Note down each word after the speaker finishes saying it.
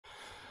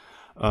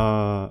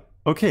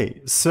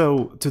Okay,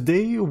 so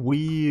today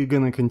we're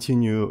gonna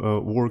continue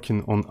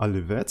working on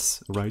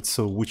Olive.c, right?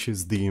 So which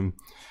is the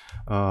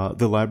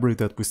library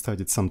that we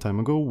studied some time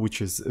ago,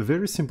 which is a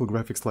very simple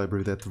graphics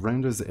library that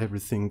renders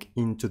everything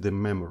into the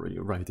memory,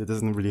 right? It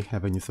doesn't really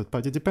have any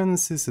third-party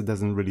dependencies. It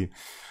doesn't really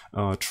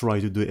try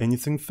to do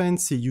anything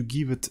fancy. You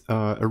give it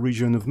a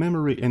region of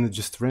memory and it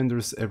just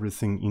renders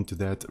everything into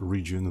that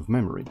region of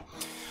memory.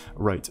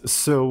 Right,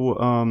 so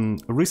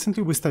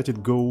recently we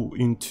started go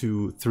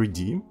into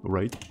 3D,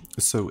 right?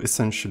 So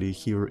essentially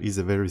here is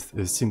a very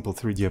simple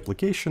 3D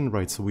application,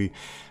 right? So we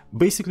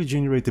basically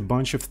generate a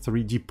bunch of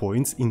 3D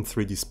points in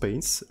 3D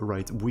space,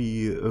 right?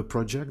 We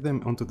project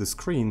them onto the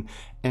screen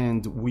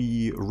and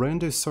we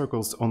render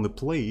circles on the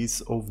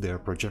place of their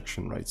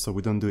projection, right? So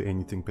we don't do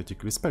anything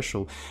particularly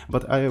special,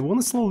 but I want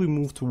to slowly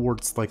move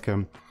towards like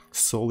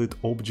solid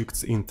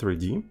objects in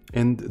 3D,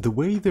 and the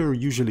way they're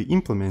usually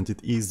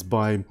implemented is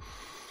by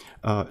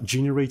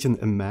generating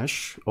a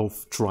mesh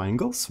of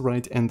triangles,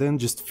 right? And then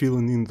just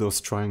filling in those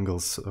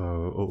triangles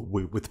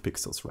with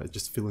pixels, right?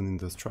 Just filling in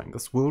those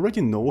triangles. We already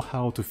know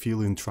how to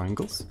fill in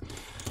triangles,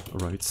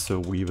 right? So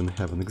we even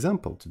have an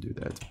example to do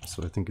that.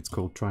 So I think it's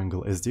called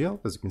triangle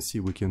SDL. As you can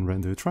see, we can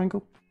render a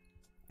triangle,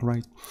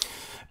 right?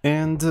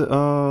 And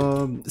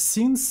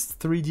since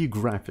 3D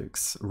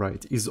graphics,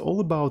 right, is all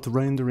about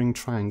rendering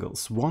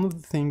triangles, one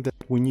of the things that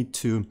we need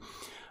to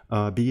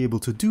be able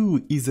to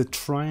do is a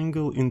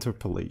triangle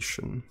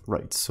interpolation,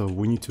 right? So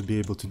we need to be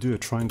able to do a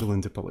triangle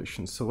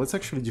interpolation. So let's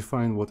actually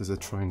define what is a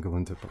triangle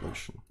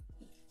interpolation.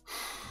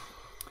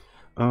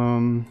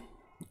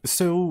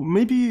 So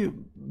maybe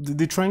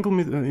the triangle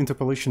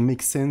interpolation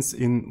makes sense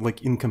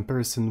in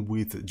comparison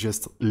with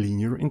just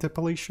linear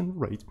interpolation,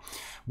 right?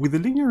 With the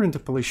linear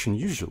interpolation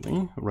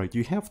usually, right,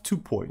 you have 2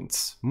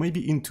 points,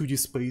 maybe in 2D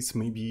space,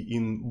 maybe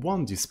in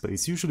 1D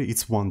space. Usually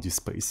it's 1D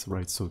space,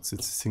 right? So it's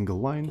a single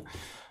line.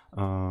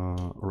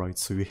 Right,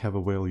 so you have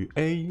a value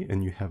A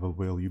and you have a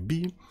value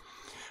B,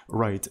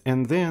 right?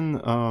 And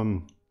then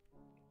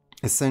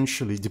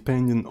essentially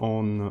depending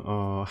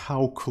on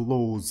how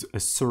close a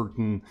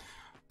certain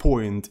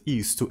point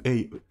is to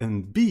A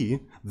and B,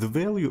 the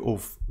value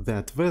of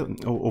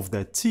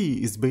that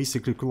T is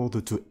basically closer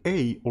to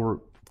A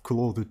or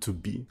closer to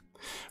B.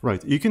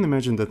 Right, you can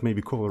imagine that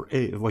maybe color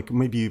A, like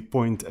maybe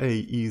point A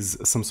is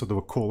some sort of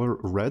a color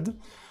red,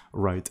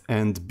 right?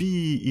 And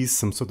B is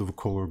some sort of a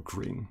color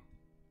green.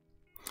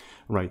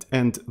 Right,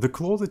 and the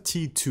closer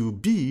T to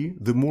B,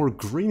 the more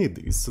green it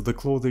is. So the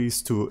closer it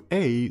is to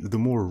A, the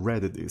more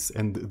red it is.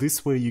 And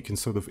this way you can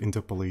sort of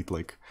interpolate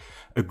like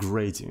a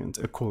gradient,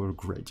 a color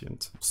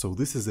gradient. So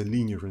this is a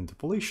linear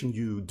interpolation.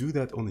 You do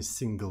that on a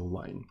single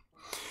line.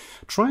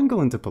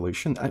 Triangle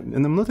interpolation,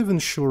 and I'm not even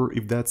sure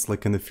if that's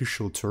like an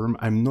official term.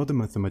 I'm not a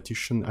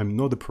mathematician, I'm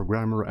not a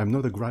programmer, I'm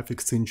not a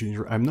graphics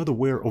engineer, I'm not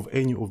aware of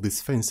any of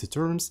these fancy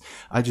terms.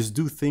 I just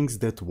do things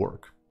that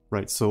work.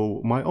 Right,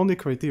 so my only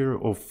criteria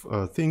of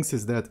things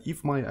is that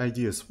if my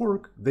ideas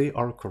work, they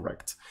are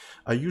correct.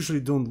 I usually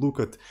don't look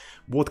at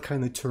what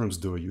kind of terms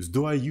do I use.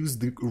 Do I use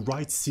the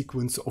right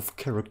sequence of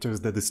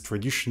characters that is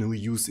traditionally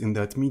used in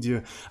that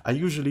media? I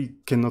usually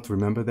cannot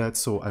remember that,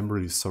 so I'm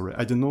really sorry.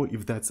 I don't know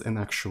if that's an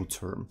actual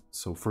term,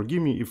 so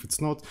forgive me if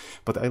it's not,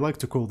 but I like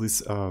to call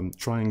this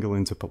triangle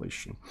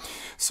interpolation.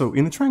 So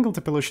in a triangle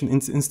interpolation,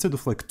 instead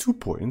of like 2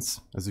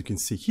 points, as you can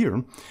see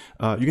here,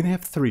 you're gonna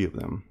have 3 of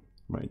them,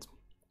 right?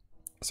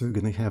 So you're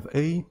going to have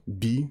A,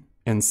 B,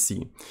 and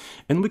C.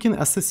 And we can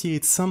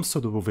associate some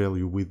sort of a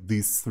value with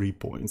these 3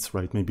 points,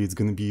 right? Maybe it's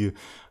going to be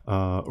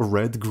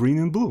red, green,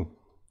 and blue.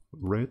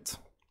 Red,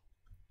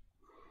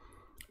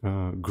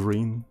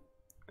 green,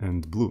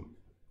 and blue.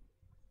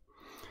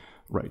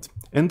 Right.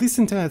 And this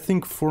entire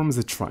thing forms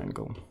a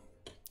triangle.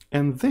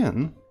 And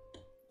then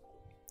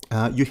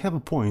you have a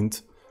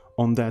point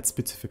on that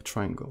specific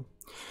triangle.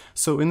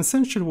 So in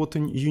essentially what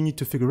you need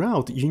to figure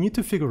out,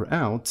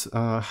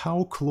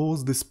 how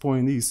close this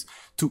point is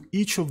to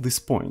each of these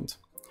points.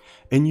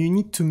 And you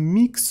need to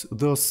mix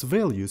those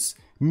values,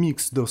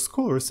 mix those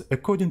colors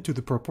according to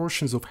the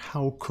proportions of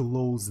how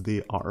close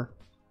they are.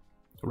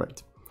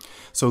 Right.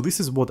 So this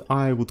is what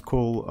I would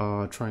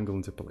call triangle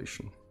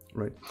interpolation.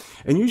 Right.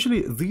 And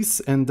usually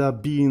these end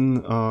up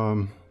being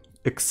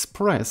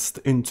expressed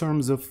in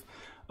terms of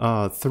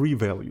 3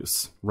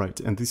 values, right?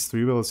 And these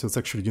 3 values, let's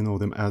actually denote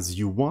them as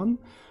U1,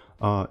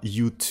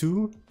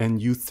 U2, and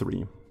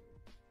U3,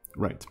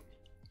 right?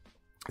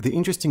 The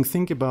interesting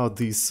thing about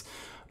these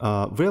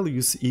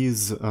values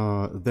is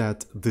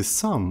that the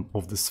sum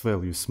of these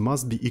values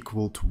must be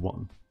equal to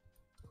 1.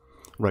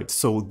 Right,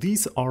 so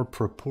these are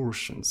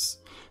proportions.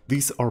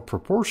 These are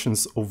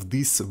proportions of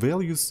these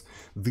values,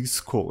 these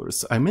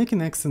colors. I make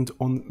an accent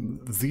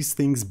on these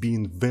things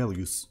being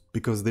values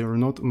because they are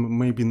not,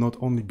 maybe not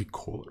only be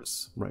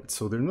colors, right?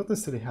 So they're not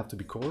necessarily have to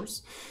be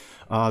colors.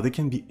 They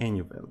can be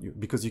any value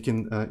because you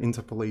can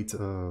interpolate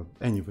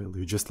any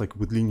value, just like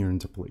with linear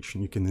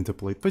interpolation. You can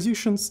interpolate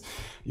positions,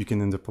 you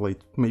can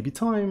interpolate maybe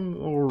time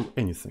or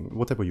anything,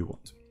 whatever you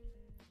want.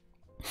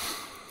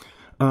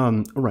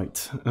 Right,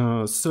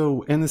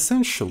 so, and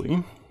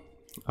essentially,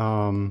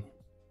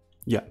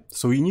 Yeah,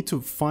 so you need to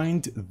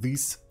find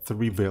these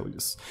three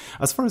values.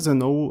 As far as I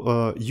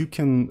know, you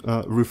can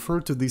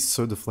refer to these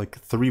sort of like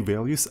three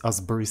values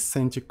as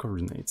barycentric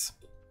coordinates.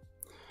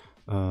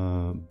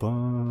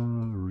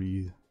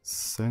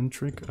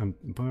 Barycentric and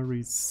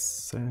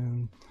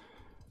barycentric.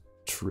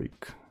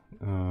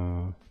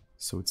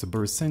 So it's a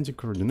barycentric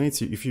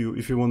coordinates. If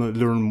you want to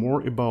learn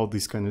more about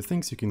these kind of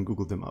things, you can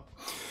Google them up.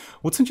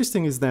 What's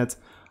interesting is that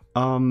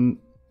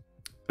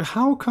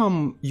how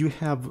come you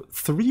have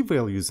three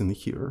values in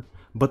here,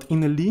 but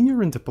in a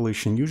linear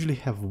interpolation you usually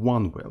have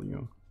one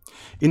value?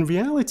 In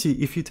reality,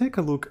 if you take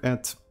a look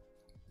at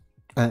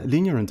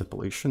linear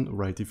interpolation,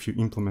 right, if you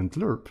implement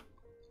lerp,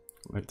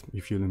 right,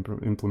 if you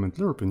implement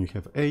lerp and you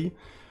have A,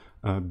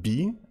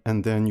 B,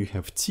 and then you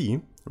have T,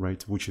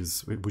 right, which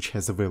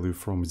has a value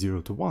from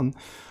 0 to 1,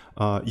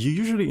 you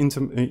usually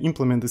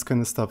implement this kind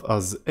of stuff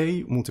as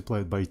A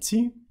multiplied by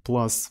T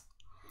plus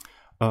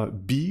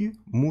B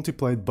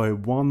multiplied by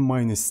 1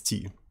 minus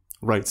T,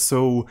 right?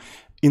 So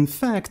in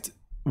fact,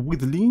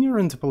 with linear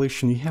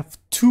interpolation, you have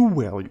two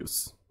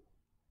values.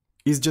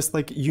 It's just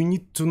like you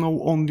need to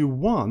know only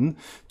one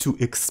to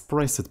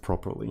express it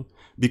properly,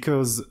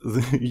 because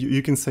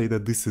you can say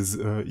that this is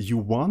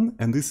U1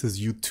 and this is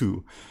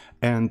U2,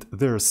 and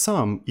their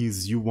sum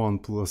is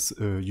U1 plus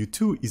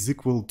U2 is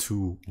equal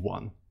to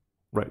 1,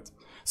 right?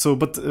 So,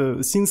 but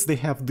since they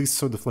have this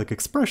sort of like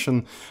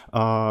expression,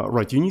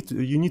 right, you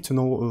need to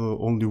know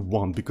only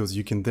one, because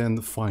you can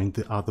then find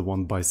the other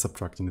one by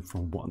subtracting it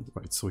from 1,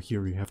 right? So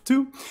here you have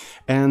 2,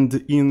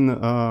 and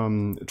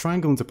in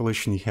triangle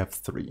interpolation you have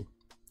 3,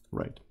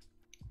 right?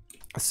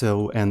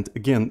 So, and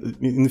again,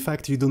 in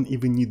fact, you don't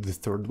even need the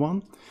third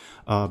one,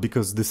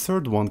 because the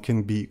third one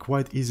can be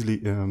quite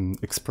easily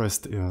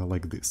expressed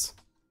like this.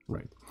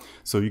 Right.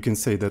 So you can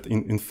say that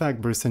in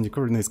fact barycentric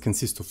coordinates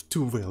consist of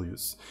two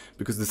values,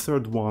 because the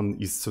third one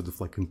is sort of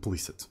like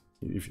implicit,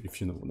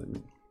 if you know what I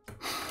mean.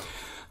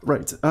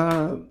 Right.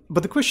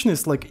 But the question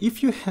is, like,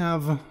 if you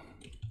have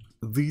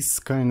this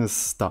kind of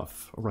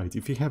stuff, right,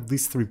 if you have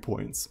these 3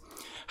 points,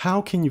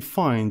 how can you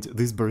find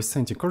these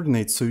barycentric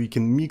coordinates so you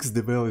can mix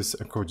the values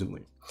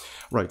accordingly?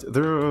 Right.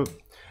 There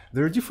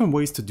are different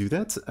ways to do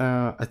that.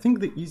 I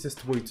think the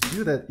easiest way to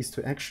do that is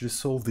to actually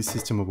solve the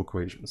system of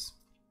equations.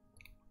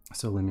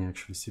 So let me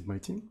actually save my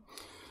team.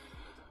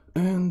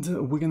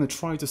 And we're going to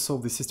try to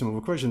solve the system of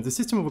equations. The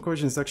system of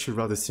equations is actually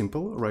rather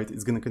simple, right?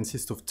 It's going to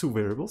consist of 2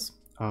 variables,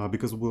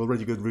 because we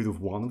already got rid of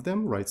one of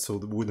them, right? So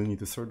we don't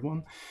need a third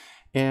one.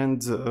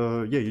 And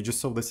yeah, you just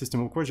solve the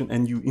system of equation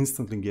and you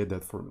instantly get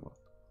that formula.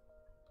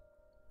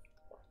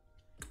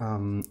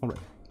 All right,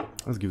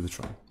 let's give it a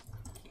try.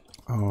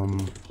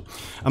 I'm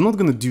not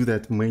gonna do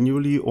that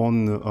manually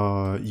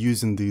on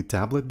using the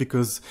tablet,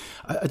 because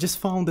I just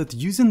found that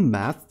using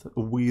math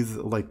with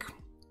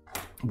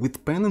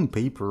pen and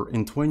paper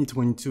in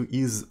 2022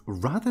 is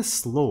rather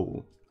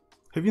slow.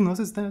 Have you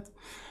noticed that?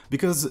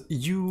 Because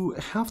you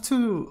have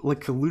to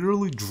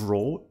literally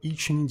draw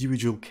each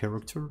individual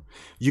character.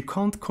 You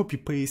can't copy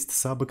paste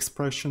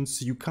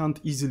sub-expressions, you can't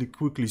easily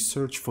quickly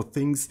search for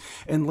things,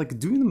 and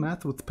doing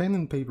math with pen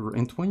and paper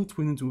in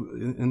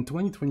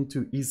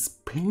 2022 is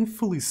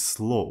painfully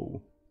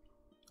slow.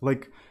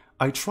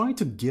 I try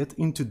to get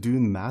into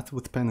doing math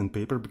with pen and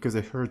paper because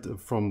I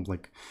heard from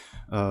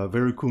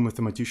very cool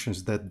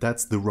mathematicians that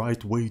that's the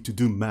right way to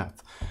do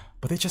math,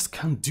 but I just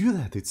can't do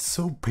that. It's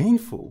so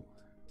painful.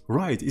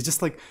 Right, it's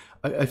just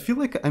I feel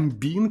like I'm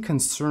being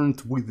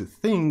concerned with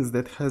things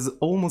that has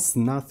almost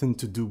nothing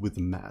to do with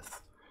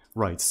math.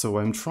 Right, so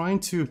I'm trying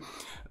to,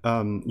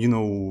 you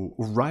know,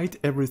 write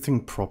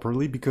everything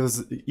properly,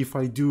 because if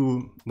I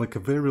do a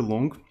very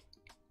long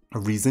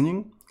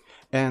reasoning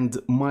and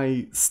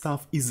my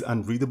stuff is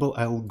unreadable,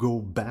 I'll go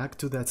back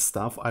to that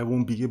stuff, I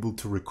won't be able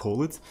to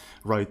recall it,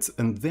 right?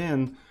 And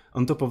then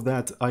on top of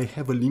that, I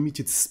have a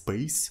limited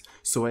space,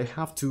 so I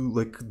have to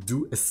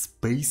do a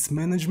space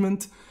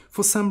management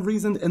for some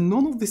reason, and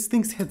none of these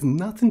things had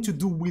nothing to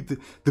do with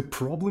the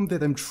problem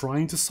that I'm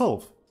trying to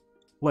solve.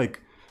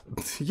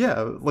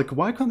 Yeah,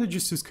 why can't I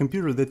just use a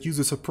computer that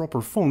uses a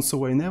proper font,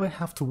 so I never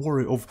have to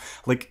worry of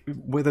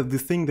whether the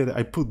thing that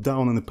I put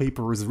down on the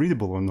paper is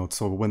readable or not,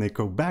 so when I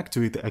go back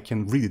to it I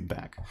can read it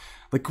back.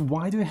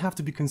 Why do I have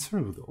to be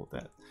concerned with all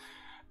that?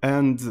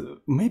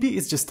 And maybe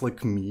it's just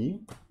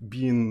me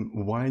being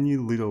whiny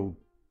little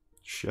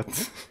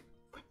shit.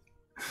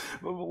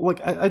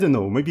 I don't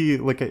know, maybe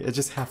I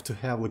just have to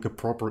have a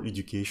proper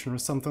education or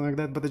something like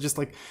that, but I just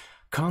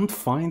can't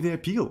find the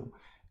appeal.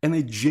 And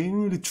I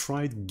genuinely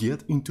tried to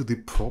get into the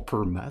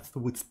proper math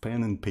with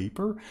pen and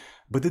paper,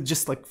 but it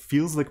just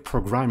feels like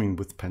programming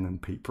with pen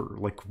and paper.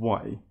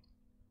 Why?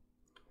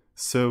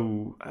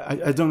 So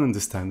I don't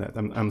understand that.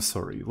 I'm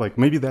sorry.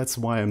 Maybe that's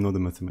why I'm not a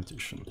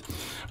mathematician,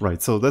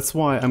 right? So that's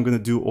why I'm gonna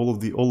do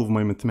all of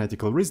my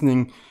mathematical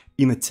reasoning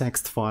in a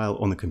text file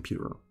on a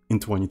computer in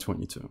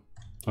 2022.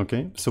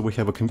 Okay, so we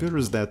have a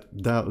computers that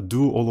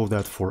do all of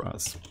that for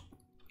us.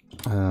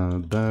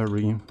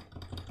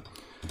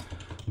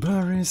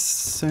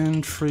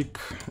 Barycentric,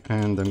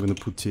 and I'm gonna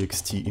put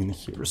txt in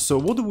here. So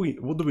what do we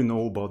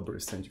know about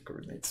barycentric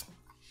coordinates?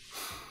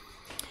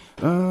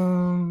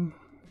 Have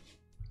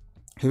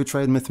you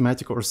tried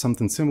Mathematica or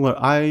something similar?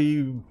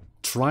 I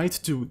tried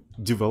to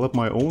develop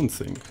my own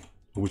thing,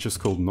 which is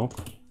called Knock.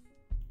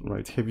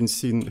 Right? Have you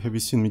seen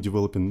me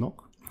developing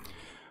Knock?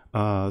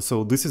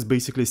 So this is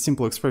basically a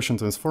simple expression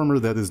transformer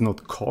that is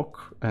not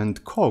Coq,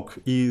 and Coq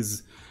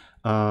is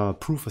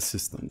proof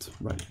assistant,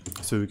 right?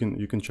 So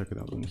you can check it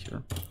out in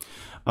here.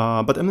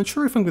 But I'm not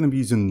sure if I'm going to be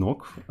using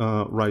Knock,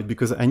 right?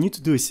 Because I need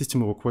to do a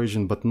system of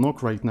equation, but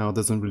Knock right now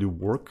doesn't really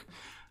work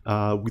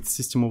with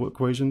system of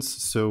equations,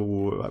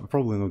 so I'm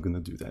probably not going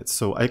to do that.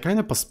 So I kind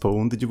of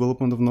postponed the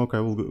development of Knock. I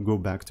will go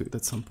back to it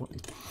at some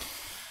point.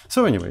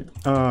 So anyway,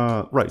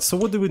 right, so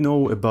what do we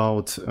know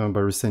about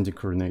barycentric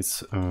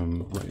coordinates?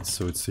 Right,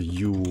 so it's a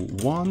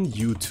u1,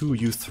 u2,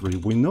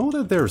 u3. We know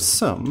that their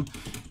sum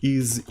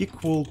is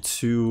equal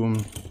to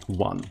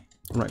 1,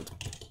 right?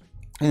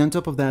 And on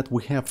top of that,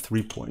 we have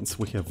 3 points.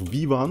 We have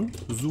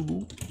v1,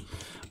 Zulu,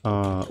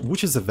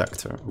 which is a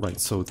vector, right?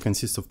 So it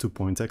consists of 2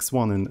 points,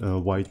 x1 and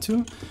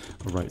y2,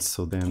 right?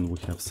 So then we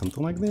have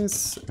something like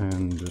this,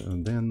 and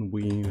then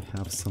we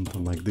have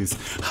something like this.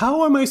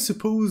 How am I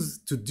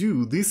supposed to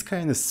do this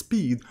kind of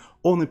speed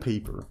on a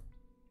paper?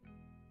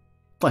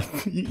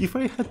 Like, if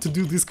I had to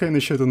do this kind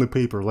of shit on the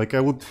paper, like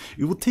it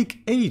would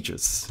take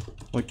ages.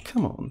 Like,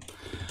 come on.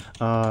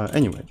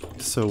 Anyway,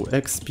 so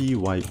xp,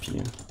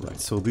 yp, right?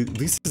 So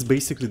this is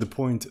basically the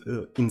point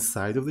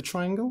inside of the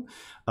triangle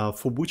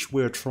for which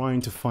we are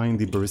trying to find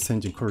the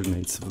barycentric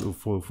coordinates,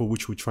 for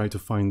which we try to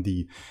find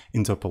the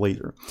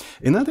interpolator.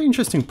 Another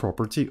interesting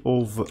property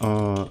of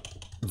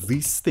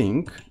this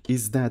thing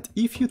is that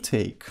if you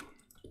take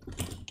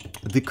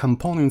the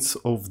components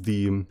of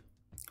the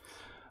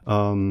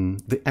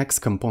x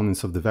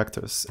components of the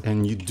vectors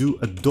and you do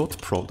a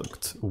dot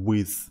product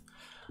with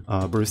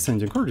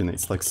barycentric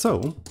coordinates, like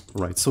so,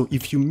 right? So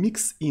if you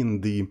mix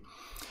in the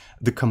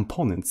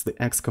components, the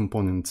x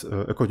component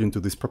according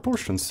to these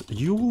proportions,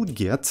 you will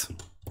get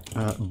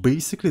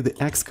basically the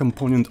x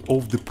component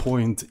of the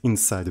point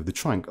inside of the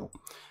triangle.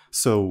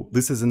 So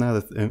this is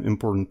another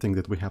important thing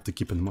that we have to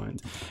keep in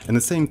mind. And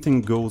the same thing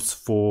goes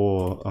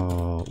for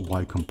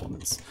y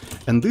components.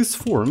 And this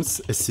forms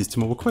a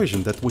system of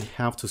equation that we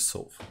have to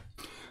solve.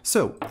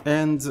 So,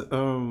 and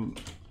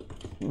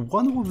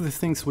one of the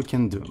things we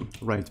can do,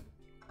 right?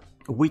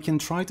 We can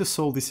try to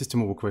solve the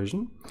system of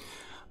equation,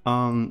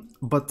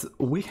 but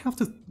we have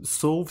to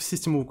solve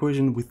system of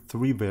equation with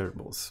 3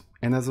 variables.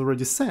 And as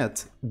already said,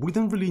 we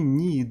don't really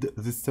need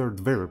the third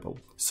variable,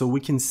 so we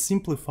can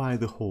simplify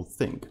the whole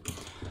thing.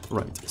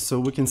 Right, so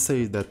we can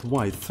say that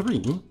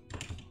y3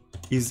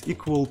 is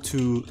equal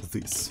to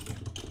this.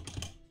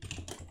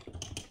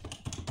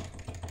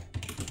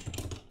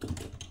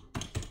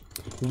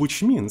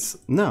 Which means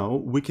now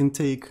we can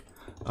take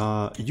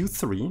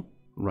u3,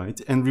 right,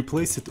 and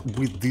replace it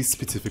with this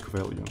specific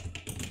value.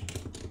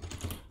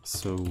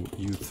 So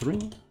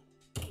u3,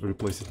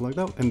 replace it like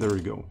that, and there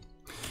we go.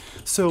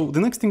 So the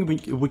next thing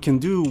we can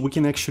do, we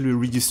can actually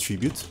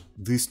redistribute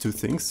these two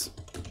things,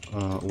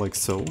 like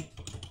so.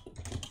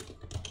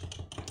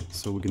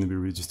 So we're going to be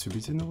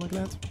redistributing it like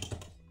that.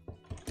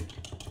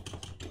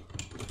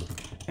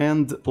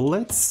 And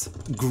let's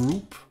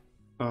group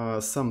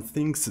some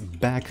things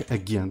back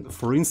again,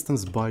 for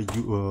instance by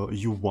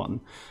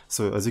u1.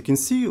 So as you can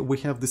see, we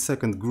have the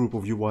second group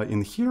of ui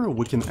in here.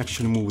 We can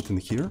actually move it in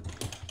here,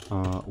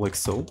 like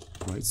so,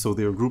 right? So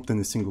they are grouped in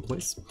a single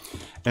place.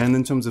 And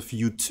in terms of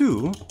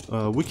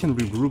u2, we can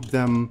regroup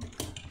them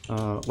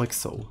like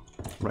so,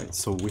 right?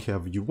 So we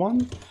have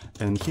u1,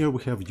 and here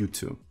we have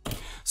u2.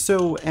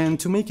 So, and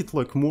to make it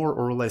like more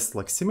or less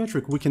like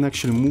symmetric, we can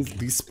actually move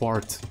this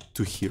part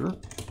to here,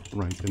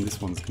 right? And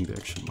this one's going to be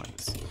actually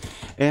minus.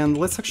 And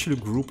let's actually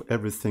group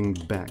everything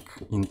back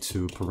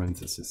into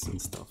parentheses and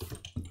stuff.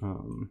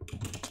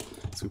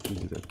 So if we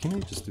do that, can I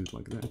just do it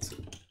like that?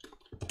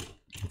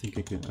 I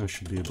think I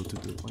should be able to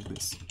do it like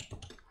this.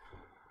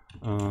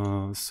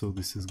 So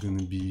this is going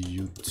to be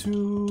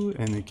u2,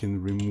 and I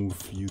can remove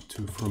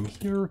u2 from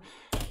here,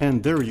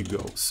 and there you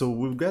go. So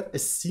we've got a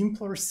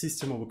simpler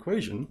system of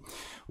equation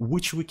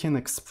which we can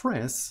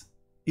express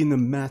in a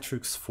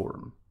matrix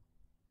form,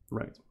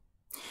 right?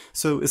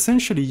 So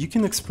essentially you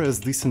can express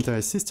this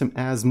entire system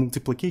as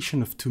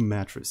multiplication of two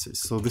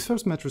matrices. So the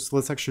first matrix,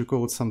 let's actually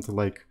call it something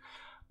like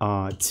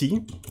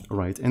T,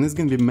 right? And it's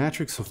going to be a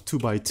matrix of 2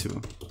 by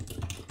 2.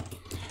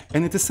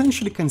 And it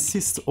essentially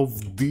consists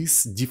of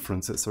these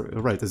differences,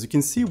 right? As you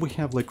can see, we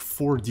have like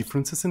 4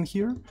 differences in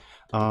here.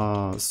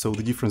 So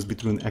the difference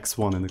between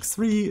x1 and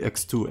x3,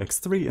 x2,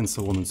 x3, and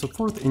so on and so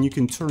forth. And you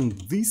can turn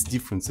these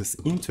differences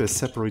into a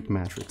separate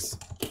matrix,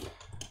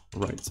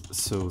 right?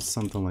 So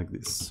something like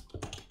this.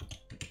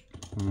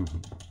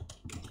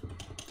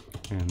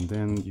 and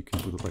then you can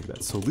put it like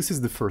that. So this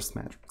is the first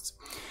matrix.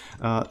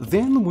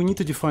 Then we need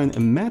to define a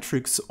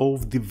matrix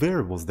of the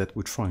variables that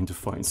we're trying to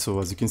find. So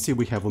as you can see,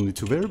 we have only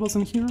two variables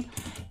in here,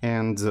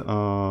 and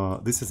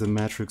this is a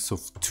matrix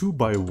of 2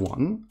 by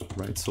 1,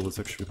 right? So let's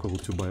actually call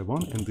it 2 by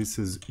 1, and this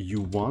is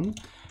U1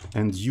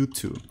 and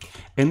U2.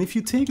 And if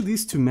you take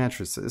these two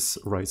matrices,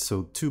 right,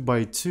 so 2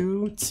 by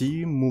 2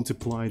 T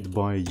multiplied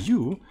by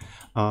U,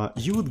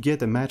 you would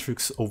get a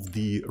matrix of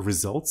the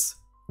results,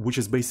 which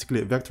is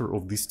basically a vector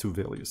of these two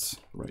values,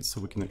 right?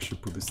 So we can actually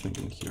put this thing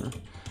in here.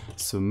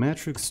 So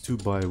matrix 2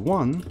 by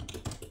 1,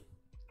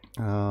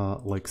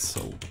 like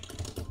so.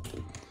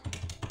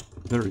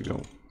 There we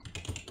go.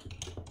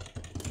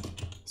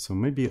 So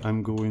maybe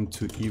I'm going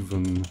to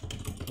even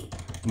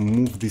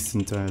move this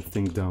entire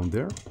thing down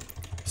there.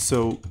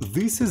 So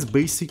this is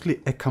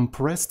basically a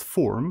compressed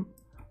form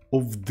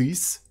of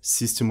this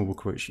system of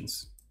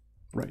equations,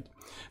 right?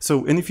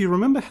 So, and if you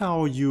remember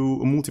how you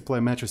multiply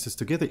matrices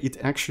together, it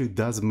actually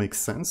does make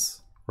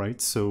sense, right?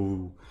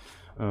 So,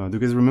 do you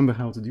guys remember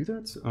how to do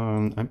that?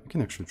 I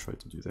can actually try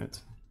to do that.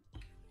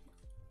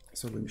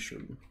 So let me show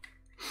you.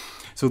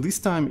 So this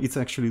time it's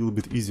actually a little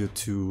bit easier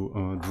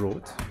to draw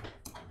it.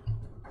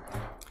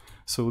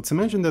 So let's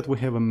imagine that we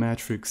have a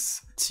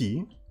matrix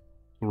T,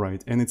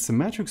 right? And it's a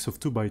matrix of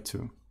 2 by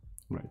 2,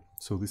 right?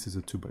 So this is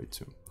a 2 by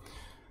 2.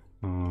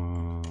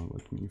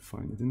 Let me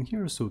find it in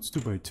here. So it's 2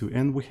 by 2,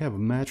 and we have a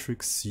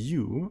matrix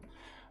U,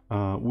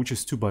 which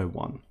is 2 by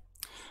 1,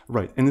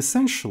 right? And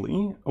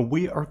essentially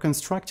we are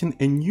constructing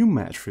a new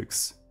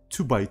matrix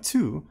 2 by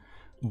 2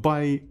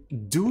 by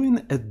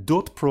doing a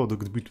dot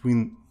product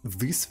between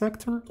this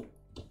vector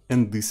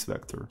and this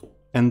vector,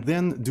 and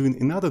then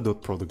doing another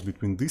dot product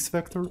between this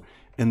vector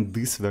and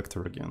this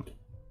vector again,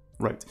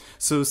 right?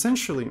 So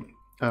essentially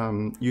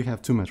you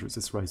have two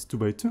matrices, right? 2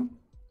 by 2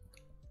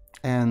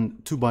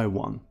 and 2 by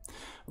 1,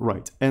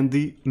 right? And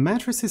the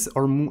matrices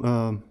are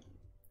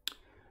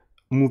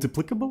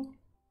multiplicable.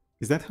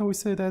 Is that how we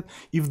say that?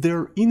 If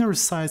their inner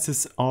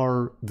sizes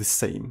are the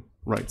same,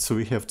 right? So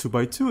we have 2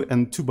 by 2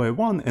 and 2 by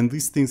 1, and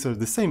these things are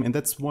the same, and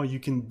that's why you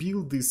can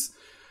build this,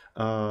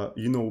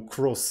 you know,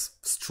 cross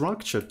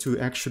structure to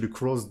actually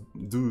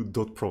do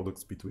dot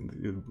products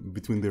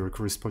between their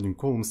corresponding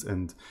columns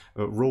and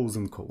rows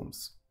and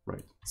columns,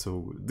 right?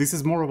 So this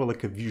is more of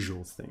like a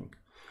visual thing,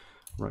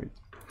 right?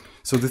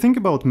 So the thing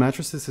about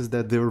matrices is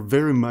that they're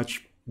very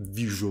much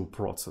visual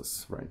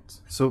process, right?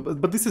 So,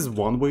 but this is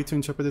one way to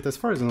interpret it. As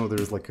far as I know,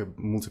 there's like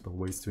multiple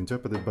ways to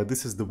interpret it, but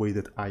this is the way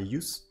that I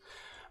use,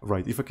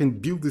 right? If I can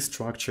build this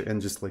structure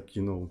and just like,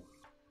 you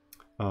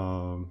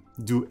know,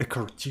 do a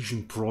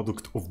Cartesian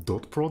product of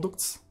dot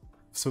products,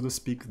 so to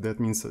speak, that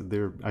means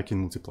that I can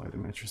multiply the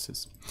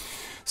matrices.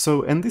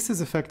 So, and this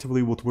is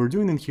effectively what we're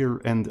doing in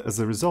here, and as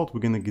a result, we're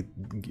gonna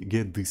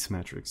get this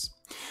matrix.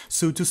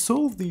 So to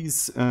solve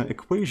this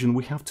equation,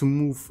 we have to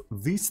move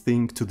this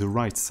thing to the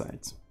right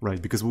side,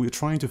 right? Because we're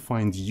trying to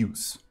find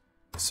U's.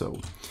 So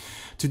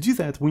to do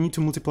that, we need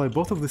to multiply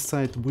both of the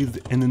sides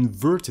with an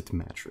inverted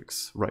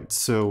matrix, right?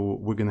 So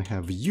we're gonna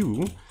have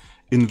U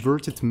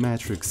inverted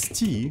matrix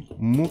T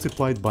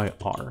multiplied by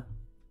R,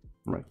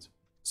 right?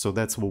 So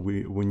that's what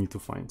we need to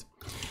find.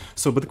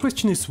 So, but the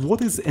question is,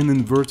 what is an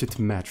inverted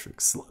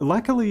matrix?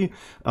 Luckily,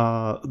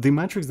 the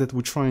matrix that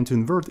we're trying to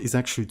invert is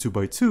actually 2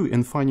 by 2,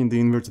 and finding the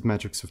inverted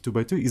matrix of 2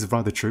 by 2 is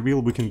rather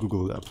trivial. We can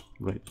Google it up,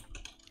 right?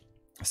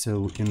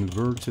 So,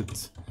 inverted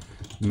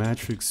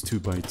matrix 2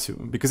 by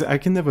 2, because I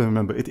can never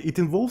remember. It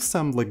involves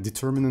some like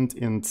determinant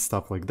and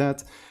stuff like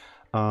that.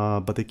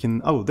 But I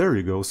can, oh, there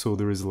you go. So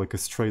there is like a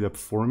straight up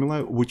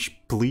formula, which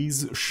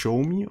please show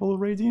me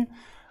already.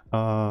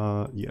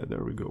 Yeah,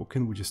 there we go.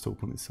 Can we just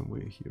open it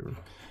somewhere here?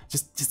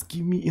 Just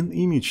give me an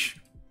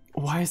image.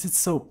 Why is it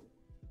so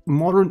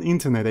modern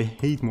internet? I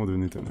hate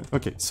modern internet.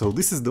 Okay, so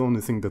this is the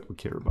only thing that we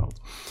care about.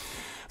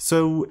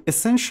 So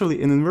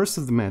essentially an inverse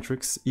of the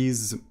matrix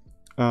is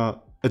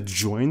a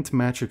joint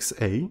matrix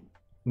A,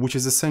 which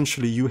is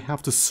essentially you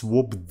have to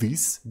swap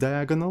this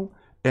diagonal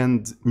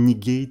and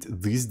negate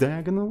this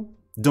diagonal.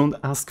 Don't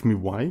ask me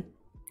why.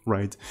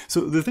 Right.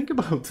 So the thing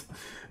about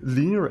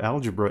linear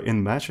algebra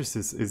and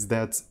matrices is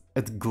that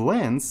at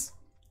glance,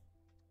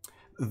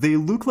 they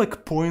look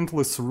like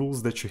pointless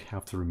rules that you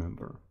have to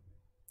remember,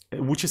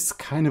 which is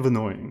kind of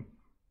annoying.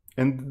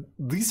 And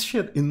this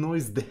shit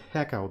annoys the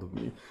heck out of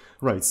me.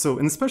 Right. So,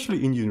 and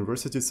especially in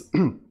universities,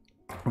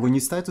 when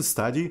you start to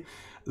study,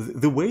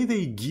 the way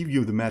they give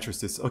you the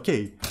matrices,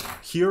 okay,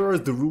 here are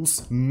the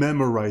rules,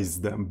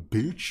 memorize them,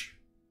 bitch.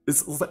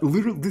 It's like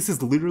this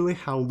is literally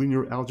how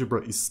linear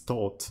algebra is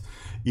taught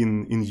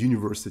in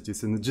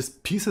universities, and it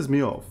just pisses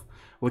me off.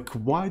 Like,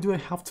 why do I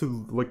have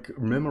to like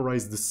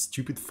memorize the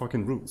stupid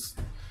fucking rules?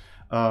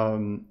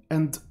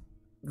 And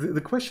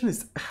the question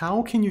is,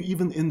 how can you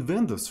even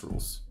invent those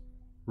rules,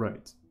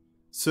 right?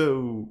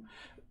 So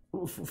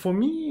for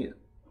me,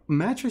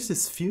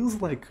 matrices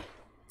feels like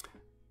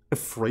a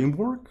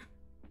framework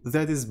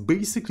that is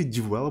basically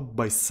developed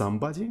by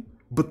somebody,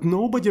 but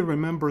nobody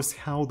remembers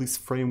how this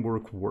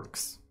framework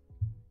works.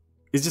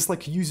 It's just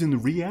like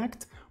using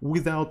React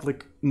without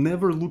like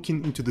never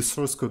looking into the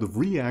source code of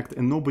React,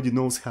 and nobody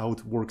knows how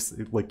it works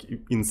like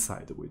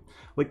inside of it.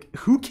 Like,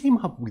 who came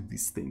up with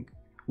this thing?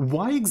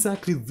 Why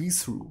exactly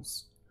these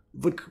rules?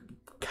 Like,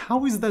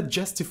 how is that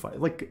justified?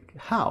 Like,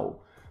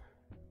 how?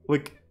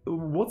 Like,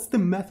 what's the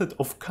method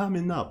of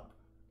coming up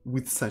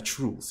with such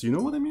rules? You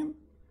know what I mean?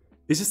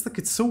 It's just like,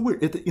 it's so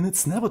weird, and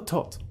it's never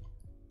taught.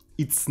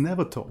 It's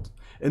never taught.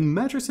 And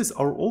matrices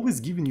are always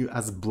given you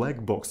as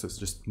black boxes.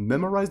 Just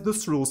memorize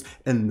those rules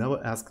and never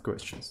ask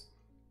questions.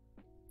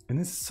 And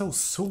it's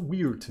so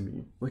weird to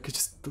me. Like, it's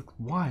just, like,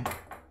 why?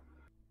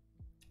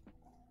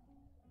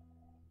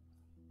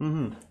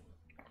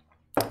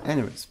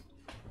 Anyways.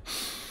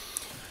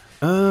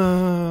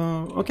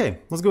 Okay,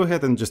 let's go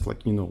ahead and just,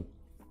 like, you know,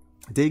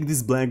 take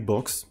this black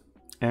box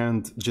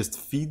and just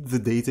feed the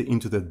data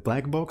into that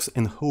black box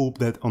and hope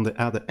that on the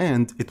other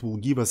end it will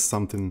give us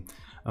something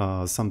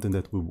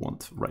that we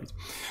want, right?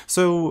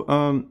 So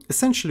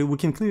essentially we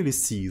can clearly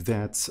see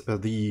that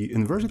the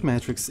inverted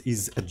matrix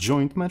is a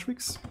joint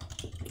matrix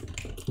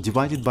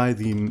divided by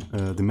the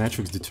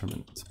matrix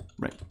determinant,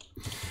 right?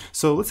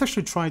 So let's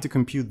actually try to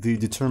compute the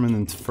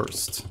determinant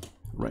first,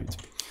 right?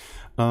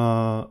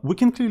 We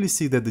can clearly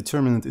see that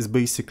determinant is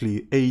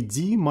basically AD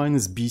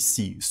minus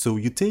BC. So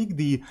you take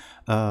the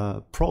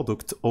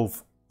product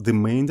of the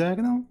main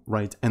diagonal,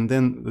 right, and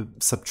then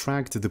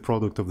subtract the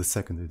product of the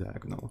secondary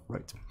diagonal,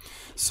 right?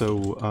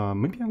 So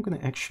maybe I'm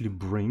gonna actually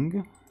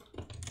bring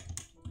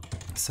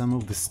some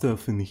of the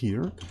stuff in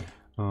here.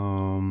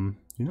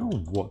 You know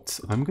what?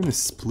 I'm gonna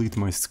split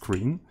my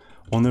screen.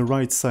 On the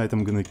right side,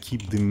 I'm gonna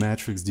keep the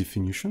matrix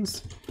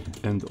definitions,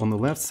 and on the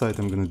left side,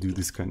 I'm gonna do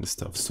this kind of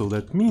stuff. So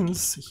that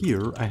means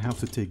here I have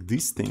to take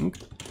this thing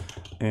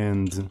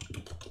and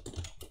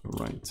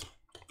right,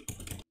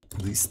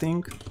 this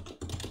thing,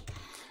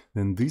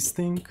 then this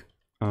thing,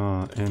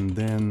 and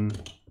then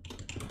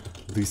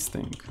this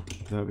thing.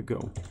 There we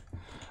go.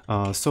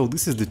 So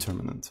this is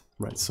determinant,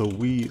 right? So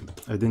we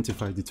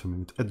identify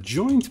determinant. A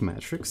joint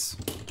matrix,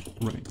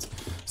 right?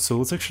 So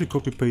let's actually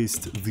copy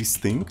paste this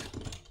thing.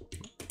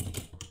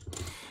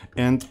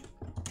 And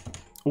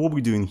what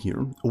we're doing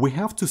here, we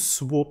have to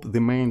swap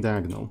the main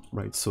diagonal,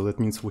 right? So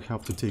that means we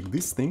have to take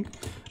this thing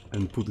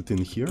and put it in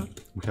here.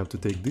 We have to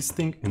take this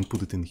thing and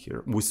put it in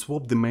here. We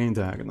swap the main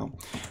diagonal.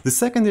 The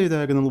secondary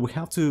diagonal, we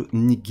have to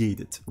negate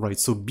it, right?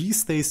 So B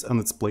stays on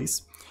its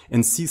place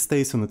and C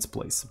stays on its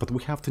place, but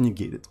we have to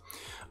negate it.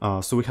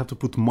 So we have to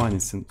put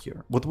minus in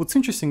here. But what's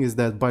interesting is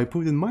that by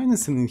putting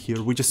minus in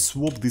here, we just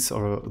swap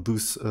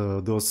those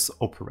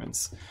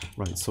operands,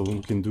 right? So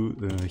we can do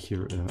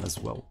here as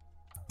well.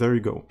 There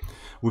you go.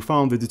 We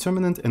found the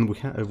determinant and we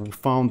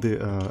found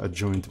the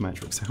adjoint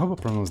matrix. I hope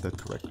I pronounced that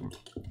correctly.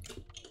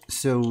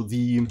 So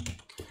the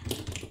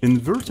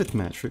inverted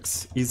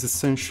matrix is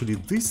essentially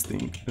this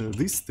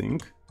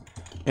thing,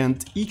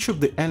 and each of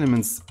the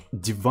elements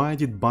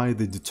divided by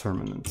the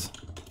determinant,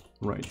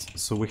 right?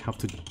 So we have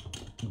to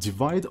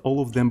divide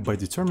all of them by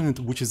determinant,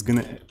 which is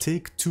gonna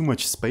take too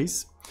much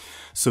space.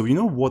 So you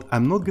know what,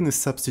 I'm not going to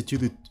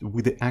substitute it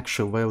with the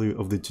actual value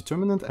of the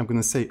determinant. I'm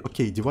going to say,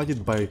 okay,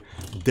 divided by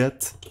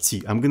that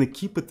t. I'm going to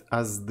keep it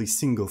as the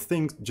single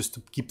thing just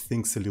to keep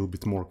things a little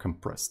bit more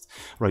compressed,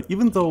 right?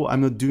 Even though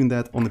I'm not doing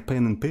that on a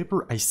pen and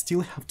paper, I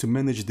still have to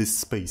manage this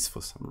space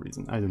for some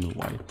reason. I don't know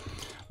why,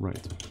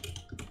 right?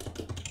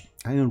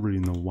 I don't really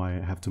know why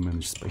I have to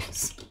manage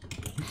space.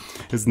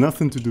 It's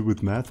nothing to do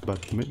with math,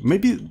 but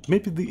maybe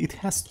it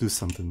has to do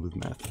something with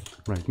math,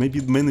 right? Maybe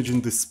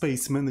managing the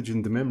space,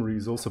 managing the memory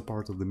is also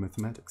part of the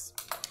mathematics.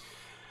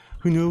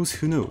 Who knows,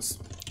 who knows?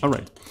 All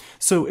right,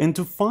 so, and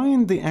to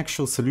find the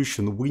actual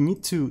solution, we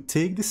need to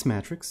take this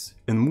matrix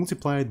and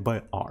multiply it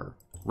by R,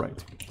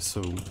 right?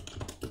 So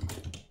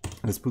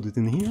let's put it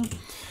in here.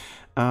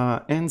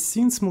 And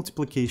since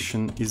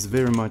multiplication is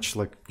very much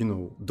like, you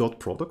know, dot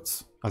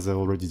products, as I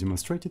already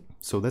demonstrated,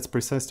 so that's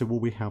precisely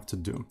what we have to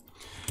do.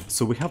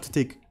 So we have to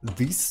take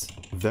this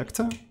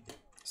vector,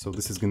 so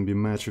this is going to be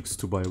matrix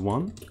 2 by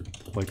 1,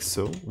 like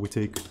so. We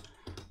take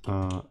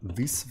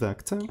this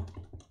vector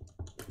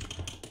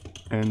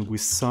and we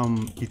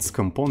sum its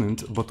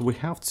component, but we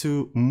have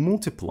to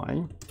multiply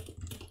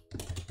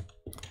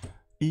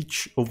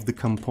each of the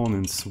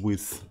components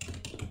with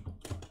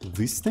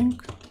this thing,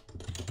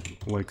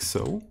 like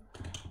so,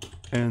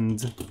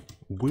 and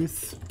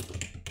with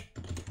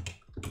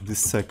the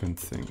second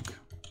thing.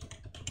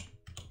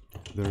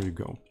 There you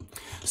go.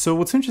 So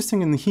what's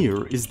interesting in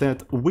here is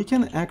that we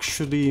can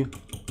actually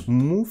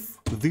move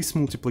this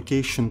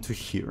multiplication to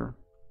here,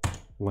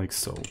 like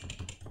so.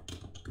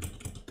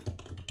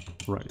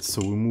 Right,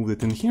 so we move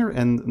it in here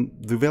and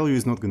the value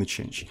is not going to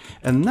change.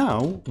 And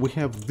now we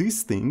have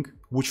this thing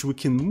which we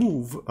can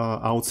move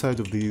outside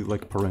of the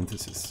like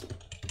parentheses,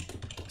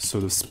 so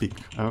to speak.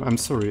 I'm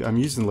sorry, I'm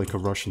using like a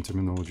Russian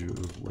terminology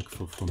like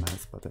for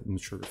math, but I'm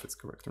not sure if it's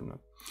correct or not.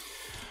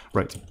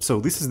 Right, so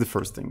this is the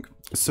first thing.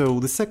 So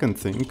the second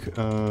thing,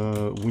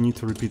 we need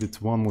to repeat it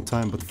one more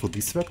time, but for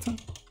this vector,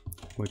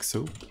 like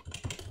so.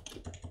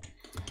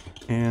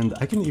 And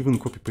I can even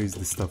copy paste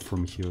this stuff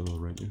from here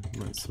already,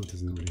 right? So it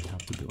doesn't really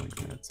have to be like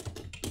that.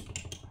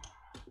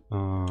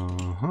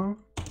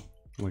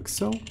 like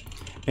so.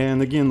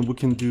 And again, we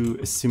can do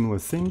a similar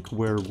thing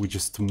where we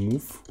just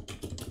move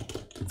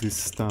this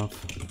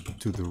stuff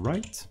to the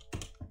right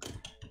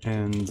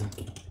and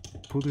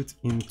put it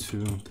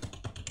into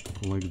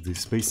like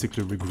this,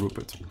 basically regroup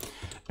it.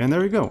 And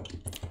there you go.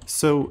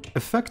 So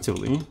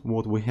effectively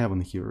what we have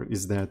in here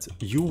is that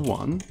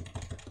u1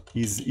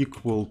 is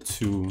equal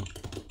to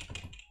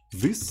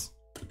this,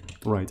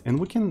 right? And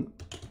we can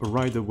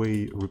right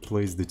away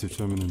replace the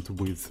determinant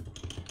with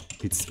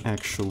its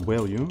actual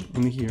value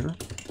in here,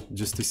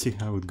 just to see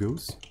how it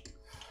goes.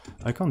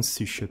 I can't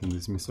see shit in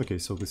this mess. Okay,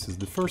 so this is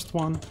the first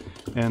one,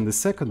 and the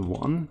second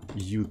one,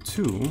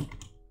 u2,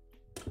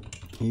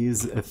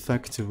 is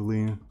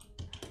effectively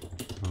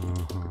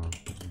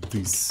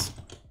this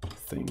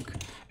thing.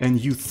 And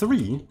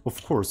u3,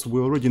 of course, we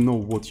already know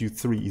what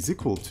u3 is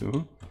equal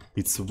to.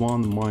 It's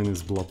 1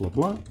 minus blah blah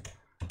blah.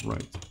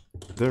 Right,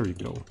 there you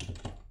go.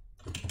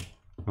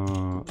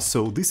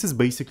 So this is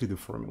basically the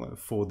formula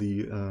for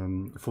the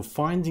for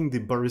finding the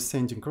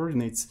barycentric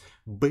coordinates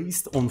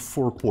based on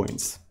 4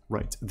 points,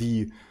 right?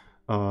 The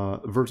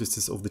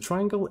vertices of the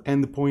triangle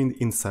and the point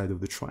inside of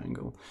the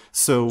triangle.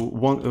 So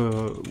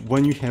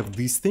when you have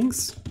these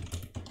things,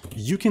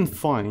 you can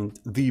find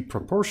the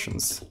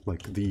proportions,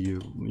 like the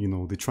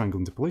the triangle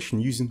interpolation,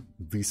 using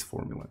this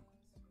formula.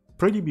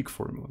 Pretty big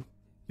formula,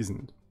 isn't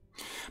it?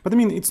 But I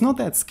mean, it's not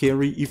that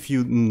scary if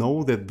you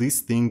know that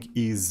this thing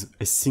is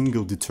a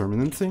single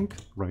determinant thing,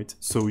 right?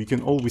 So you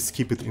can always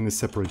keep it in a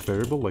separate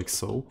variable, like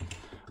so,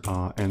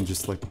 and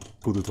just like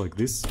put it like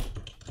this.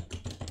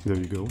 There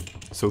you go.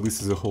 So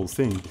this is a whole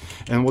thing.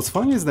 And what's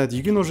funny is that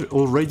you can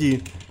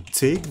already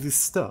take this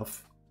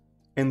stuff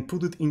and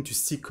put it into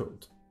C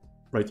code,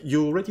 right?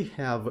 You already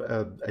have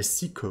a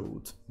C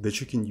code that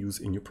you can use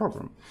in your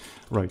program,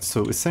 right?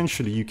 So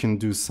essentially you can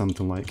do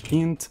something like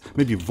int,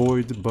 maybe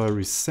void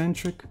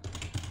barycentric,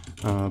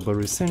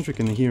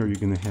 and here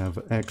you're gonna have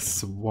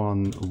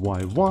x1,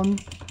 y1,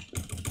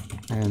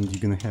 and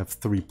you're gonna have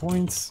 3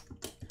 points.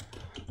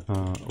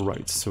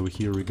 Right, so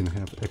here we're gonna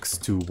have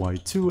x2,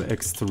 y2,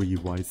 x3,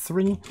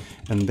 y3,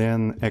 and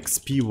then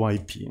xp,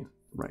 yp,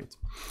 right?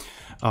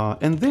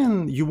 And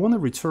then you want to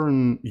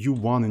return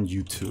u1 and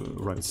u2,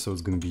 right? So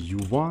it's going to be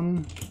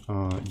u1,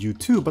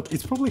 u2, but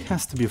it probably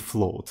has to be a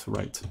float,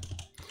 right?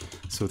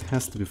 So it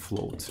has to be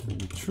float.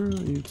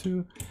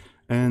 u2,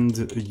 and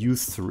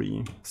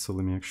u3. So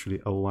let me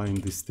actually align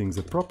these things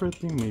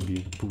appropriately,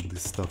 maybe put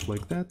this stuff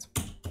like that.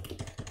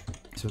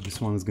 So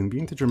this one is going to be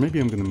integer, maybe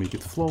I'm going to make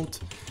it float.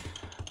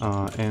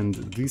 And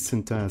this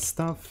entire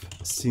stuff,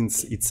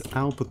 since it's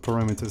output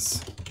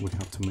parameters, we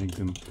have to make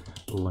them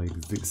like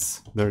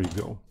this. There you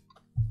go.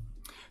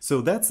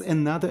 So that's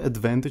another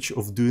advantage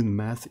of doing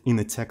math in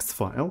a text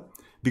file,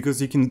 because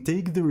you can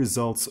take the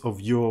results of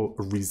your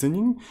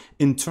reasoning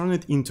and turn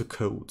it into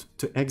code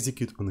to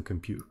execute on a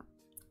computer.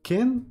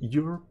 Can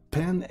your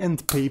pen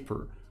and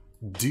paper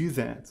do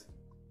that?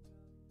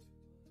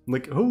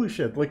 Like, holy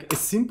shit, like a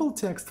simple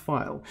text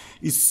file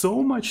is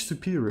so much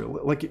superior,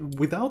 like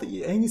without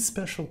any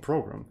special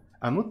program.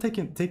 I'm not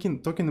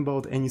talking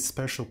about any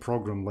special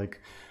program like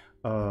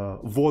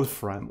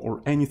Wolfram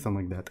or anything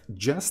like that.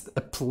 Just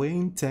a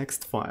plain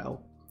text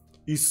file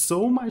is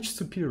so much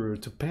superior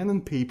to pen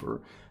and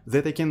paper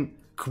that I can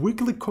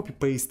quickly copy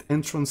paste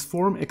and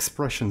transform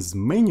expressions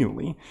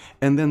manually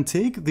and then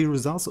take the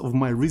results of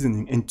my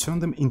reasoning and turn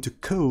them into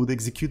code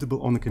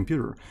executable on a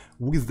computer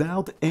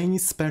without any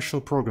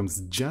special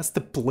programs, just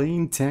a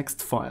plain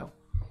text file.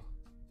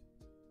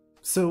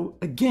 So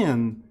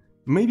again,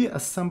 maybe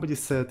as somebody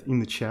said in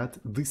the chat,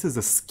 this is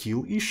a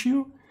skill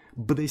issue,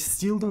 but I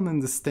still don't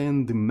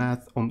understand the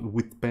math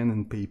with pen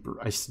and paper.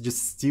 I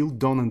just still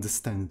don't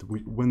understand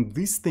it when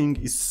this thing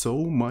is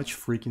so much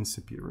freaking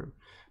superior.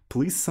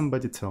 Please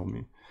somebody tell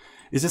me.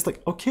 It's just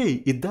like,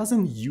 okay, it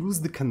doesn't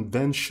use the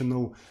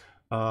conventional,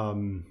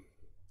 the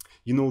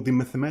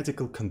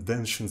mathematical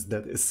conventions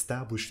that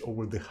established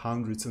over the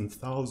hundreds and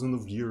thousands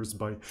of years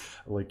by,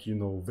 like,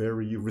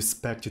 very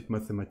respected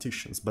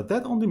mathematicians. But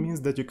that only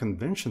means that your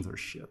conventions are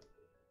shit.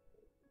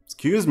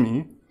 Excuse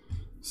me.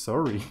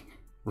 Sorry.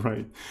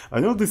 Right.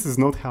 I know this is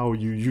not how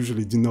you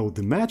usually denote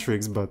the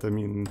matrix, but I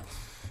mean,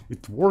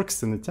 it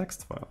works in a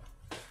text file.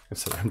 I'm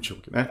sorry, I'm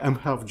joking. I'm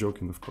half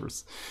joking, of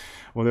course.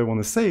 What I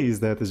want to say is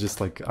that it's just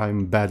like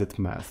I'm bad at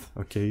math,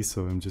 okay?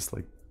 So I'm just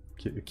like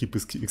keep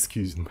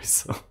excusing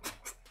myself.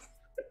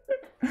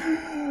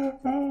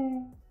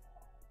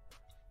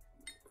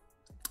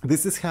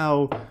 This is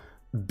how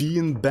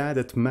being bad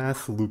at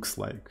math looks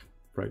like,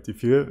 right?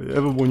 If you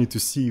ever wanted to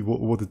see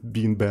what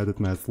being bad at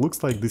math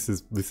looks like, this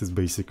is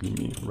basically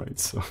me, right?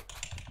 So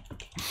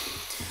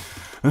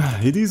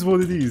it is what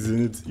it is,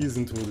 and it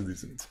isn't what it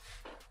isn't.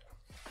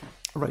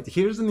 Right,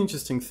 here's an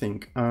interesting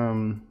thing.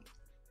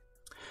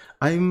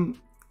 I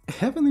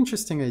have an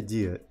interesting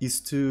idea,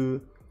 is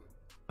to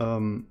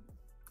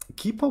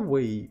keep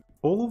away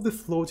all of the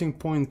floating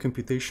point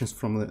computations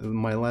from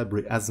my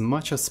library as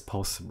much as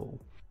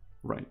possible,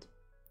 right?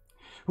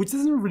 Which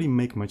doesn't really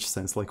make much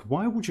sense. Like,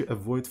 why would you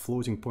avoid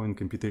floating point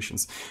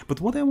computations?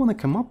 But what I want to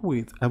come up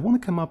with, I want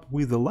to come up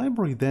with a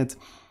library that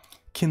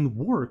can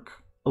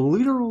work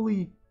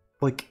literally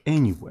like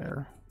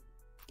anywhere.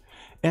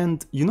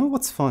 And you know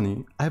what's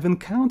funny? I've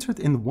encountered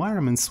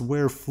environments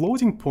where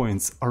floating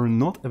points are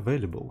not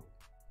available.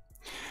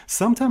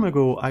 Some time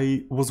ago,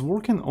 I was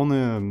working on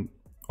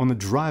a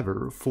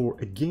driver for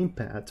a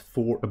gamepad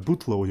for a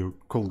bootloader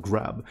called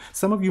Grab.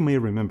 Some of you may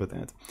remember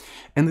that.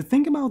 And the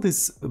thing about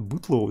this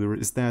bootloader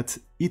is that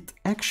it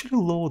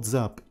actually loads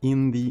up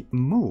in the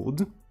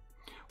mode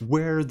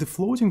where the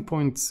floating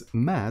point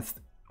math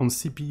on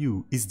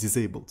CPU is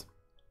disabled.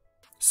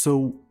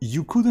 So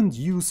you couldn't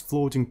use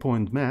floating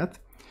point math,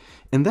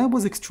 and that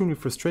was extremely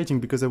frustrating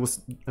because I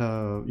was,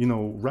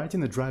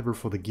 writing a driver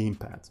for the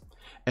gamepad,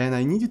 and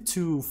I needed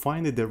to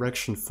find a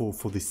direction for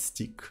the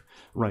stick,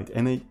 right?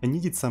 And I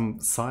needed some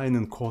sine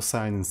and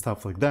cosine and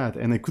stuff like that,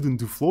 and I couldn't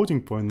do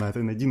floating point math,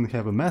 and I didn't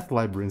have a math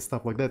library and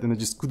stuff like that, and I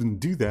just couldn't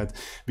do that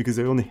because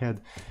I only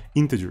had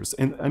integers.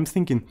 And I'm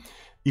thinking,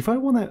 if I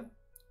want to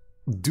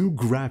do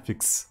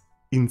graphics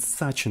in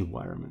such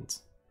environment,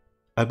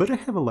 I better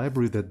have a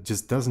library that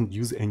just doesn't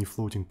use any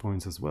floating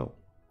points as well,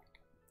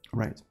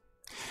 right?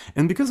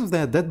 And because of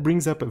that, that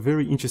brings up a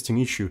very interesting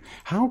issue.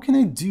 How can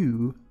I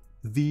do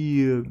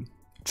the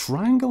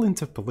triangle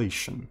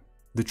interpolation,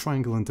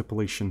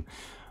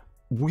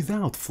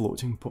 without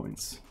floating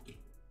points?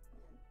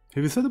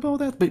 Have you thought about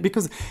that?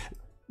 Because,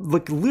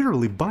 like,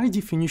 literally, by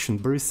definition,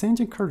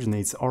 barycentric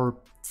coordinates are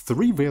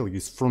 3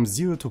 values from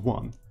 0 to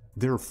 1.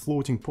 They're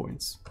floating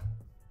points,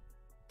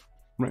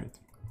 right?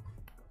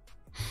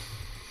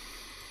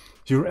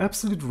 You're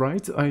absolutely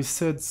right. I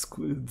said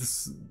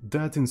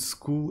that in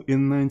school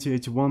in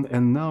 1981,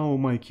 and now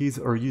my kids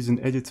are using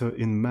editor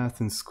in math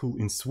in school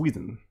in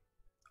Sweden.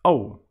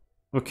 Oh,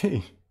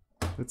 okay.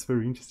 That's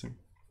very interesting.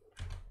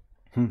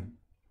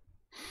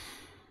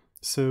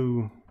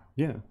 So,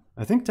 yeah,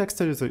 I think text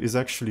editor is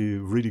actually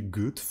really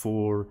good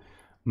for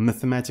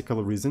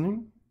mathematical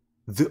reasoning.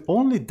 The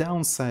only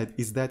downside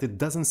is that it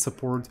doesn't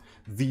support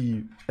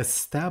the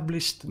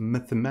established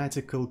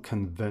mathematical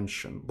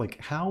convention. Like,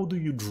 how do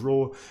you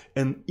draw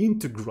an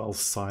integral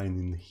sign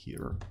in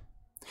here?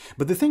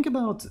 But the thing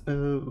about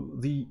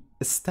the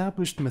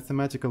established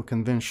mathematical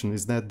convention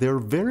is that they're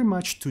very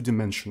much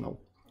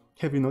two-dimensional.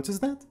 Have you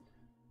noticed that?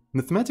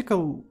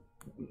 Mathematical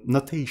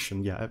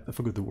notation, yeah, I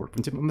forgot the word.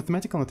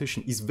 Mathematical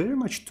notation is very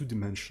much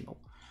two-dimensional.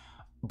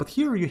 But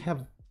here you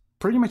have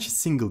pretty much a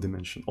single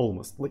dimension,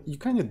 almost. Like, you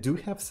kind of do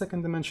have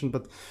second dimension,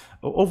 but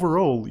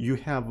overall you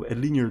have a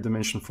linear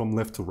dimension from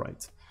left to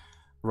right.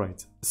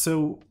 Right.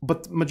 So,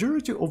 but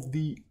majority of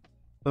the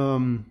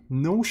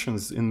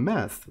notions in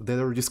math that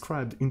are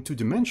described in 2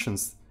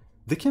 dimensions,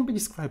 they can be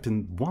described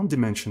in 1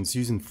 dimension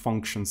using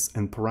functions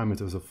and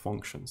parameters of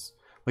functions.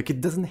 Like,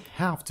 it doesn't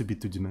have to be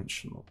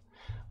 2-dimensional.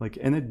 Like,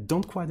 and I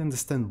don't quite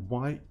understand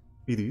why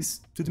it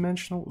is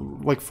 2-dimensional.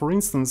 Like, for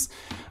instance,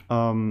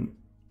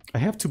 I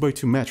have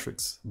 2x2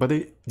 matrix, but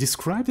I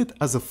described it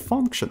as a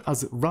function,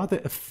 as rather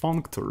a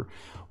functor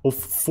of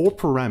 4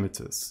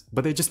 parameters,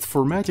 but I just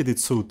formatted it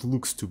so it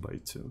looks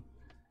 2x2.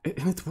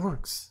 And it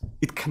works.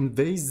 It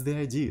conveys the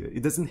idea.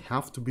 It doesn't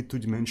have to be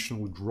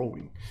 2-dimensional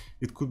drawing.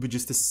 It could be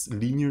just a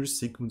linear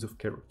sequence of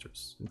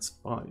characters. It's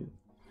fine.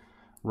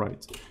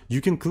 Right.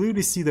 You can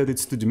clearly see that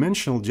it's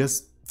 2-dimensional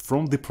just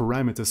from the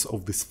parameters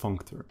of this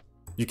functor.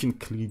 You can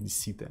clearly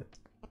see that.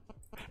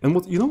 And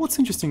what's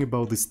interesting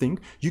about this thing?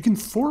 You can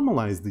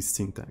formalize this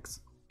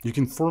syntax. You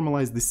can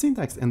formalize the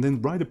syntax and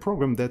then write a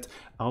program that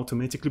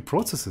automatically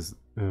processes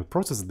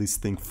this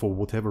thing for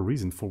whatever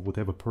reason, for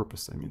whatever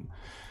purpose. I mean,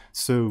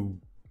 so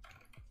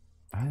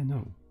I don't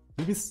know.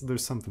 Maybe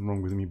there's something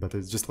wrong with me, but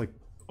it's just like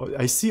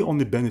I see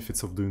only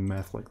benefits of doing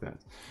math like that.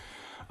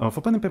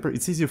 For pen and paper,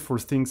 it's easier for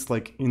things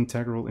like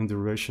integral and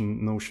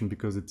derivation notion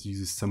because it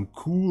uses some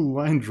cool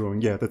line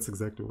drawing. Yeah, that's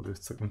exactly what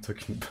I'm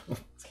talking about.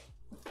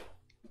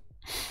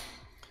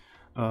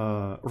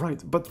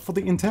 Right, but for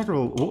the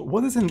integral,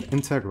 what is an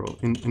integral?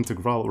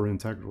 Integral or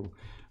integral?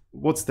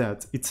 What's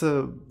that? It's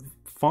a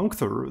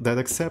functor that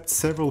accepts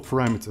several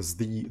parameters.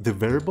 The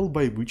variable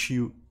by which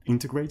you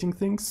integrating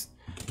things,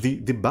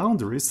 the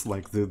boundaries,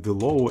 like the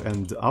low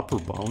and upper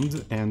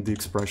bound, and the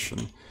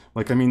expression.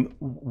 Like, I mean,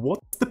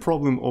 what's the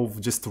problem of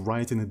just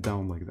writing it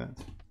down like that?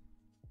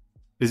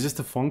 It's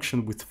just a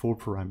function with 4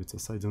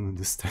 parameters. I don't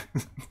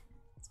understand.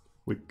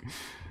 Like,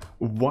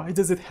 why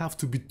does it have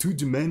to be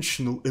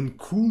 2-dimensional and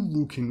cool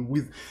looking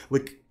with,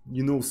 like,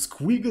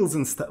 squiggles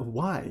and stuff?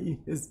 Why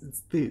is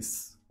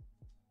this?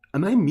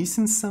 Am I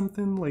missing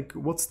something? Like,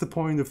 what's the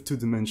point of 2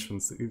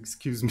 dimensions?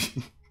 Excuse me.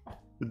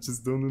 I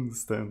just don't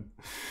understand.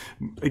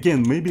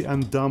 Again, maybe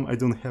I'm dumb. I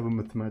don't have a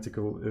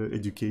mathematical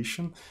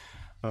education.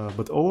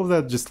 But all of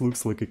that just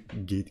looks like a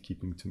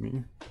gatekeeping to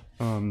me.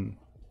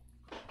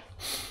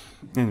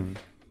 Anyway.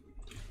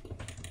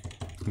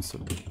 I'm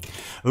sorry.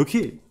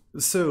 Okay.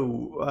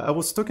 So I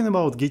was talking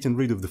about getting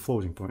rid of the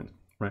floating point,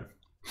 right?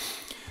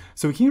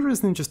 So here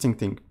is an interesting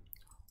thing.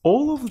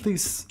 All of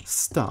this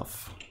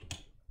stuff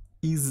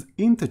is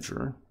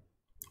integer.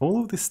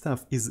 All of this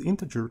stuff is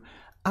integer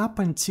up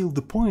until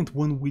the point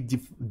when we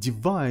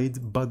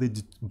divide by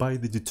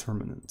the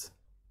determinant.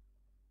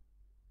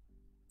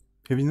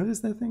 Have you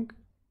noticed that thing?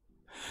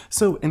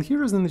 So, and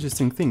here is an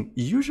interesting thing.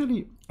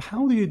 Usually,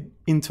 how do you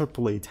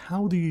interpolate?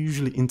 How do you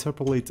usually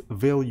interpolate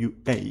value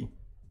a?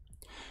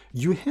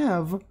 You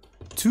have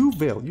two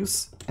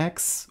values,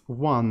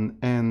 x1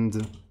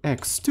 and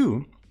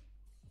x2,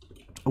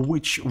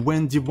 which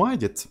when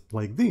divided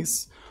like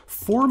this,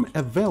 form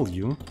a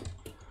value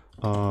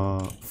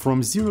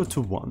from 0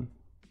 to 1.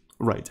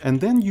 Right, and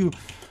then you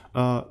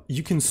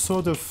can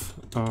sort of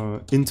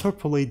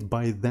interpolate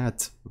by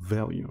that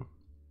value.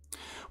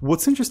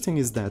 What's interesting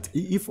is that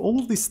if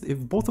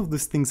both of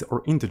these things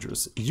are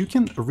integers, you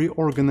can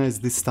reorganize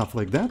this stuff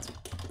like that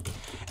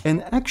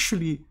and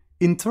actually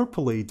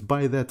interpolate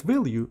by that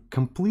value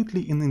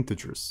completely in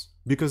integers.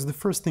 Because the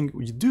first thing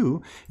you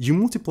do, you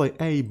multiply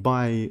a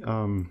by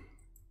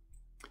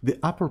the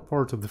upper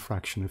part of the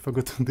fraction. I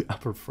forgot the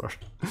upper part.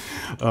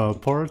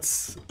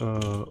 Parts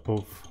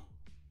of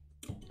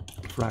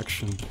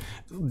fraction.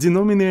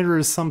 Denominator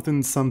is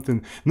something,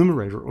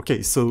 numerator.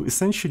 Okay, so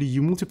essentially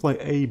you multiply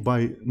a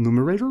by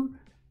numerator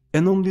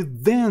and only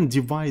then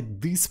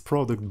divide this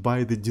product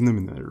by the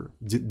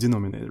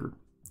denominator,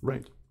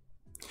 right?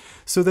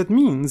 So that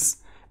means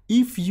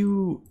if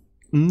you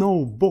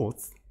know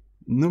both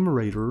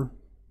numerator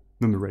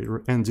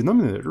and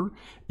denominator,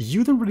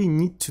 you don't really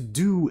need to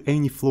do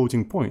any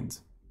floating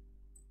point,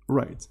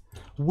 right?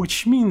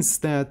 Which means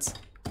that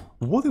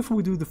what if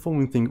we do the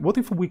following thing? What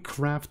if we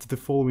craft the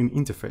following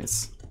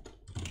interface?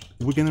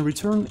 We're gonna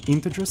return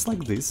integers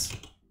like this,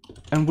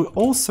 and we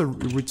also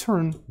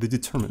return the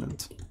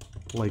determinant,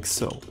 like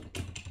so.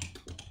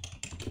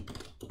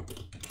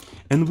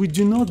 And we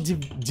do not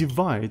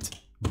divide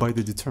by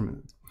the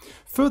determinant.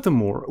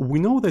 Furthermore, we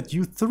know that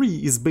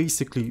u3 is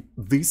basically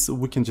this.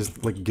 We can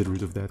just like get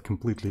rid of that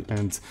completely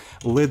and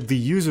let the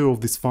user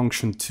of this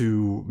function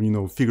to, you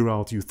know, figure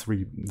out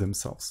u3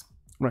 themselves,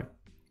 right?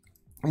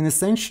 And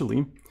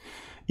essentially,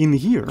 in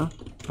here,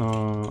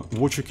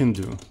 what you can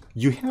do,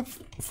 you have,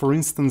 for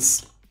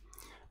instance,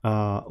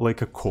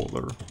 like a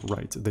caller,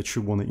 right, that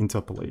you want to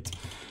interpolate.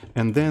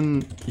 And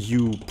then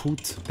you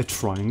put a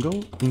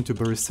triangle into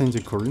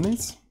barycentric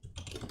coordinates,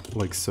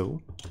 like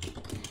so.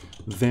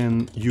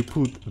 Then you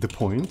put the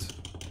point,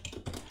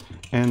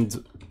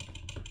 and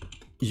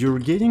you're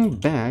getting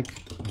back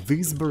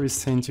these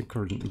barycentric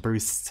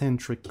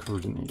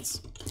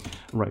coordinates,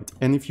 right?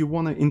 And if you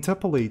want to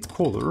interpolate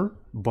caller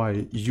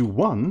by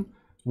u1,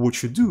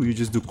 what you do, you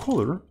just do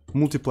caller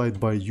multiplied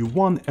by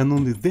u1, and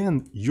only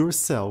then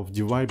yourself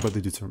divide by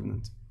the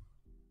determinant.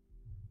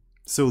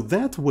 So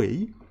that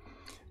way,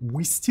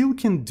 we still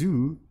can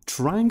do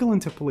triangle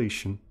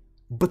interpolation,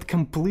 but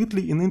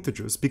completely in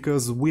integers,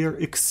 because we are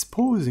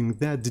exposing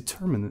that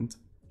determinant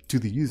to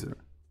the user.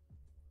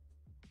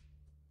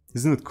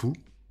 Isn't it cool?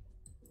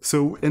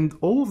 So, and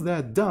all of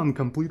that done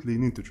completely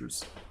in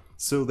integers.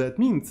 So that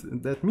means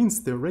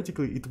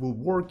theoretically it will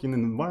work in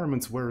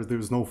environments where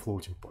there's no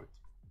floating point.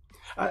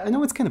 I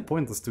know it's kind of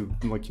pointless to,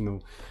 like, you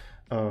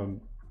know,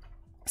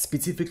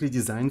 specifically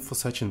design for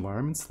such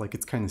environments, like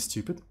it's kind of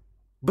stupid.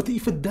 But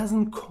if it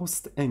doesn't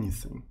cost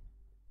anything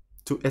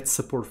to add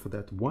support for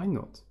that, why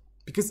not?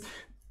 Because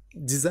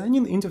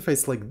designing an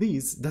interface like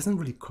this doesn't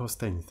really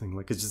cost anything.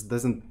 Like, it just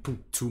doesn't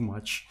put too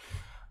much,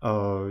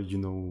 you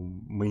know,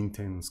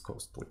 maintenance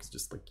cost. Like, it's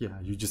just like, yeah,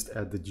 you just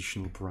add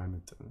additional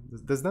parameter.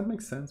 Does that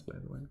make sense, by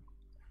the way?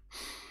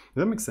 Does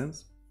that make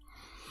sense?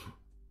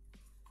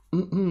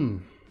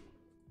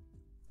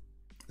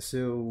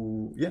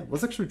 So yeah,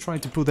 let's actually try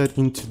to put that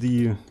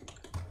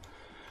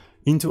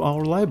into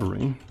our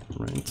library,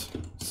 right,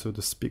 so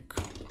to speak.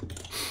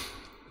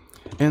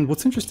 And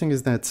what's interesting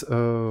is that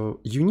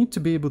you need to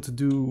be able to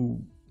do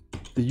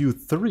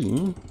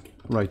u3,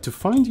 right? To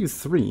find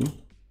u3,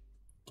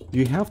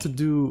 you have to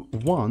do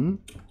 1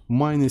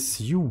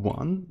 minus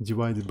u1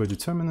 divided by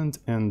determinant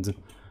and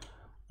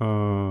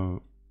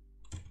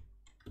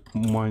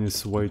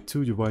minus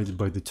y2 divided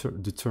by the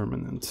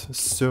determinant.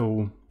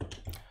 So,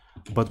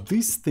 but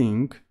this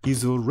thing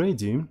is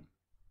already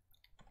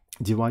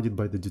divided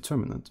by the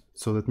determinant,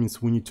 so that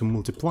means we need to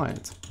multiply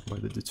it by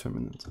the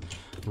determinant,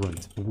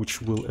 right,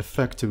 which will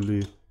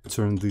effectively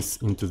turn this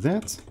into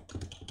that.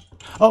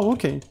 Oh,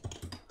 okay,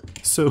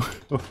 so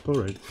all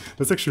right,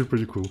 that's actually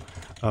pretty cool.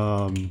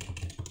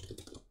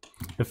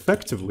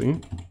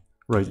 Effectively,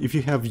 right, if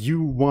you have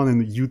u1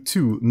 and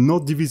u2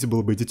 not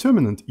divisible by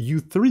determinant,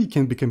 u3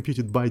 can be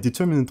computed by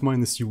determinant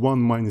minus u1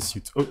 minus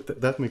u2. Oh,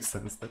 that makes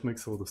sense. That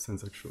makes a lot of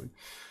sense, actually.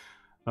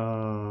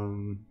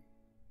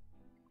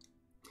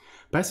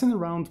 Passing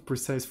around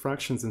precise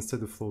fractions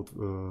instead of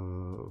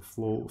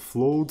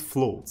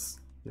floats.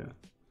 Yeah.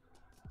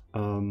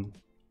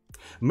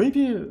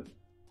 Maybe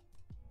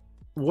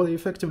what I'm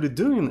effectively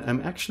doing, I'm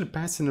actually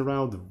passing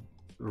around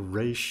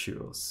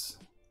ratios.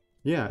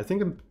 Yeah, I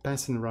think I'm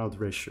passing around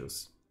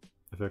ratios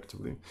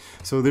effectively.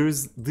 So there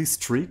is this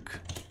trick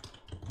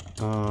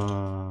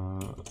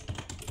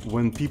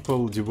when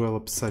people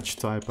develop such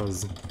type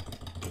as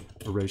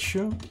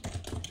ratio,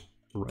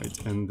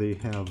 right, and they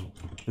have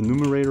a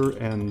numerator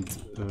and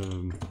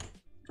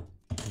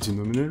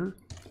denominator.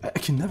 I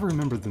can never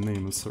remember the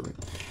name, I'm sorry.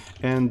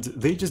 and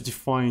they just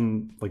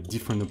define like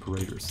different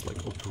operators,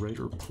 like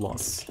operator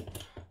plus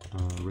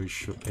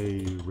ratio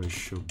A,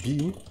 ratio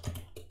B,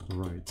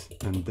 right?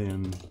 And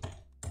then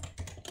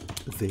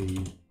they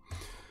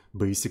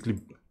basically,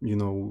 you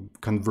know,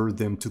 convert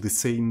them to the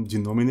same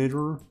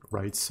denominator,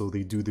 right? So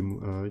they do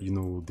them, you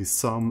know, the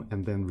sum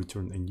and then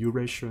return a new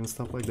ratio and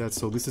stuff like that.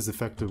 So this is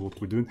effectively what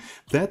we're doing.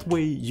 That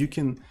way you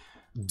can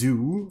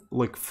do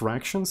like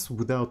fractions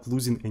without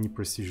losing any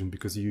precision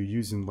because you're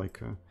using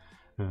like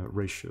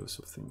ratios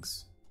of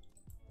things.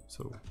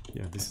 So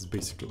yeah, this is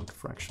basically like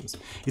fractions.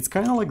 It's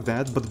kind of like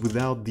that, but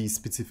without the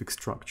specific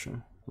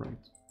structure, right?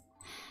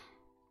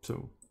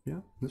 So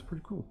yeah, that's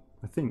pretty cool.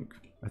 I think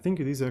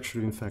it is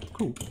actually in fact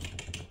cool.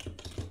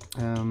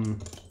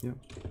 Yeah.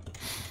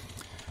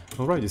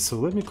 Alrighty, so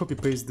let me copy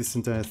paste this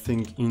entire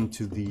thing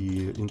into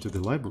the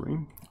library,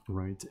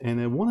 right? And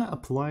I want to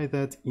apply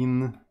that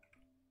in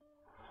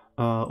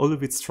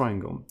Olive.c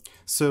triangle.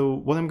 So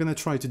what I'm going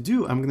to try to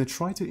do, I'm going to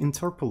try to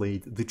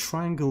interpolate the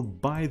triangle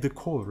by the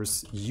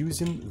colors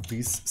using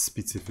this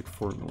specific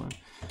formula.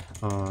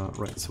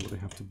 Right, so what I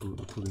have to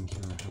put in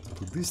here, I have to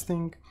put this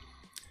thing.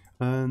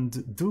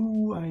 And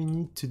do I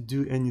need to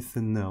do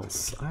anything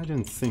else? I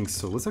don't think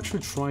so. Let's actually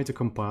try to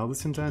compile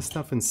this entire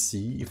stuff and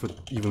see if it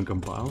even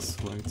compiles,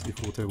 right? If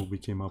whatever we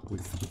came up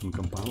with is even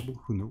compilable.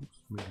 Who knows?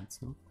 Maybe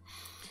it's not.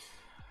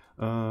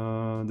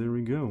 There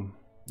we go.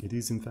 It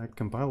is in fact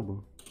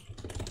compilable.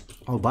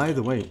 Oh, by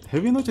the way,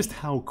 have you noticed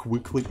how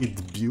quickly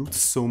it built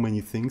so many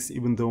things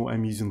even though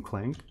I'm using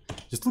Clang?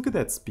 Just look at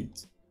that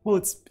speed. Well,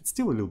 it's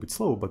still a little bit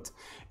slow, but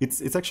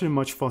it's actually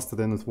much faster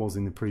than it was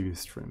in the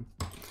previous stream.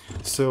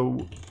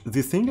 So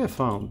the thing I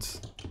found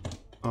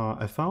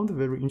a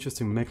very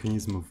interesting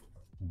mechanism of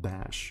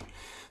bash.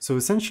 So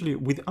essentially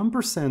with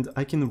ampersand,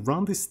 I can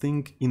run this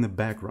thing in the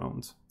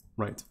background,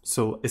 right?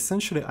 So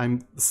essentially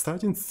I'm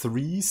starting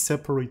 3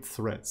 separate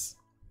threads.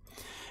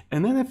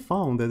 And then I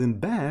found that in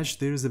bash,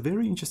 there is a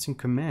very interesting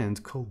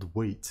command called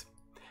wait.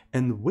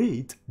 And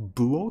wait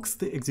blocks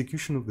the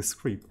execution of the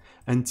script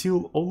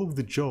until all of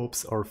the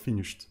jobs are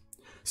finished.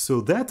 So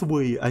that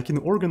way I can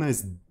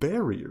organize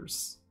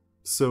barriers.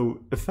 So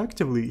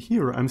effectively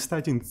here I'm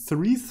starting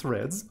 3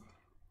 threads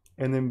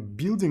and I'm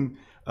building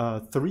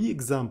 3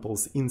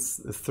 examples in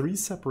 3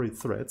 separate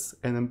threads,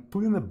 and I'm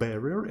putting a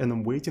barrier and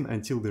I'm waiting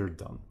until they're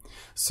done.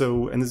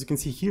 So, and as you can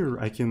see here,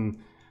 I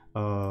can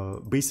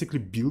basically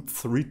build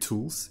 3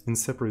 tools in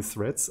separate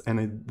threads, and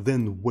I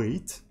then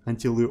wait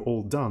until they're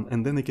all done,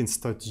 and then I can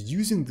start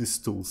using these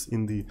tools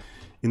in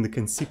the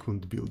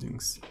consequent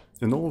buildings,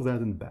 and all of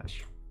that in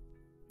bash.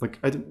 Like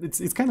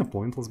it's kind of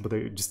pointless, but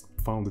I just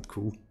found it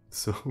cool.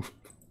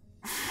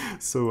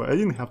 So I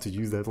didn't have to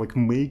use that. Like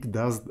Make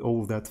does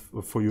all of that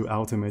for you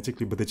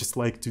automatically, but I just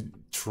like to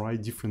try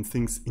different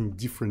things in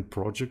different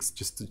projects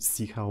just to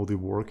see how they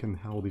work and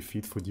how they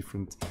fit for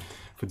different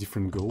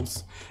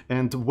goals.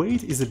 And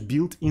wait is a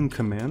built-in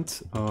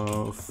command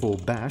for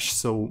bash,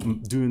 so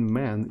doing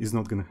man is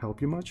not going to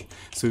help you much.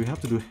 So you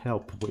have to do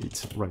help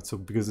wait, right? So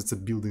because it's a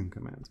built-in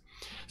command.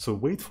 So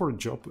wait for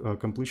job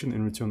completion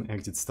and return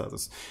exit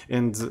status.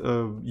 And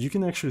you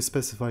can actually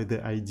specify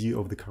the ID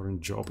of the current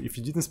job. If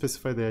you didn't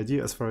specify the ID,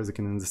 as far as I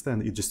can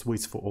understand, it just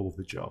waits for all of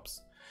the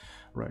jobs,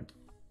 right?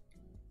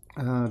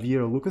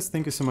 Vieira Lucas,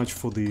 thank you so much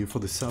for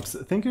the subs.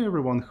 Thank you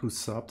everyone who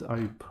subbed.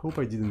 I hope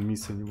I didn't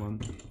miss anyone.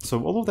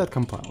 So all of that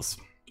compiles.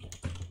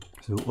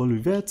 So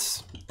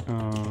Olive.c,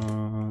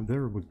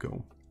 there we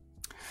go.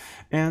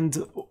 And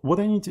what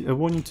I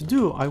want you to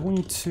do, I want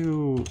you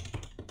to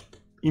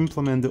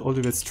implement the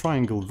Olive.c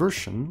triangle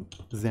version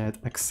that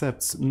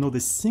accepts not a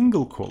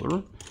single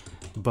color,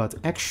 but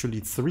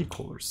actually 3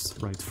 colors,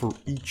 right? For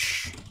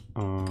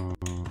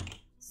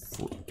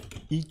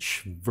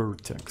each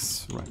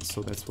vertex, right?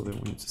 So that's what I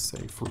wanted to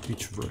say, for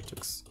each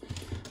vertex.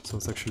 So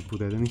let's actually put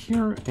that in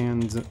here,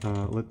 and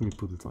let me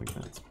put it like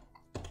that,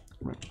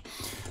 right?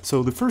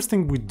 So the first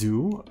thing we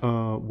do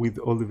with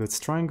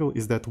Olive.c triangle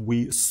is that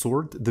we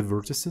sort the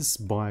vertices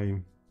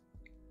by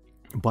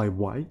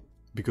Y,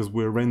 because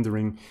we're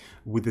rendering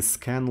with a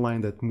scan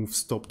line that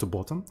moves top to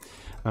bottom,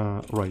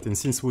 right? And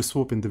since we're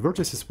swapping the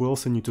vertices, we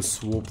also need to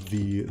swap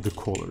the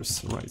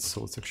colors, right?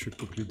 So let's actually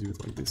quickly do it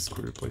like this: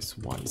 query replace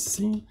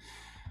YC,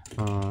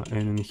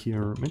 and in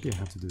here, maybe I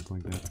have to do it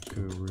like that: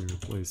 query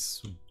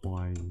replace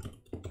Y.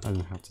 I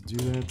don't have to do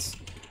that,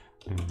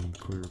 and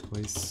query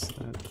replace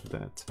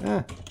that.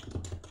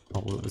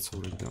 Oh well, it's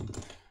already done.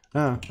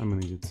 I'm an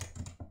idiot.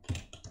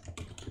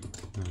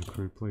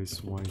 Query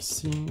replace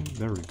YC.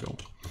 There we go.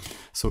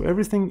 So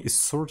everything is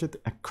sorted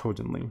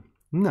accordingly.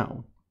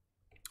 Now,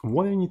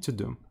 what I need to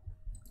do,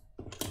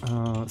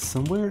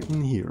 somewhere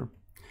in here,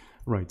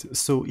 right?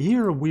 So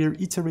here we're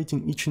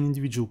iterating each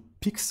individual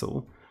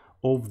pixel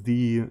of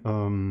the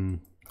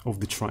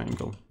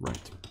triangle,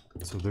 right?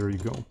 So there you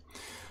go.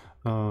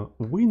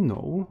 We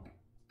know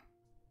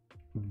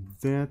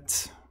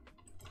that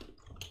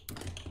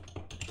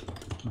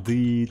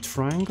the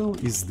triangle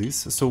is this,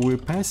 so we're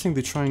passing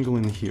the triangle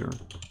in here.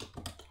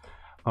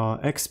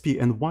 XP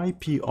and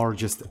YP are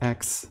just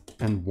X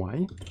and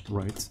Y,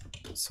 right?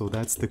 So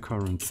that's the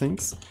current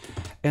things.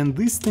 And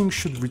this thing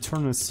should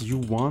return us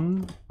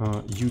u1,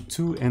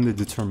 u2, and the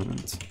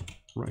determinant.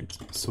 Right,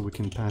 so we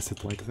can pass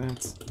it like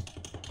that.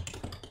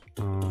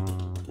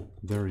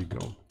 There you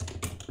go.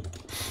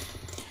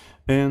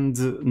 And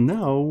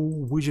now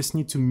we just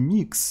need to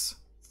mix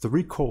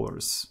 3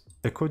 colors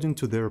according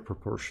to their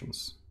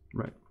proportions.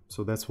 Right,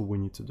 so that's what we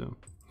need to do.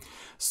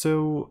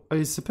 So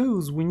I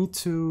suppose we need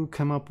to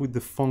come up with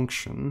the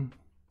function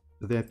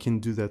that can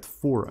do that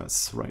for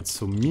us, right?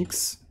 So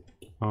mix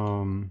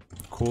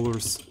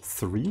colors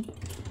 3,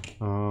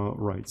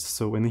 right?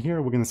 So in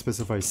here we're going to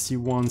specify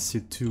C1,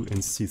 C2,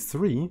 and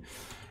C3,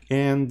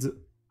 and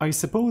I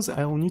suppose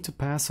I'll need to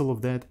pass all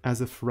of that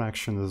as a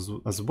fraction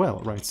as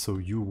well, right? So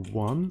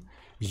U1,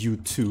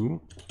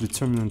 U2,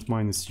 determinant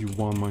minus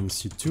U1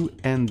 minus U2,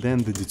 and then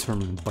the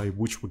determinant by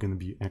which we're going to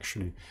be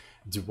actually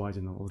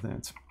dividing all of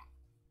that.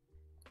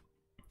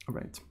 All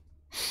right.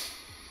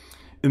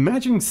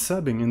 Imagine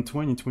subbing in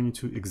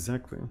 2022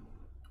 exactly,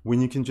 when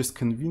you can just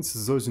convince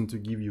Zozin to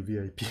give you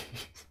VIP.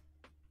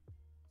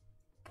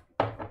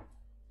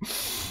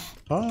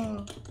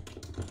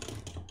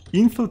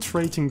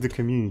 Infiltrating the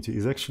community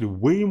is actually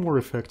way more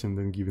effective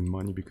than giving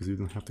money, because you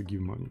don't have to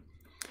give money.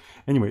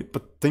 Anyway,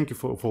 but thank you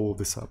for all of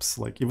the subs,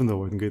 like, even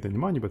though I don't get any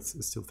money, but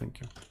still thank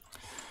you.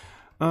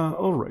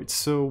 Alright,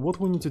 so what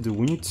we need to do,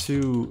 we need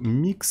to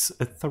mix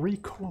 3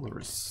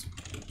 colors.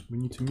 We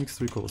need to mix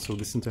 3 colors, so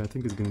this entire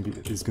thing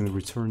is going to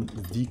return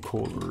the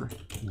color,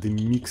 the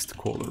mixed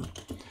color.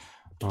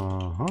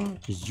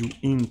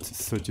 uint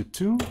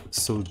 32,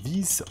 so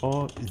these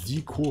are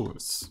the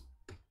colors.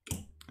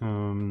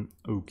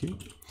 Okay,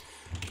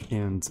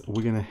 and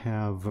we're gonna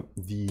have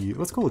the,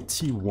 let's call it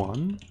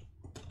T1,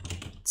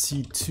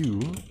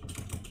 T2,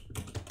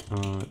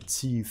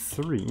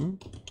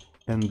 T3,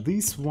 and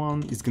this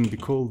one is going to be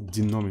called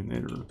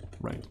denominator,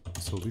 right?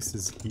 So this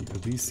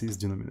is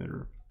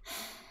denominator.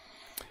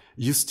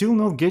 You're still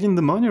not getting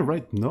the money,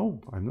 right? No,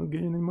 I'm not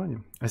getting any money.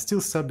 I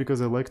still sub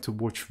because I like to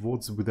watch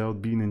VODs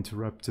without being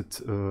interrupted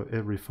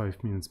every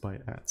 5 minutes by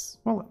ads.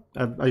 Well,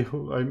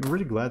 I'm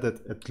really glad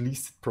that at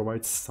least it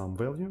provides some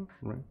value,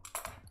 right?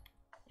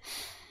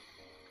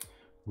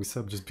 We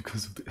sub just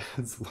because of the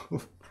ads.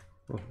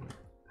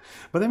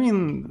 But I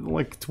mean,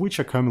 like, Twitch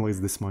accumulates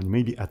this money.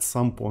 Maybe at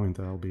some point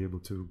I'll be able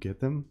to get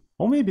them,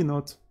 or maybe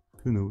not.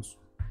 Who knows?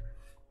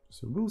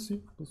 So we'll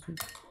see. We'll see.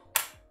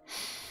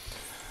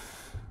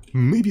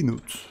 Maybe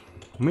not.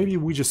 Maybe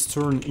we just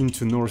turn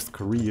into North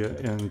Korea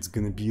and it's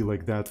gonna be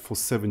like that for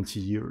 70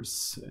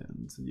 years.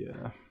 And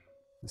yeah,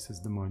 this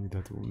is the money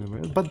that will never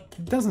end. But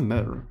it doesn't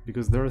matter,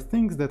 because there are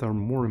things that are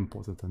more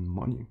important than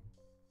money.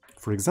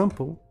 For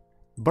example,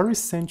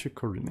 barycentric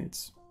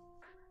coordinates.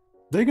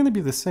 They're gonna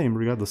be the same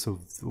regardless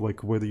of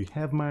like whether you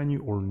have money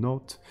or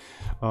not.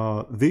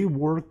 They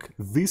work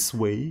this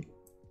way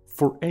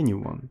for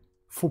anyone.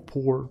 For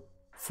poor,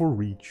 for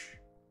rich,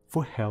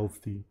 for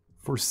healthy,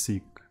 for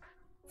sick.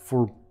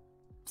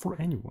 For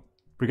anyone,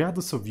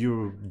 regardless of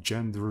your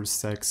gender,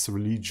 sex,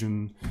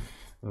 religion,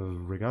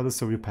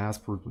 regardless of your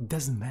passport, it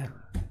doesn't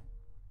matter.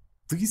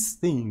 These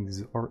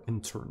things are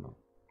internal.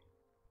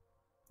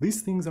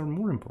 These things are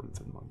more important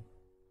than money.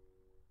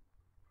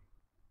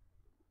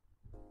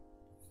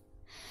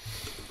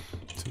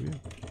 So yeah,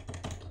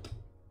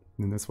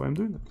 and that's why I'm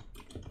doing that.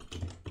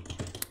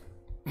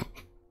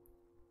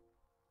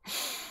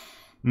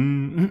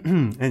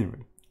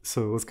 Anyway,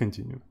 so let's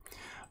continue.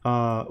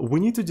 We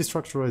need to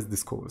destructurize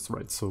these colors,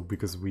 right? So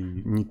because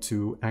we need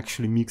to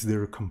actually mix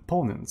their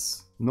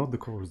components, not the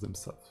colors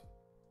themselves.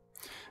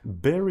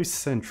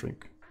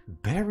 Barycentric.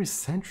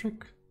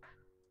 Barycentric?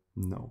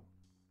 No,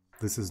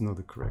 this is not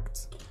the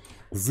correct.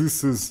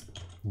 This is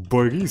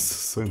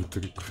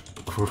barycentric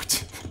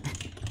coordinate.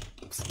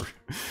 Sorry.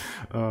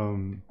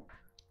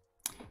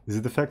 Is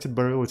it affected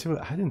by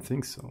relativity? I didn't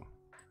think so.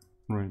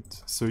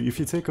 Right. So if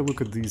you take a look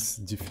at this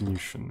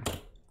definition,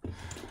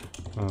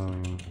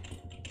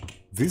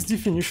 this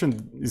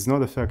definition is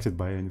not affected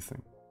by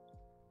anything.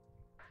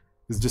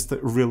 It's just a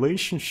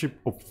relationship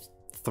of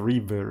 3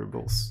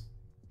 variables.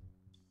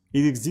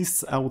 It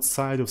exists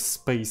outside of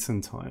space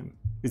and time.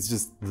 It's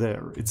just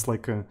there. It's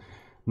like a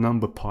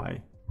number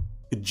pi.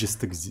 It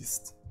just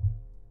exists.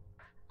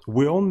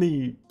 We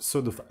only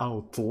sort of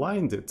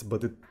outlined it,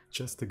 but it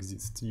just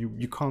exists.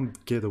 You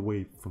can't get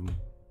away from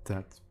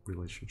that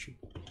relationship.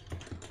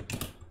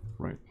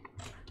 Right.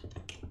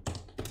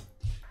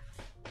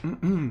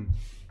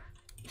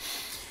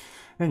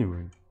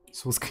 Anyway,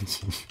 so let's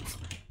continue.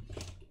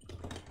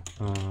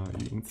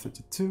 In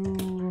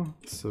 32,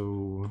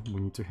 so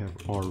we need to have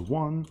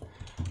R1,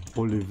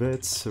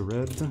 Olive.c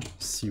red,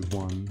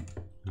 C1,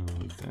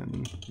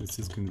 then this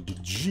is going to be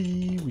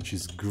G, which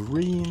is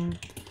green,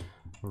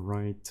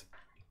 right?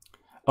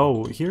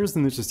 Oh, here's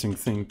an interesting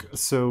thing.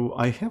 So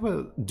I have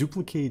a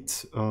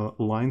duplicate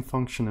line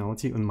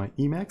functionality on my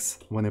Emacs.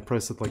 When I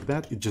press it like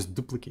that, it just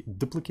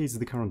duplicates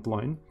the current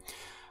line.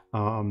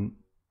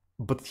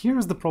 But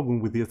here's the problem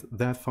with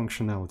that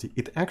functionality.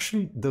 It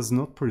actually does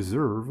not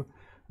preserve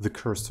the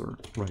cursor,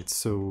 right?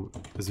 So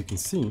as you can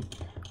see,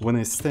 when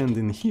I stand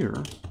in here,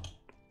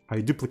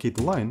 I duplicate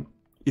the line,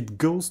 it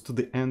goes to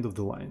the end of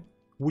the line,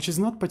 which is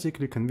not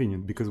particularly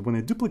convenient because when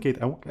I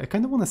duplicate, I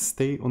kind of want to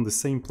stay on the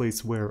same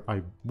place where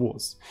I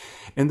was.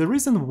 And the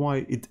reason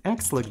why it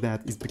acts like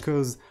that is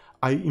because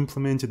I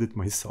implemented it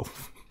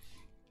myself.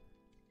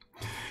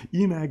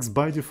 Emacs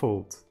by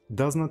default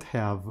does not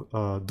have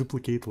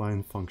duplicate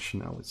line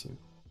functionality.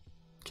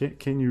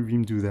 Can you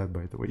Vim do that,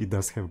 by the way? It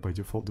does have by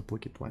default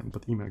duplicate line,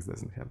 but Emacs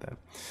doesn't have that.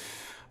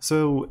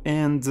 So,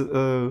 and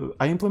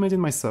I implemented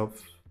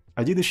myself.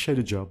 I did a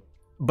shady job,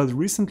 but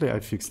recently I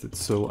fixed it.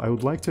 So I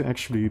would like to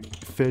actually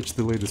fetch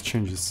the latest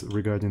changes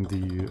regarding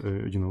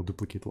the you know,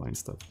 duplicate line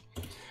stuff.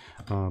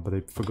 But I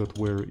forgot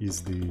where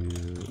is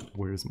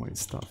my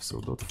stuff.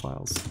 So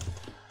 .files.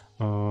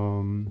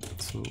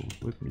 So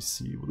let me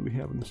see what do we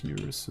have in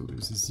here. So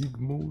there's a zig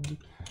mode.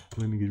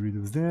 Let me get rid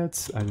of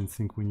that. I don't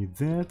think we need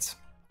that.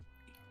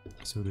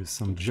 So there's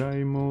some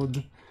Jai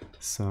mode,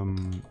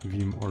 some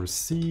Vim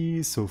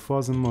RC, so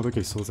Fuzzen mode.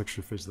 Okay, so let's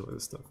actually fetch the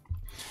latest stuff.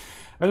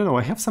 I don't know,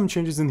 I have some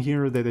changes in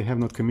here that I have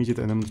not committed,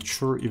 and I'm not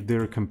sure if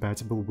they're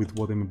compatible with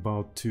what I'm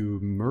about to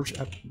merge.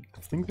 I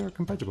think they're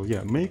compatible.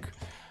 Yeah, make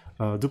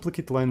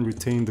duplicate line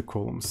retain the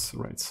columns.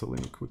 Right, so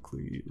let me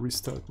quickly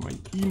restart my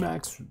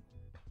Emacs.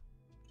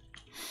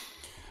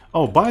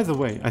 Oh, by the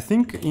way, I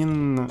think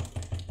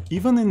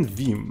even in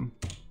Vim,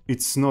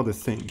 it's not a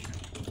thing.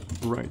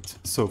 Right,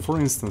 so for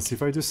instance,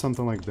 if I do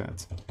something like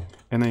that,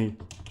 and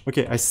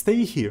I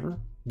stay here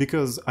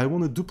because I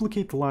want to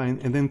duplicate line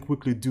and then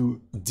quickly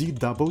do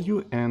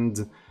DW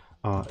and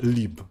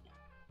lib,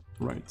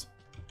 right?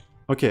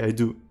 Okay, I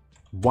do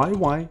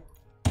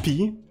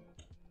YYP,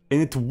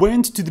 and it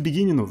went to the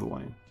beginning of the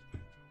line.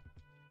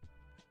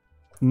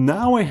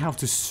 Now I have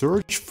to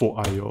search for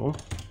IO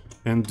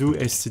and do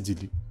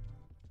std.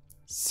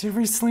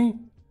 Seriously?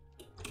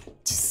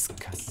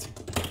 Disgusting.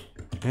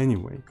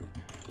 Anyway.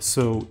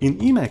 So in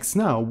Emacs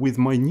now, with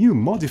my new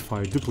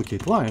modified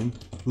duplicate line,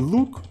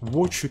 look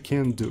what you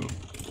can do.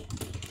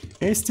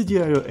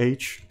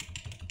 stdioh.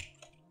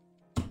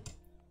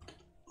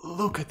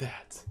 Look at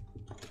that.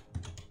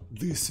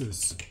 This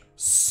is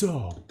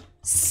so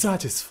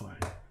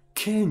satisfying.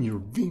 Can your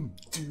Vim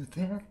do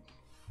that?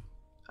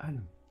 I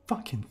don't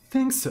fucking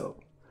think so.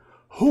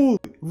 Holy,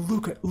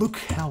 look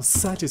how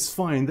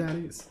satisfying that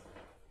is.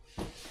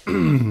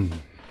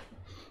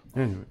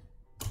 Anyway.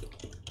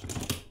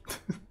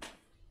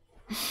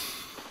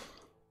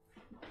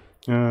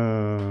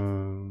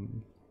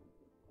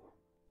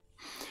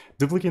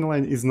 Duplicating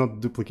line is not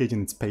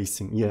duplicating, it's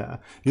pasting. Yeah.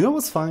 You know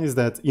what's funny is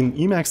that in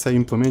Emacs I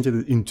implemented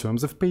it in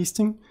terms of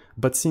pasting,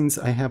 but since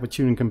I have a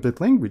Turing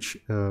complete language,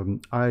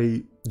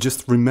 I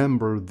just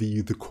remember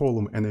the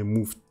column and I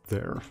moved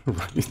there,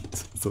 right?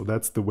 So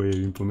that's the way I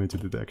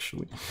implemented it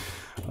actually.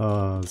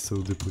 So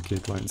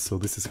duplicate line. So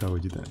this is how I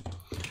did that.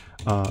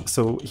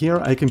 So here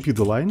I compute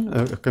the line,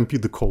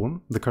 compute the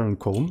column, the current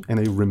column, and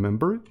I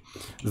remember it.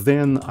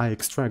 Then I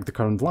extract the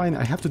current line.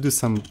 I have to do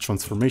some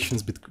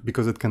transformations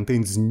because it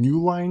contains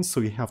new lines, so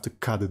you have to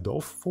cut it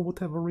off for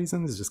whatever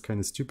reason. It's just kind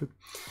of stupid.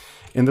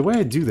 And the way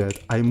I do that,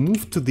 I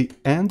move to the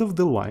end of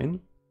the line,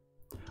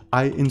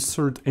 I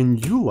insert a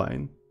new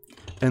line,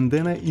 and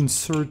then I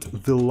insert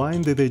the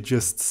line that I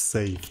just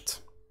saved.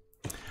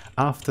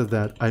 After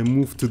that, I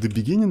move to the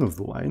beginning of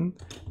the line,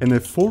 and I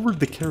forward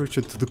the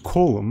character to the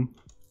column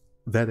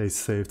that I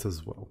saved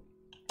as well.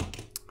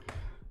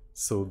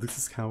 So this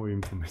is how I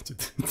implemented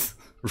it.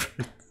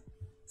 Right?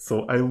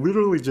 So I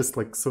literally just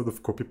like sort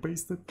of copy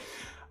paste it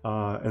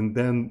and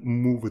then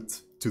move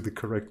it to the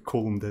correct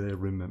column that I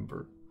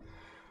remember.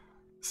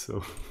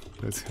 So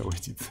that's how I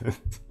did that.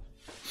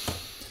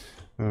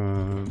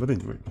 But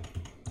anyway,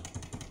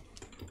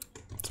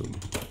 so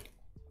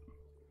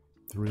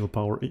the real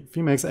power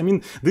Emacs. I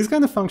mean, this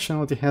kind of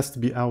functionality has to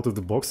be out of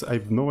the box. I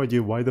have no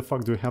idea why the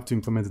fuck do I have to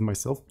implement it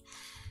myself.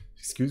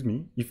 Excuse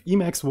me. If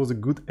Emacs was a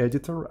good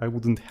editor, I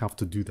wouldn't have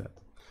to do that.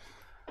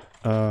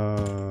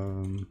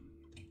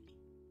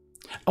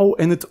 Oh,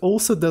 and it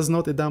also does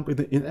not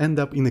end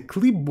up in a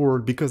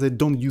clipboard because I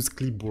don't use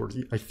clipboard.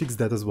 I fixed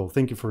that as well.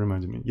 Thank you for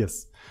reminding me.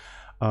 Yes.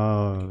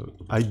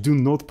 I do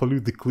not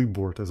pollute the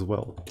clipboard as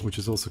well, which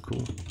is also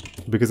cool.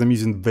 Because I'm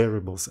using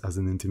variables as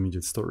an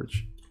intermediate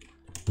storage,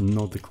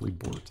 not the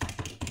clipboard.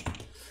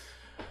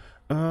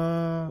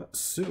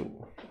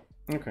 So,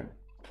 okay.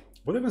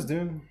 What I was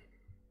doing...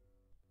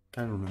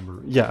 I don't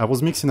remember. Yeah, I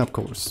was mixing up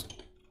colors.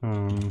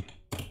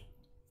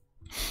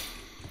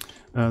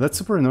 That's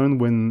super annoying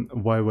when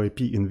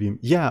YYP in Vim.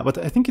 Yeah, but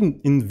I think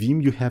in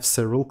Vim you have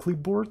several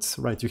clipboards,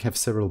 right? You have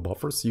several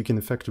buffers. You can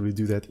effectively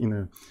do that in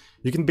a...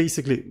 You can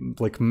basically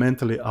like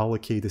mentally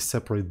allocate a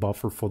separate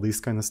buffer for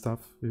this kind of stuff,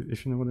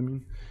 if you know what I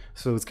mean.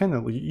 So it's kind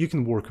of... You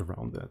can work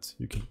around that.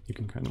 You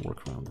can kind of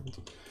work around it.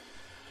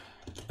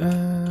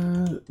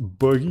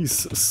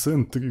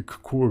 Barycentric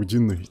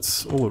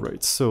coordinates.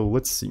 Alright, so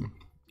let's see.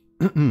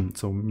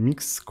 So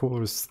mix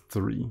colors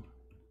 3.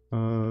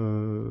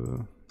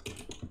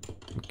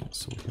 Okay,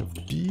 so we have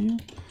B,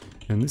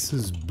 and this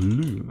is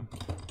blue,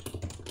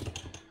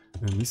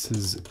 and this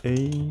is A,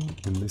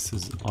 and this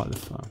is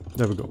alpha.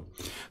 There we go.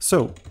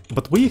 So,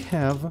 but we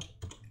have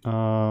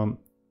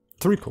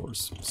 3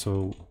 colors.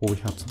 So all we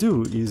have to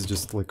do is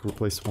just like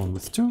replace 1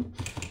 with 2,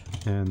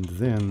 and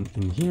then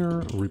in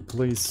here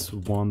replace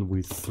 1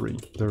 with 3.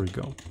 There we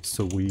go.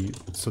 So we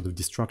sort of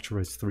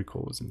destructurized 3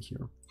 colors in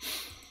here.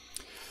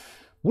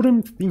 What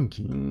I'm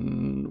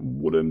thinking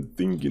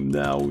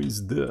now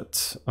is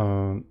that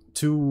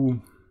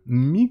to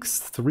mix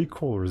 3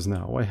 colors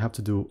now, I have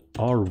to do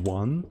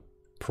R1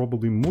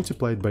 probably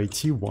multiplied by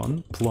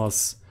T1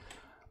 plus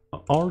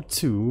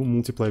R2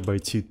 multiplied by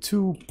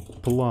T2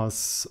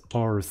 plus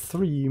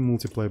R3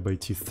 multiplied by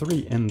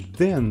T3, and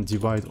then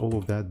divide all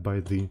of that by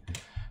the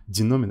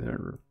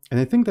denominator. And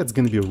I think that's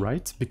going to be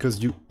right,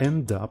 because you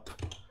end up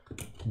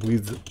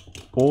with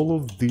all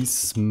of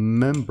these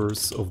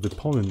members of the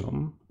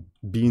polynomial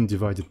being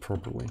divided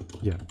properly.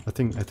 Yeah, I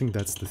think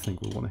that's the thing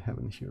we want to have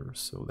in here,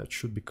 so that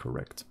should be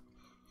correct.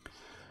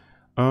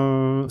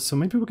 So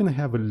maybe we're going to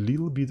have a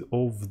little bit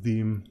of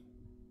the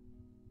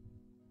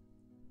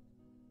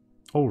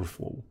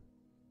overflow,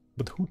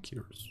 but who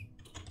cares?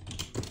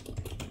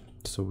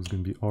 So it's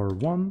going to be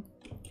R1.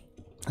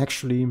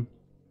 Actually,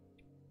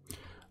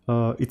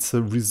 it's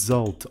a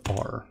result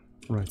R,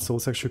 right? So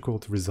let's actually call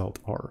it result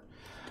R.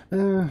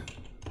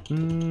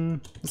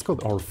 Let's call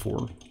it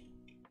R4,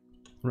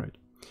 right?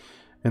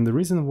 And the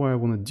reason why I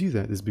want to do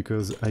that is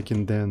because I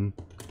can then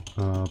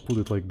put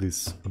it like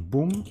this.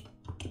 Boom.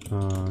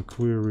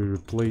 Query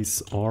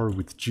replace R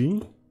with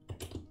G.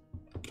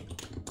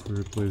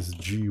 Query replace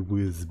G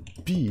with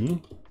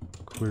B.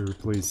 Query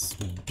replace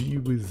B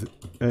with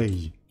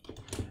A.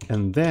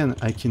 And then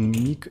I can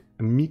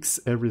mix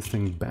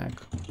everything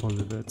back.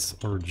 Olive.c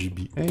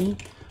RGBA,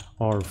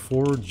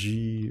 R4,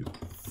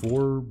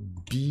 G4,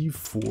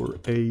 B4,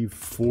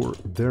 A4.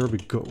 There we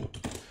go.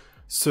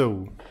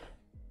 So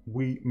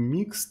we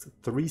mixed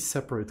 3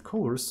 separate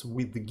colors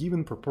with the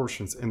given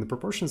proportions, and the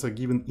proportions are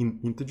given in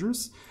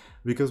integers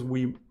because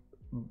we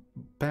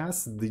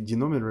pass the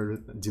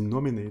denominator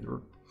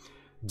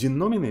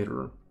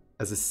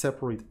as a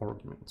separate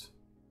argument.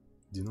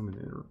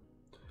 Denominator.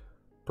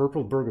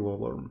 Purple burglar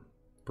alarm.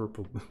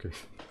 Purple, okay,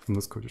 I'm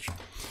not Scottish.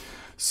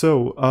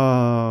 So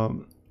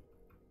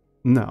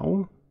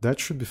now that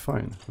should be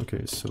fine.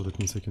 Okay, so that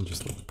means I can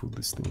just like put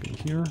this thing in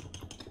here.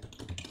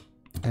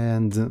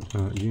 And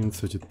unit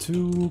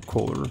 32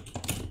 color.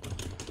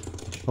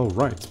 All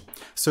right.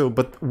 So,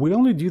 but we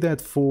only do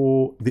that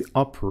for the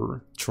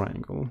upper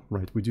triangle,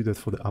 right? We do that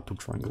for the upper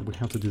triangle. We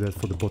have to do that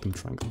for the bottom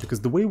triangle,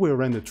 because the way we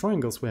render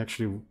triangles, we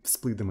actually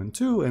split them in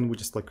 2 and we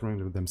just like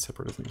render them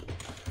separately.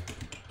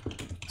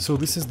 So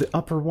this is the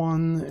upper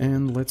one,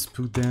 and let's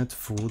put that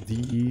for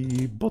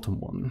the bottom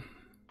one.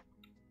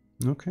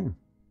 Okay.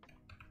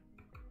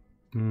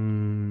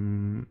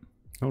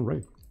 All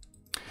right.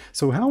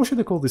 So how should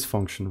I call this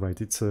function,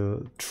 right? It's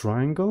a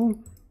triangle.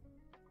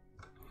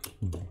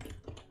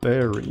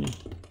 Bary.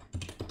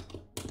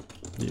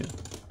 Yeah,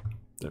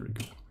 there we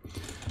go.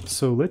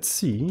 So let's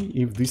see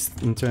if this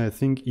entire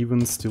thing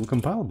even still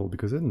compilable,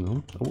 because I don't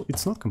know. Oh,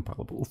 it's not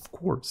compilable, of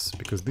course,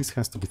 because this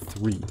has to be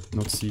 3,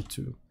 not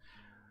C2.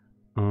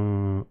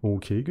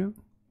 Okay, go.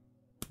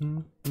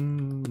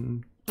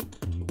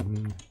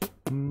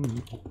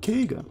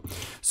 Okay, go.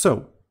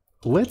 So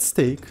let's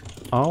take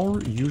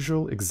our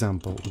usual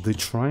example, the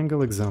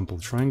triangle example,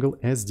 triangle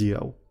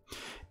SDL,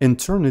 and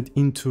turn it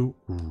into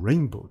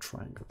rainbow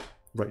triangle.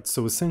 Right,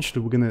 so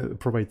essentially we're going to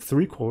provide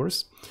 3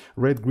 colors,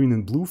 red, green,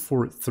 and blue,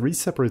 for 3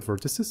 separate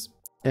vertices,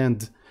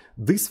 and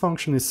this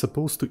function is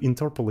supposed to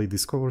interpolate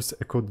these colors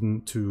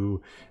according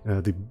to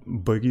the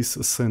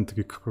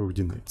Barycentric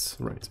coordinates,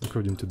 right,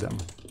 according to them.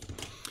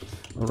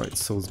 All right,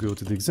 so let's go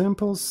to the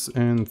examples,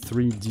 and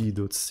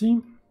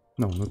 3D.c,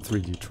 no, not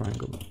 3D,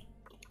 triangle.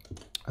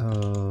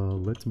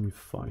 Let me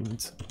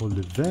find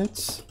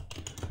Olive.c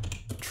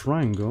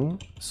triangle,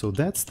 so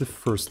that's the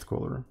first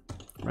color,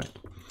 right?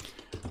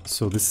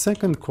 So the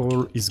second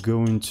color is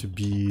going to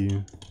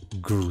be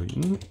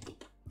green,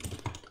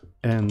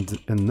 and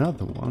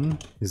another one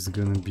is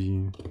gonna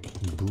be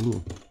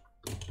blue.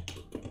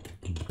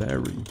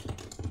 Bary.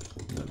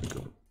 There we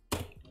go.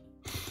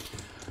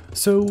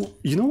 So,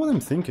 you know what I'm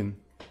thinking?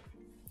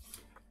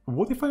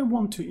 What if I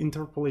want to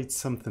interpolate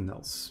something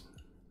else?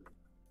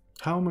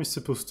 How am I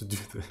supposed to do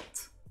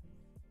that?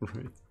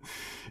 Right?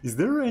 Is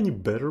there any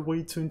better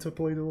way to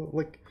interpolate it?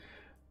 Like,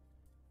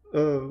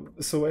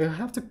 so I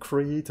have to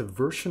create a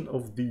version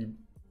of the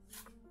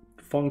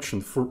function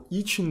for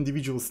each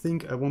individual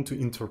thing I want to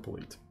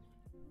interpolate.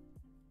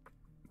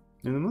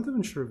 And I'm not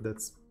even sure if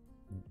that's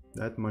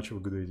that much of a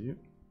good idea.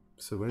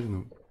 So I don't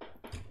know.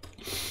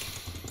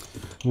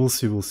 We'll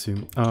see, we'll see.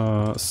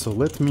 So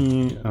let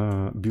me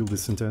build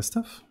this entire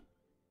stuff.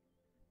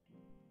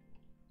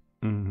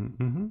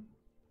 And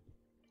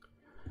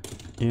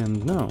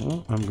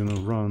now I'm gonna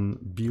run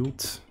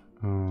build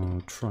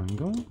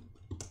triangle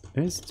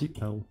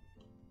SDL.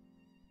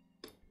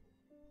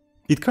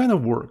 It kind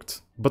of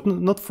worked, but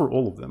not for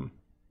all of them.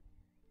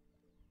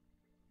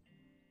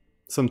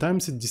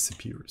 Sometimes it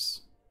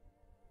disappears.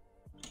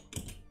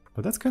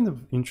 But that's kind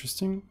of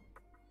interesting.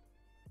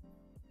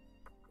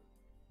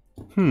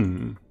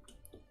 That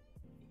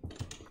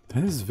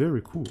is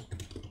very cool.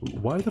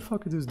 why the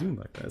fuck it is doing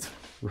like that?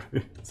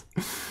 Right.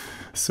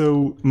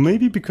 So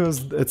maybe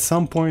because at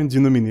some point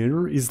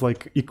denominator is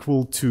like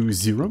equal to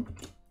 0.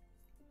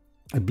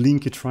 A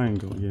blinky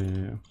triangle,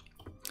 yeah.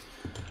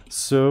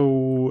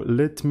 So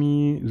let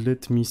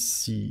me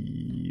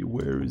see,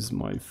 where is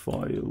my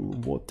file?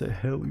 What the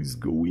hell is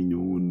going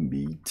on,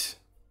 mate?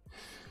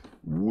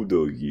 What the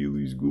hell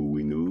is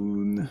going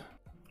on?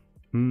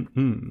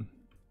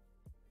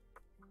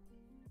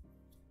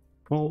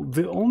 Well,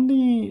 the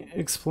only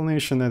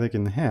explanation that I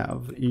can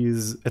have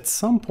is at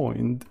some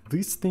point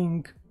this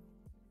thing,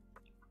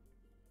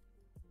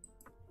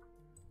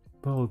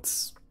 well,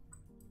 it's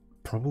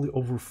probably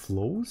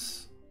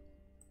overflows.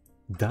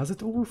 Does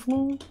it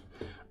overflow?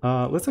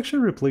 Let's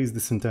actually replace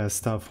this entire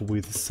stuff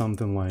with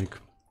something like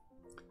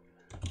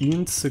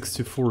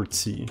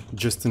int64t,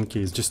 just in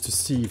case, just to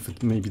see if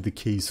it may be the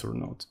case or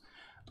not.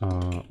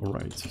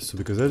 Right, so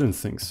because I don't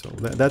think so.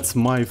 That's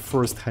my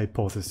first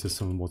hypothesis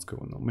on what's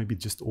going on. Maybe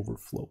it just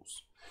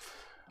overflows.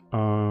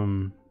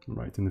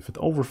 Right, and if it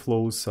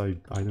overflows, I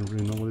don't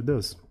really know what it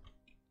does.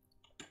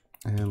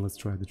 And let's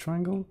try the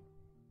triangle.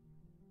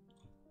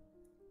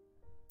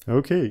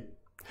 Okay,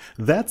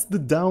 that's the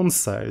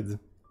downside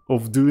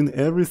of doing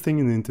everything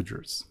in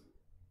integers.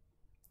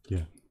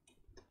 Yeah.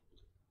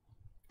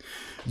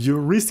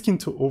 You're risking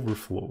to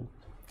overflow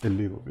a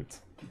little bit.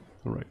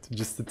 All right,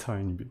 just a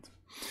tiny bit.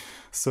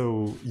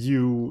 So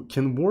you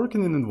can work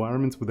in an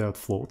environment without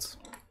floats,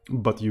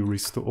 but you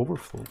risk to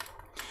overflow.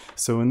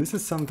 So, and this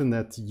is something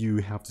that you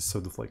have to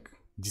sort of like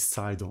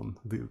decide on,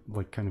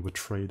 like kind of a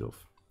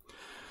trade-off.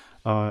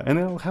 And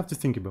I'll have to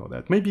think about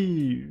that.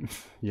 Maybe,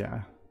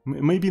 yeah,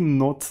 maybe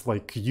not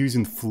like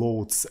using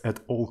floats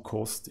at all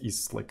costs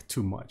is like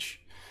too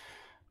much.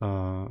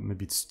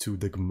 Maybe it's too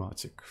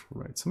dogmatic,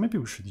 right? So maybe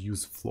we should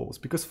use floats,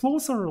 because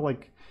floats are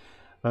like,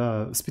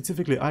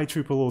 specifically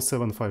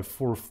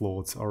IEEE754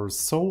 floats are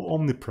so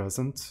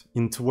omnipresent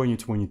in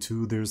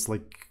 2022. There's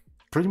like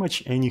pretty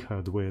much any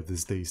hardware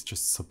these days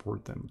just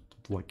support them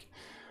like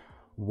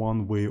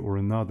one way or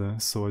another.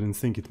 So I don't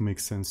think it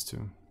makes sense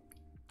to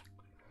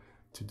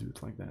do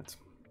it like that.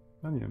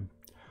 But yeah.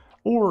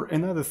 Or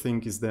another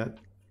thing is that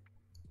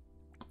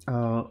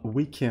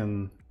we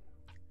can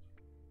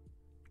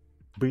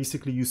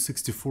basically use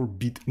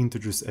 64-bit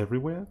integers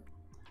everywhere.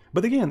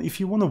 But again, if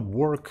you want to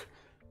work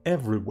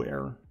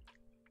everywhere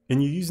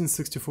and you're using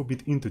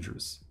 64-bit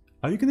integers,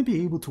 are you going to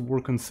be able to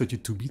work on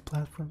 32-bit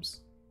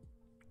platforms?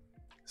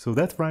 So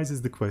that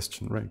raises the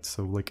question, right?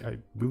 So like,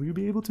 will you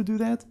be able to do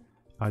that?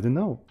 I don't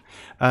know.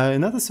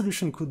 Another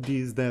solution could be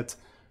is that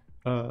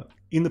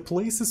in the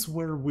places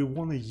where we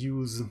want to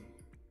use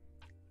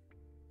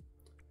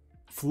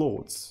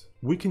floats,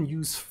 we can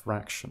use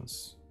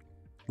fractions,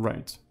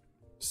 right?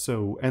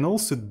 So, and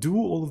also do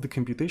all of the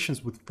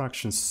computations with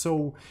fractions,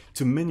 so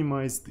to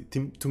minimize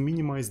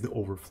the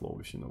overflow,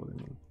 if you know what I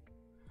mean.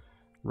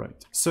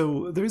 Right.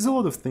 So there's a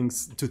lot of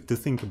things to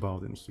think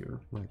about in here,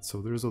 right?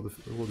 So there's a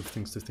lot of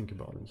things to think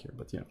about in here,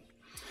 but yeah,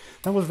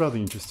 that was rather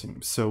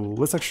interesting. So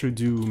let's actually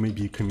do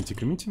maybe committee.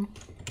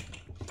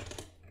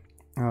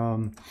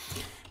 You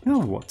know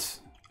what?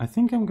 I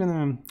think I'm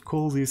gonna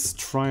call this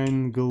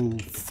triangle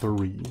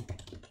 3.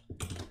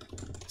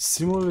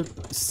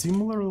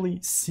 Similarly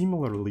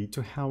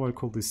to how I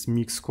call this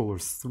mix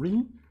colors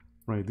 3,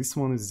 right? This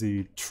one is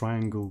the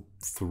triangle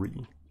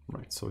 3,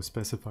 right? So I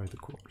specify the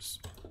colors.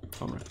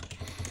 All right.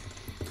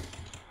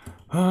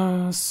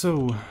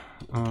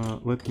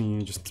 Let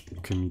me just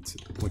commit.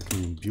 Let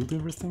me build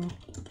everything.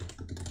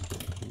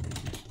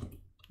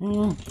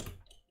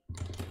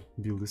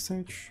 Build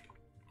sh.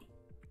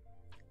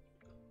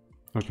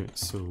 Okay,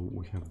 so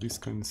we have this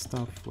kind of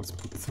stuff. Let's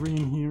put 3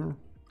 in here.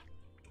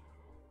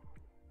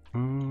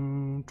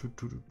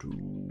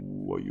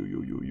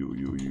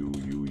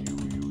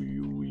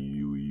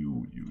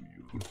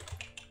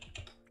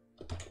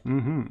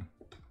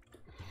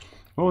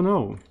 Oh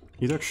no,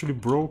 it actually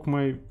broke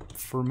my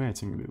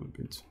formatting a little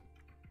bit.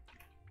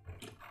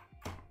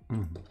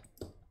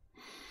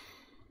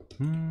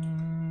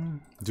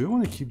 Do I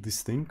want to keep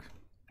this thing?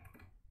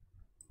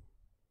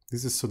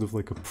 This is sort of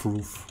like a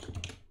proof.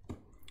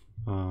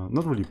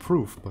 Not really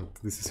proof, but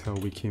this is how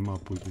we came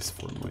up with this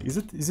formula. Is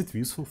it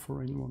useful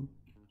for anyone?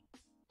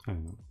 I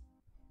don't know.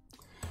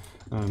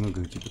 I'm not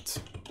gonna keep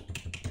it.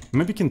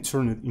 Maybe I can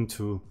turn it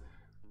into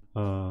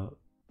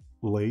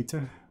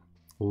LaTeX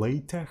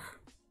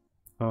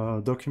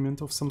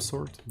document of some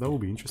sort. That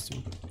would be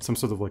interesting. Some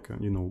sort of like a,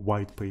 you know,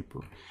 white paper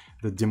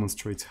that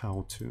demonstrates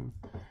how to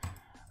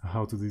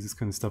do this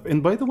kind of stuff.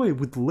 And by the way,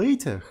 with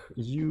LaTeX,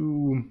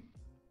 you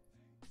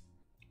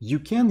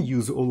can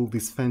use all of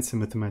these fancy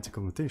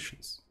mathematical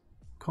notations,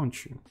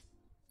 can't you?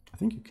 I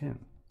think you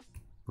can,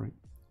 right?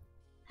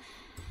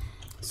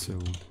 So,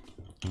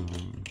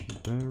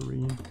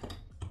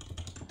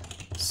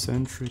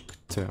 Barycentric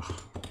tech,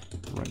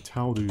 right?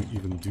 How do you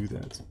even do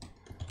that?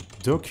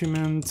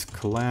 Document,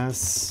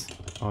 class,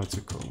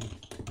 article,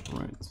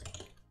 right?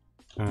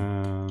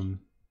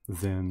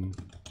 Then,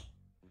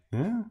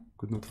 yeah,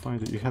 could not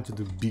find it. You have to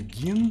do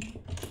begin,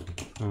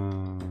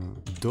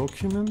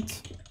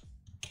 document,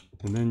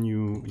 and then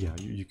you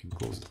can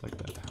close it like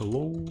that.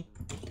 Hello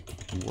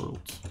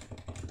world.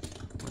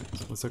 Right,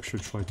 so let's actually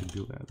try to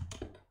do that.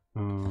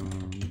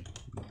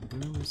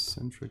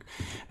 Barycentric.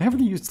 I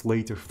haven't used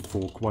later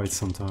for quite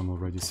some time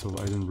already, so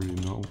I don't really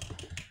know.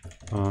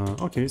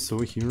 Okay, so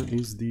here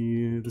is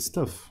the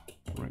stuff,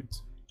 right?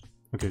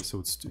 Okay, so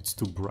it's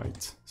too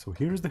bright. So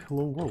here's the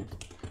hello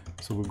world.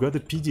 So we've got a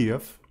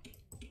PDF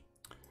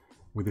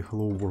with the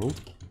hello world,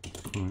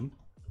 right?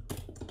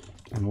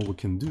 And what we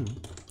can do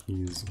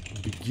is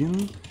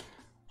begin.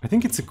 I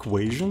think it's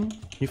equation,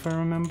 if I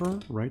remember,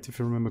 right? If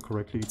I remember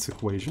correctly, it's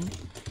equation.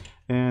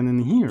 And in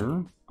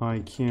here, I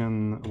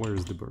can, where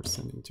is the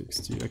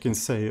Barycentric? I can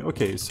say,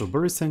 okay, so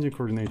Barycentric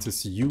coordinates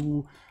is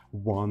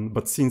U1,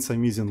 but since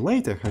I'm using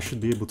LaTeX, I should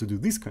be able to do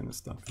this kind of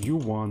stuff.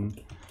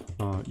 U1,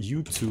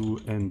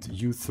 U2, and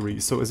U3.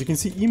 So as you can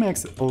see,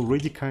 Emacs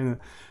already kind of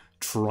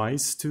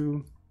tries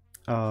to,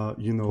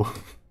 you know,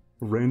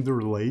 render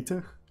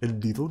LaTeX a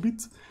little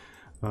bit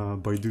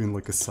by doing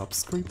like a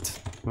subscript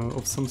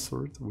of some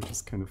sort, which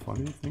is kind of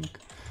funny, I think.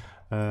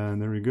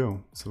 And there we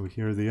go. So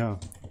here they are.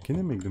 Can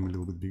I make them a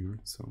little bit bigger?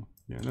 So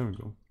yeah, there we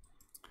go.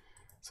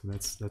 So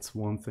that's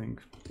one thing.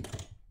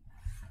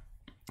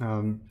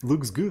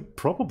 Looks good,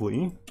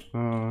 probably.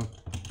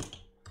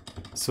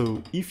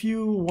 So if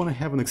you want to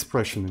have an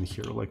expression in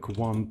here, like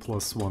 1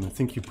 + 1, I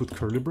think you put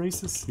curly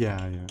braces.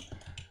 Yeah.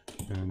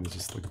 And it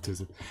just like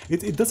does it.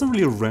 It doesn't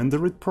really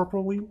render it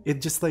properly.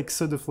 It just like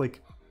sort of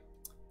like,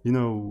 you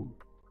know,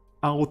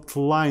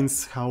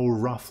 outlines how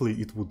roughly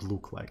it would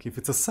look like. If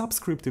it's a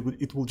subscript,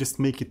 it will just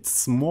make it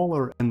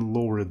smaller and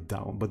lower it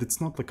down, but it's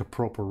not like a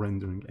proper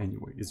rendering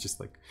anyway. It's just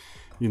like,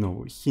 you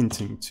know,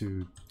 hinting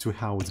to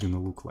how it's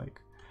gonna look like.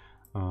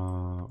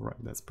 Right,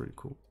 that's pretty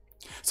cool.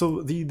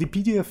 So the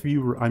PDF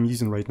viewer I'm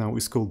using right now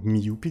is called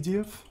Mu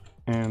PDF,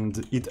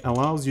 and it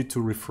allows you to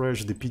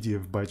refresh the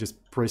PDF by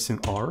just pressing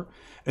R.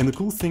 And the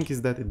cool thing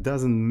is that it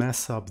doesn't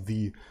mess up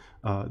the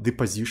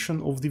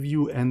position of the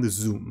view and the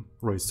zoom,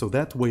 right? So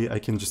that way I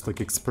can just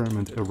like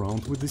experiment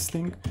around with this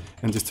thing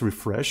and just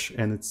refresh,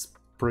 and it's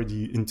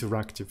pretty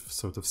interactive,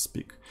 so to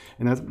speak.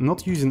 And I'm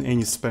not using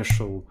any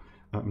special,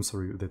 I'm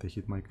sorry that I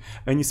hit mic,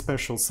 any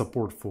special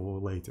support for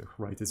LaTeX,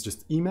 right? It's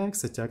just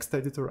Emacs, a text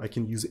editor. I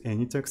can use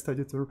any text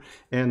editor,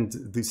 and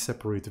the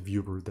separate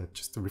viewer that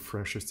just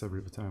refreshes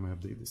every time I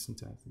update this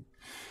entire thing,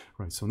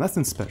 right? So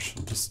nothing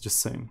special,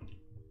 just saying.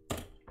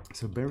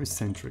 So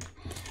Barycentric,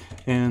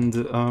 and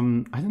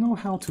I don't know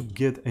how to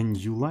get a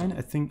new line.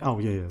 I think, oh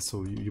yeah,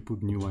 so you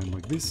put new line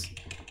like this,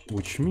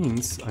 which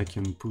means I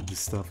can put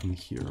this stuff in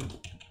here.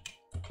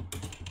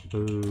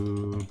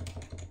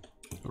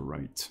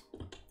 Right.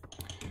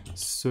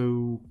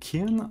 So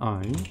can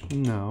I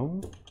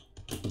now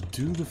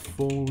do the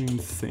following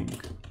thing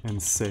and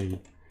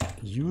say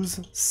use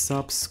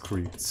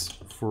subscripts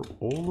for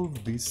all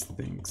of these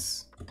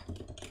things?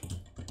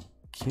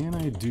 Can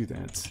I do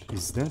that?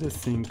 Is that a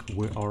thing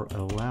we are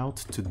allowed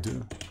to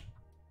do?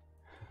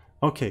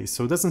 Okay,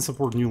 so it doesn't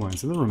support new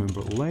lines. I don't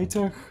remember.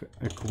 LaTeX,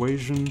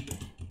 equation,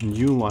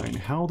 new line.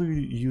 How do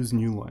you use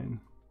new line?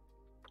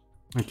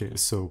 Okay,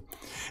 so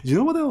you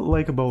know what I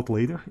like about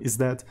LaTeX is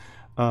that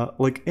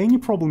like any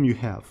problem you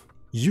have,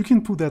 you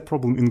can put that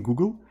problem in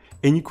Google,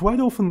 and you quite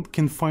often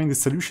can find a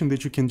solution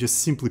that you can just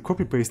simply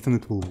copy paste and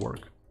it will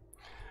work.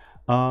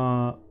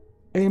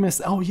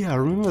 AMS, oh yeah, I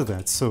remember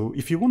that. So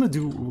if you want to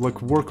do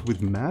like work with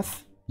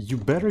math, you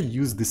better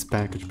use this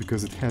package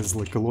because it has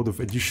like a lot of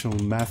additional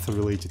math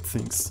related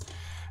things.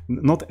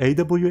 Not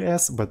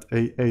AWS, but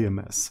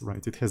AMS,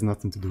 right? It has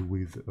nothing to do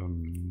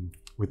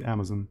with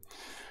Amazon.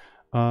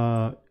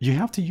 You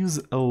have to use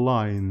a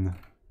line.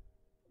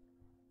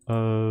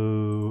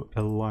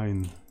 A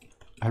line.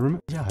 I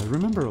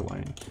remember a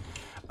line.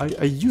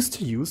 I used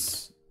to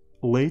use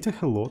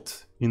LaTeX a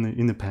lot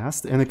in the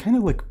past, and it kind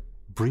of like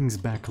brings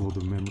back a lot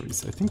of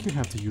memories. I think you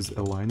have to use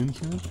a line in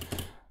here,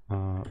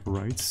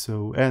 right?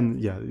 So, and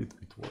yeah,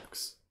 it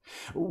works.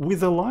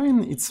 With a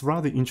line, it's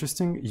rather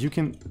interesting. You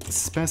can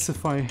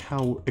specify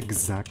how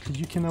exactly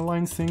you can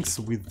align things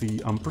with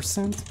the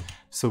ampersand.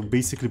 So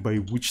basically by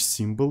which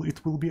symbol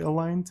it will be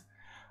aligned.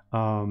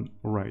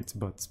 Right,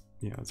 but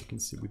yeah, as you can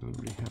see, we don't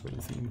really have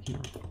anything in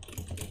here.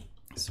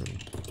 So,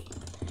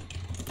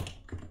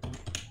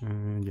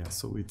 yeah,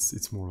 so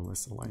it's more or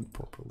less aligned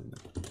properly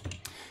now.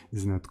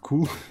 Isn't that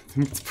cool? I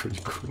think it's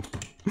pretty cool.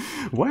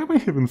 Why am I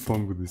having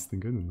fun with this thing?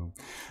 I don't know.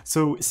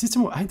 So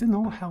system, I don't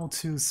know how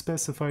to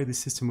specify the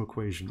system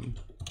equations.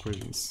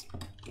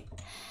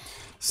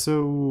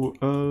 So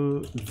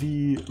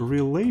the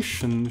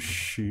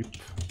relationship.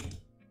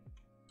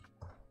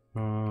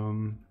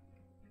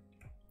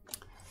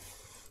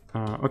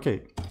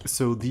 Okay,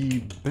 so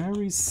the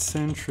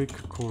barycentric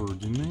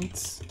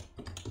coordinates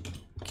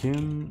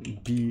can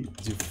be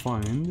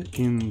defined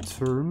in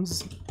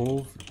terms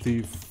of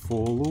the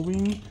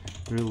following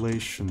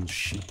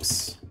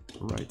relationships,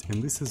 right?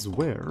 And this is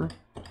where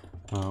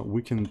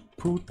we can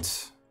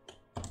put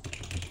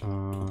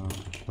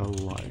a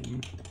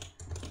line,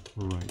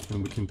 right?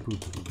 And we can put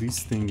this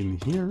thing in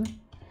here,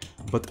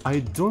 but I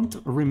don't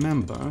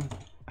remember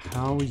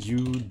how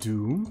you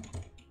do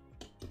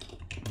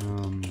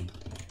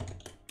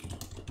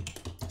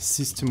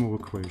System of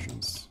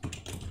equations.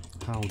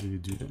 How do you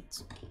do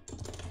that?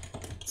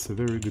 It's a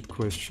very good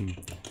question.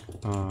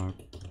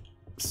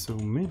 So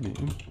maybe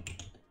I'm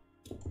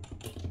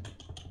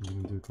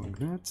gonna do it like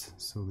that.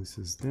 So this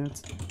is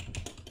that.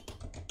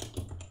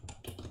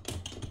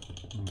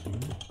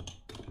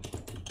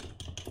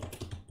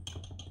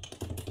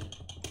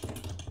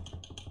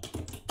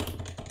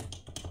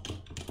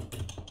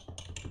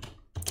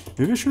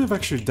 Maybe I should have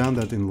actually done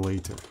that in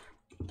later.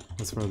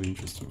 That's rather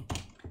interesting.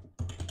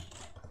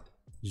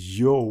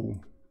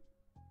 Yo!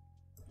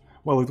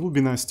 Well, it would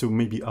be nice to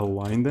maybe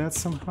align that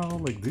somehow,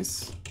 like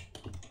this.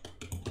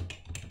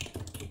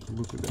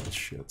 Look at that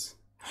shit.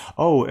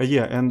 Oh,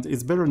 yeah, and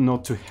it's better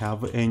not to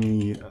have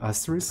any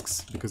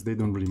asterisks, because they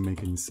don't really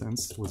make any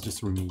sense. Let's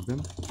just remove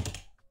them.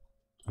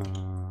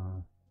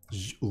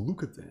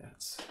 Look at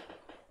that.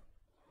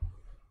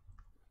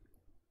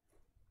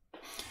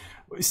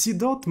 C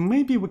dot,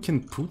 maybe we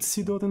can put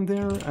C dot in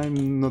there.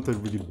 I'm not a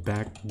really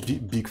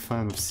big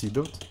fan of C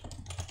dot,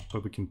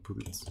 but we can put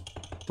it.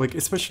 Like,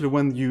 especially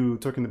when you're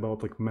talking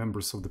about like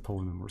members of the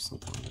polynomial or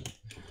something like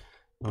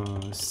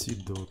that. C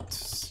dot,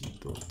 C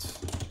dot.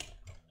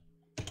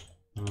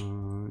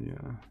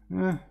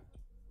 Yeah.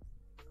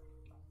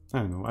 I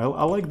don't know.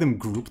 I like them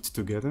grouped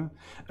together.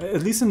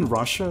 At least in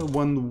Russia,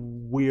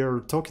 when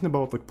we're talking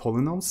about like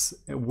polynomials,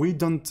 we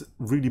don't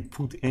really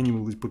put any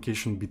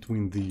multiplication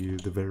between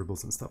the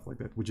variables and stuff like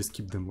that. We just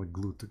keep them like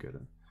glued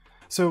together.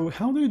 So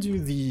how do you do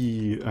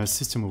the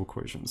system of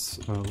equations?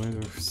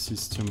 Later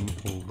system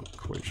of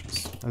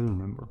equations. I don't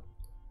remember.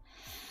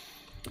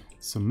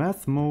 So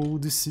math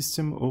mode,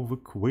 system of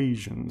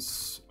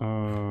equations.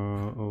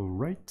 All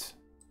right.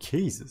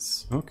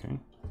 Cases. Okay.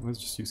 Let's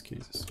just use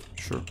cases.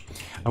 Sure.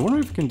 I wonder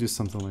if I can do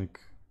something like...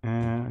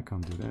 I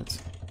can't do that.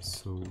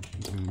 So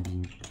it's going to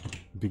be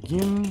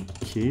begin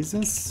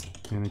cases,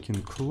 and I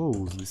can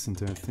close this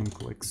entire thing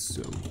like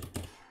so.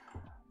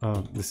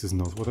 This is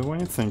not what I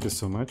wanted. Thank you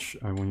so much.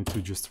 I wanted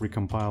to just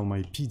recompile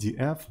my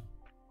PDF.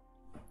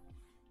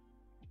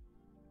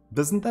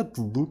 Doesn't that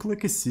look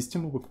like a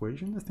system of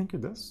equation? I think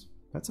it does.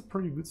 That's a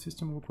pretty good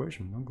system of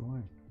equation, not gonna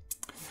lie.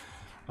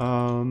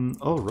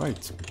 All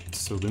right.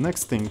 So the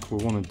next thing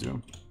we want to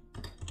do.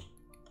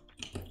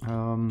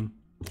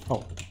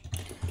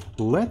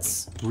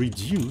 Let's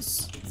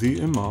reduce the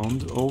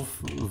amount of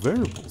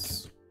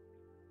variables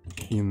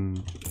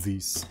in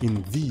these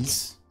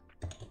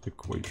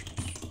equations.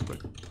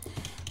 Right.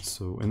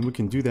 So, and we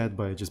can do that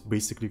by just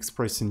basically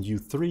expressing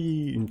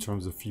U3 in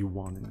terms of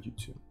U1 and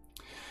U2.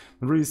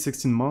 Already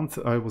 16 months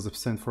I was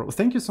absent for.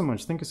 Thank you so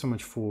much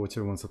for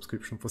tier 1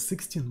 subscription, for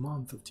 16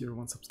 months of tier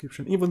 1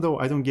 subscription. Even though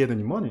I don't get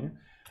any money,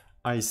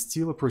 I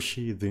still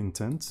appreciate the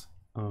intent.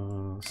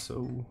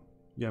 So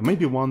yeah,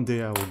 maybe one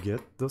day I will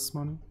get this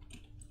money,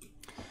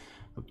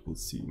 but we'll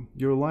see.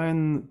 Your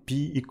line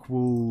P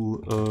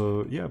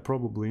equal, yeah,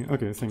 probably.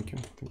 Okay, thank you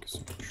so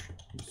much.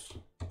 Yes.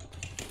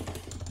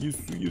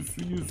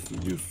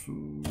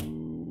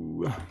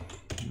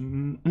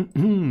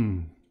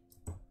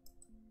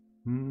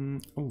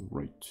 All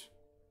right.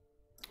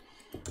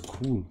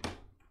 Cool.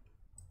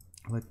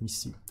 Let me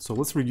see. So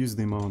let's reduce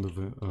the amount of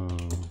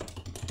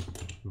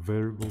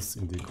variables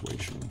in the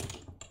equation.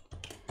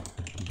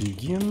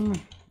 Begin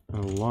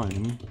a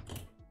line.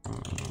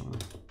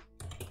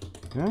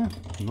 Yeah,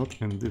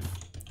 not end if.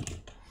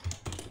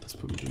 Let's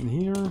put it in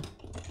here.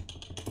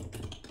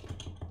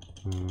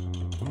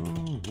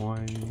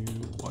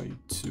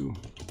 Y2.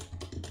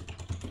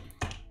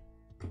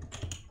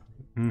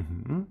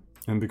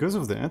 And because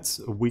of that,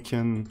 we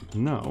can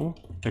now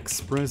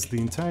express the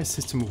entire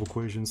system of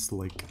equations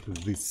like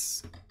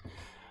this.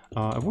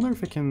 I wonder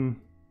if I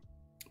can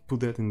put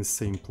that in the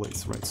same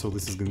place, right? So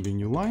this is going to be a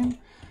new line,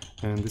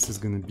 and this is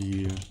going to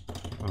be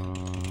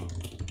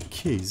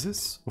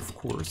cases, of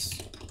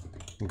course.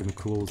 I'm going to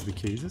close the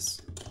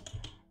cases.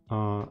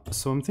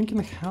 So I'm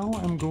thinking how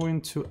I'm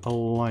going to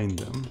align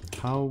them.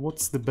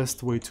 What's the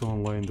best way to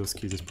align those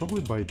cases?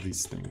 Probably by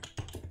this thing.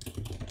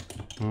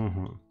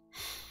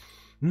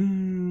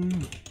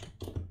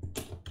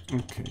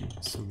 Okay,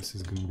 so this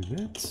is going to be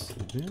that,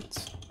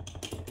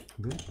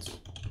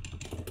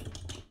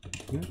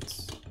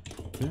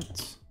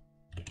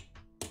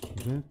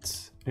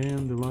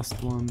 and the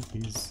last one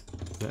is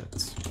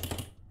that.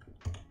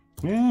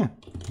 Yeah,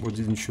 what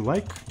didn't you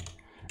like?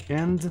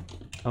 And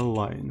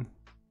align.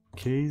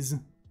 Case,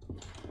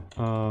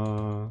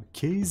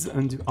 case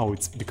and... Oh,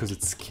 it's because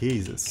it's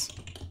cases.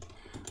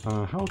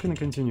 How can I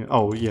continue?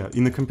 Oh, yeah,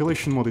 in the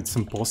compilation mode it's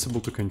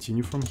impossible to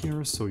continue from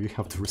here, so you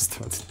have to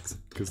restart it.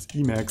 Because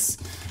Emacs,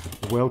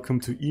 welcome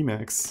to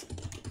Emacs.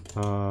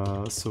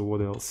 So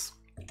what else?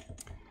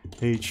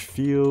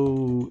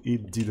 HFeel,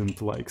 it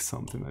didn't like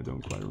something, I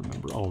don't quite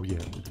remember. Oh yeah,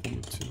 it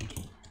wanted to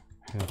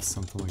have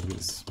something like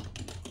this.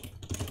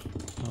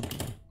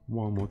 Okay,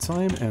 one more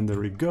time, and there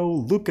we go.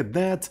 Look at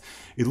that,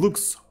 it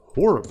looks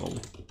horrible.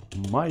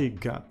 My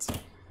god.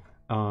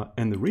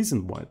 And the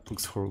reason why it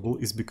looks horrible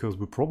is because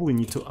we probably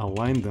need to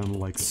align them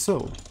like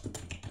so.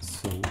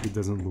 So it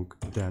doesn't look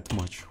that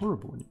much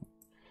horrible anymore.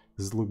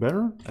 Does it look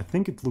better? I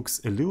think it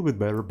looks a little bit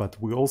better, but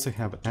we also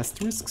have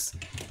asterisks.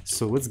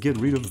 So let's get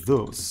rid of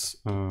those.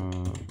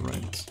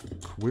 Right.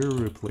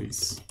 Query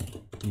replace.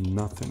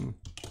 Nothing.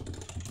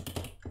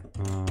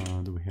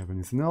 Do we have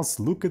anything else?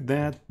 Look at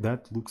that.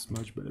 That looks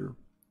much better.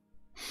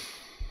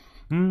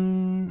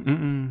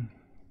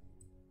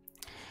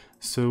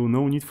 So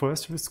no need for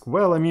asterisk.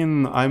 Well, I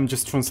mean, I'm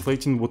just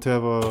translating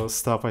whatever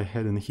stuff I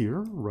had in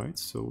here, right?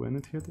 So, and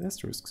it had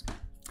asterisks.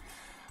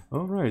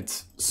 All right.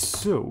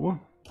 So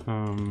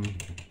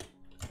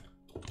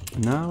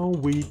now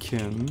we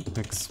can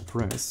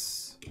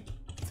express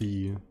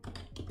the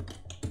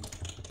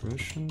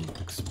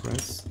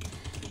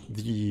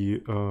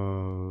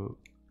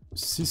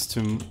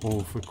system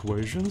of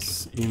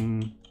equations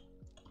in.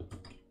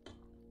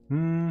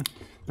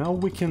 Now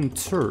we can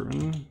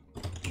turn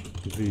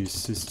the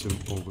system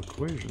of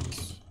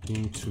equations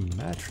into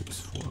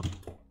matrix form.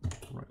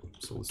 Right,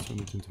 so let's turn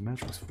it into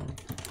matrix form.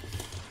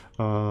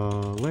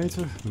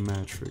 Later,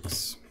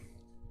 matrix.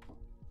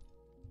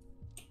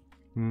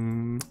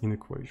 In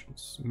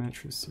equations,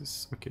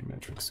 matrices. Okay,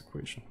 matrix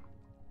equation.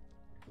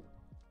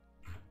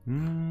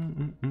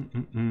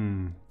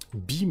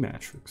 B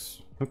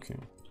matrix. Okay.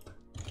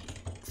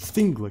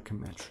 Think like a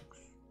matrix.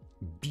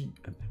 Be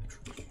a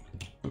matrix.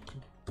 Okay.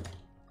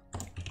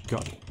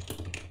 Got it.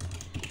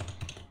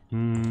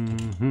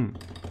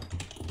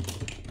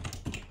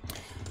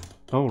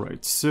 All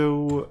right,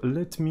 so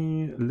let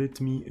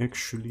me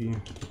actually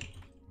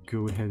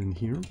go ahead in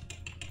here.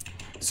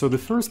 So the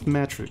first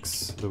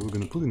matrix that we're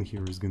gonna put in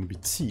here is gonna be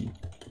T.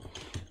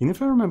 And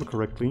if I remember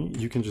correctly,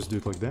 you can just do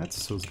it like that.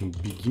 So it's gonna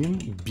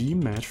begin B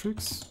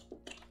matrix.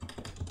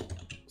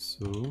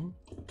 So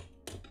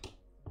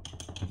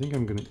I think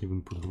I'm gonna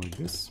even put it like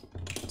this.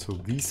 So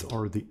these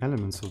are the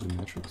elements of the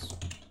matrix.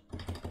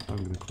 I'm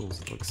gonna close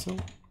it like so.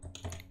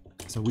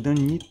 So we don't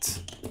need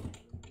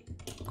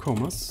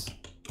commas.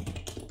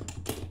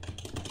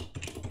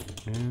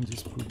 And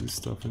just put this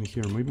stuff in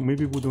here.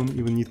 Maybe we don't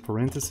even need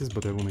parentheses,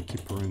 but I want to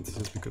keep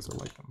parentheses because I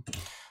like them.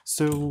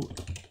 So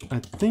I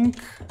think,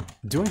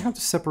 do I have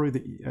to separate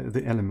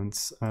the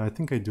elements? I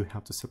think I do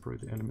have to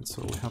separate the elements,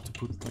 so I'll have to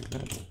put it like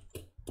that.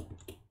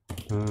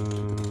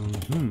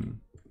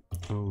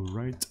 All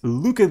right,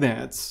 look at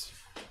that.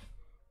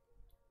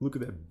 Look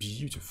at that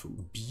beautiful,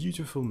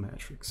 beautiful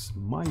matrix.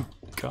 My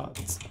God,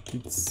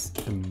 it's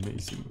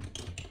amazing.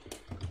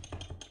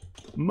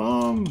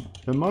 Mom,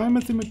 am I a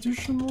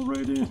mathematician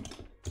already?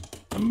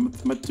 I'm a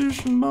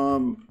mathematician,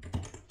 Mom.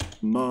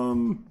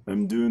 Mom,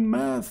 I'm doing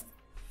math.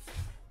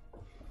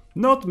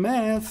 Not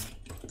math.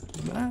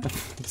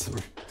 Math.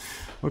 Sorry.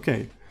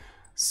 Okay.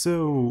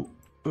 So,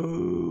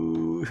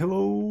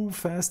 hello,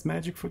 Fast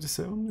Magic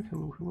 47.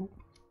 Hello, hello.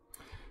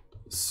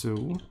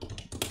 So,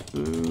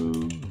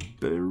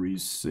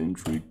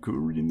 barycentric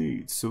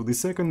coordinates. So the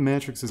second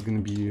matrix is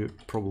going to be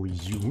probably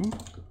U.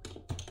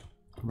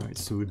 Right,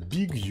 so a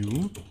big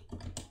U,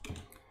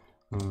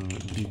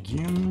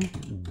 begin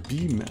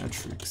B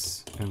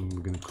matrix, and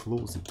we're going to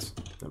close it.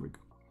 There we go.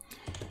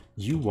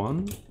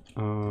 U1,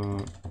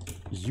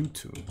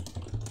 U2. There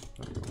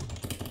we go.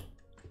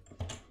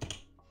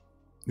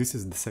 This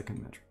is the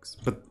second matrix.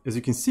 But as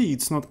you can see,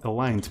 it's not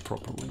aligned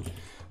properly.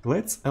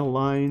 Let's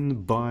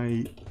align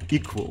by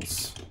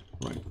equals.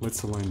 Right,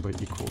 let's align by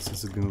equals.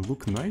 Is it going to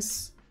look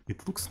nice?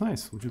 It looks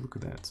nice. Would you look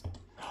at that?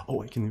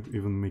 Oh, I can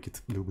even make it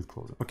a little bit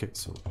closer. Okay,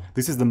 so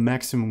this is the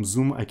maximum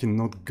zoom. I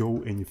cannot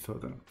go any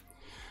further.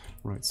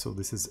 Right, so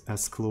this is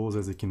as close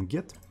as I can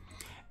get.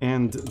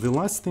 And the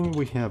last thing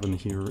we have in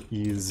here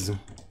is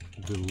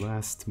the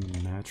last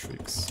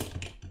matrix.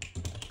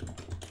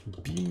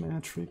 B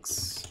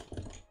matrix.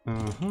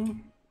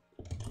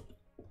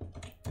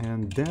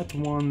 And that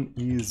one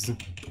is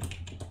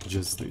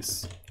just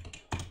this.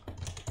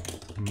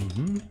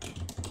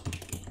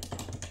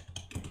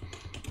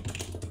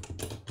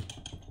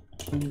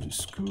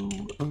 Underscore.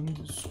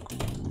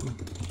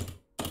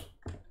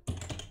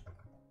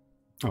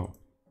 Oh,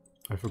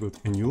 I forgot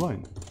a new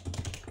line.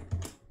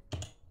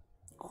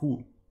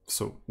 Cool.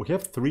 So we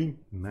have three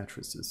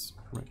matrices,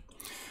 right?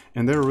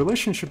 And their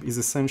relationship is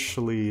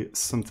essentially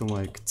something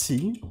like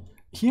T.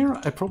 Here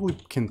I probably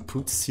can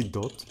put C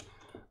dot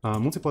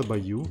multiplied by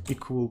U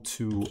equal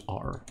to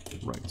R,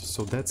 right?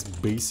 So that's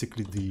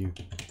basically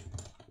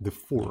the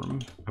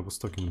form I was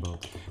talking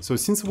about. So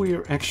since we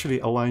are actually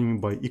aligning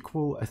by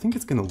equal, I think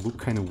it's gonna look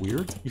kind of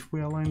weird if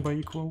we align by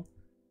equal.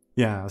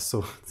 Yeah,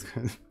 so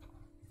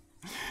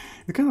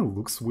it kind of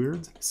looks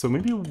weird. So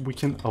maybe we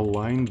can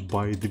align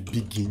by the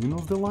beginning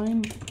of the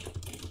line.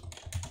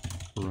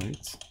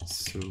 Right,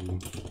 so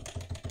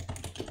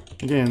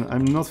again,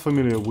 I'm not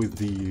familiar with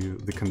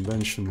the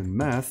convention in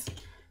math.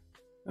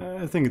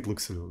 I think it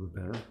looks a little bit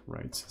better,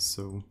 right?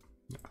 So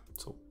yeah,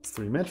 so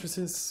three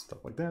matrices,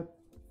 stuff like that.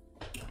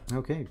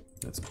 Okay,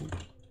 that's cool.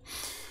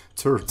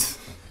 Third.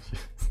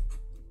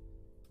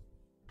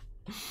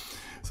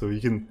 So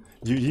you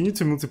need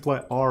to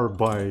multiply R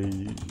by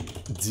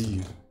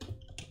D,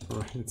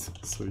 right?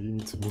 So you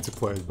need to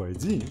multiply it by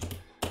D,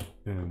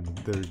 and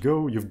there you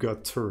go. You've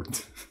got third.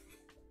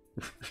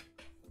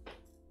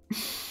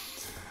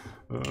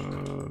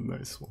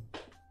 Nice one.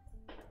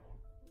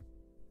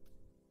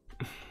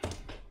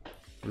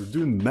 We're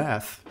doing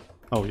math.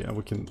 Oh yeah,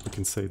 we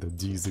can say that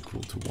d is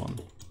equal to 1.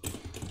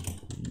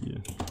 Yeah.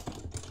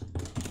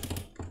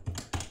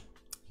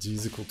 D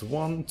is equal to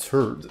 1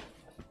 third.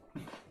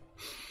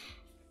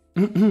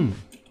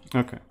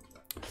 Okay.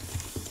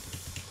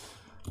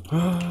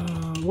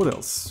 What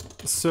else?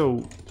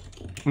 So,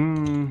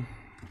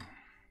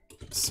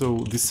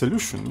 so the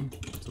solution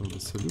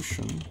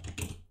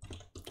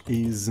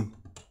is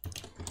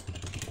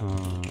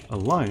a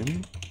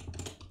line.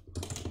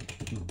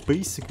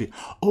 Basically,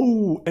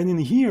 oh, and in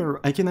here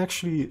I can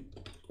actually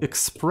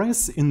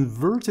express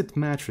inverted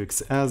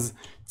matrix as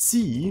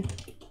t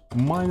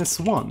minus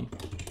 1.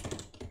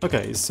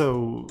 Okay,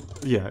 so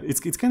yeah,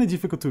 it's kind of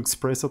difficult to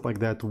express it like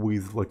that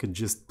with like a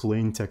just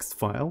plain text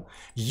file.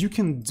 You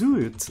can do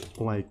it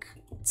like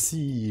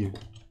t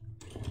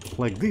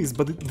like this,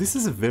 but this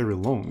is very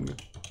long,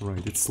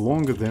 right? It's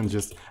longer than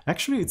just...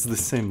 Actually, it's the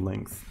same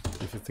length,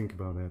 if you think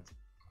about it.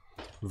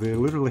 They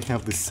literally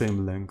have the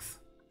same length.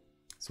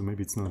 So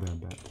maybe it's not that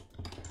bad.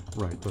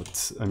 Right,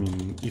 but I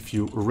mean, if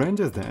you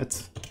render that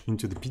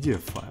into the PDF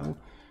file,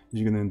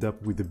 you're gonna end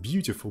up with a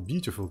beautiful,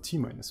 beautiful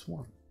t-1.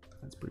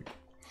 That's pretty cool.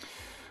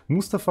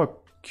 Mustafa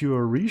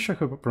Qarish, I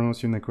hope I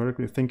pronounced your name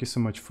correctly. Thank you so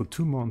much for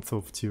 2 months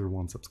of tier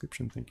 1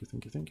 subscription. Thank you,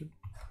 thank you, thank you.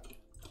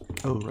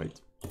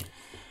 Alright.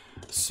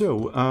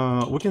 So,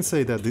 we can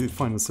say that the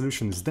final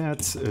solution is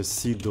that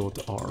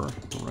c.r,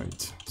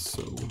 right?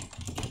 So,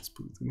 let's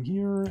put it in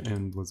here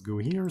and let's go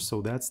here.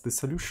 So that's the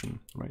solution,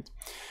 right?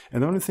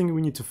 And the only thing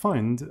we need to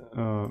find,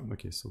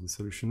 okay, so the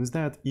solution is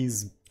that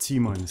is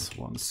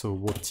t-1. So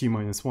what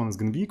t-1 is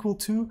going to be equal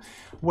to?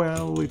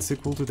 Well, it's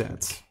equal to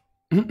that.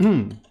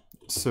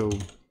 So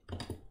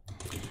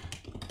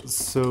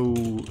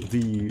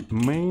the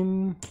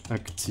main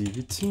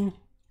activity...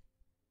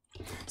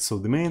 So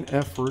the main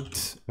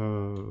effort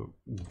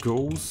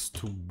goes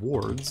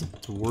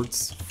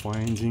towards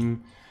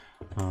finding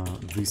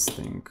this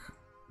thing,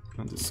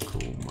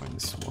 underscore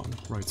 -1,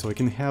 right? So I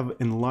can have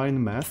inline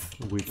math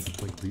with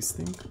like this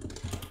thing,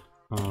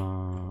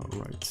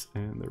 right?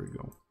 And there we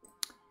go.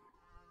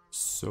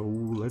 So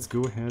let's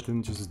go ahead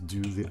and just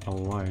do the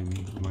align.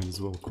 Might as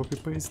well copy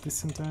paste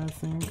this entire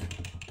thing.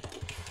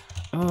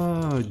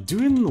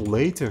 Doing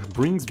later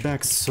brings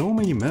back so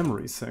many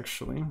memories,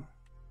 actually.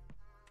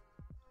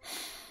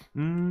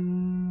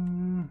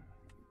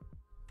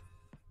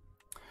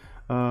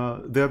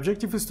 The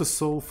objective is to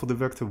solve for the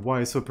vector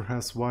y, so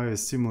perhaps y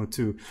is similar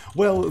to...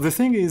 Well, the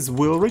thing is,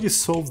 we already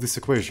solved this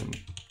equation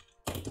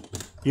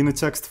in a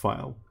text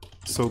file.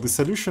 So the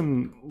solution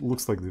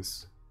looks like this,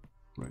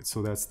 right?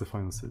 So that's the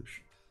final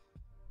solution.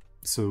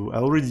 So I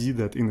already did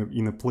that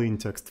in a plain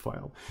text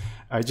file.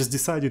 I just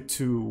decided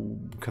to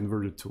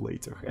convert it to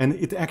later, and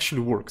it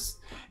actually works.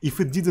 If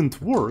it didn't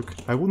work,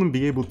 I wouldn't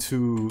be able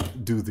to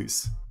do this,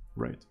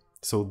 right?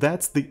 So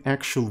that's the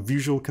actual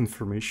visual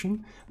confirmation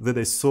that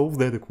I solved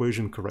that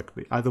equation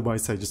correctly.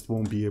 Otherwise, I just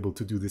won't be able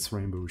to do this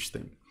rainbowish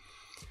thing.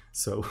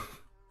 So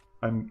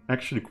I'm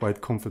actually quite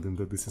confident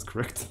that this is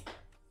correct.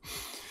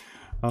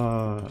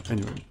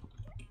 Anyway.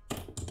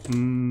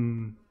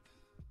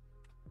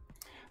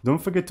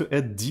 Don't forget to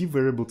add d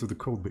variable to the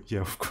code base.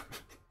 Yeah, of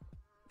course.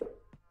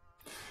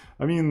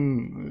 I mean,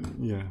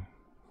 yeah.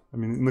 I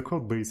mean, in the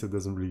code base, it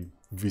doesn't really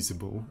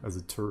visible as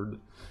a third.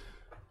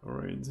 All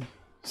right.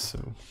 So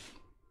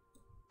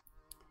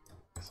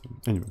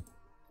anyway.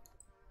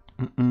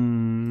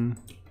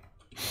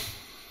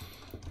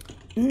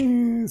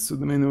 So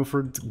the main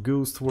effort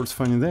goes towards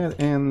finding that,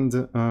 and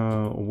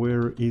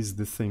where is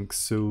the thing?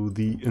 So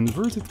the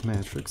inverted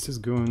matrix is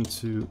going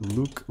to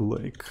look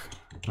like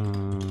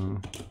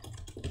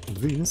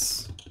this,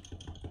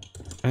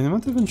 and I'm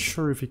not even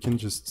sure if you can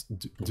just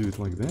do it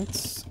like that.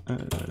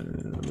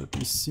 Let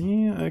me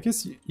see. I guess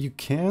you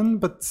can,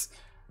 but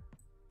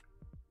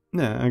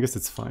nah, I guess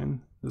it's fine.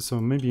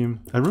 So maybe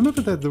I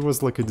remember that there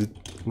was like a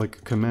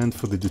command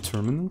for the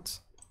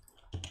determinant.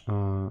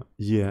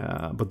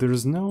 Yeah, but there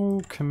is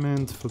no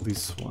command for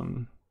this one.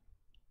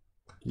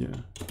 Yeah.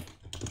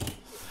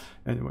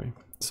 Anyway,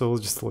 so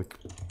I'll just like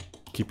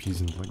keep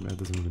using it like that.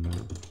 Doesn't really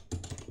matter.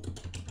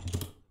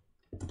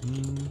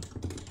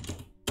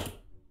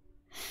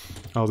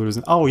 Oh, there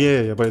isn't. Oh,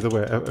 yeah. By the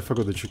way, I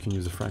forgot that you can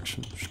use a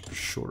fraction.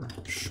 Sure.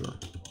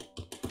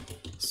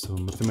 So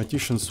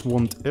mathematicians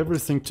want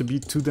everything to be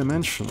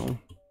two-dimensional.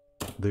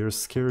 They're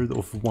scared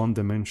of one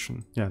dimension.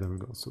 Yeah, there we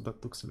go. So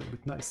that looks a little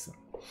bit nicer.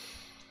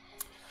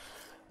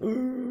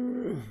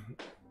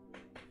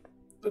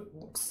 That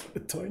looks a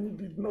tiny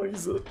bit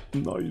nicer.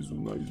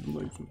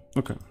 Nicer.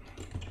 Okay.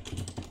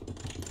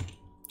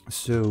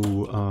 So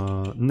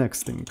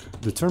next thing,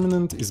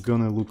 determinant is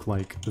gonna look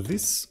like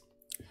this,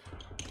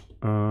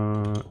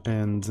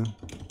 and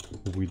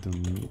we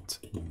don't need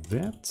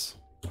that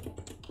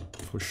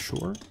for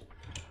sure.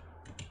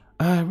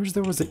 I wish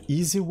there was an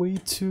easy way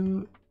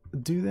to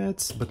do that,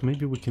 but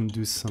maybe we can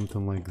do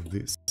something like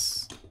this.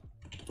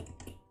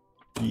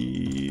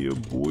 Yeah,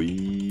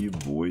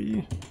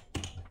 boy.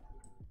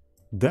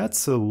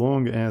 That's a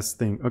long ass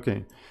thing.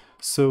 Okay,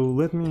 So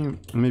let me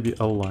maybe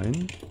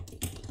align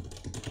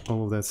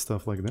all of that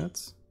stuff like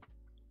that.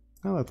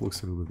 Oh, that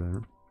looks a little bit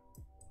better.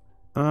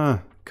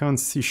 Ah, can't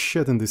see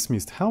shit in this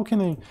mist. How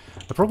can I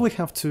probably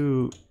have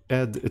to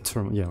add a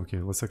terminal. Yeah, okay,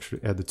 let's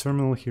actually add the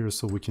terminal here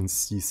so we can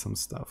see some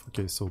stuff.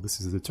 Okay, so this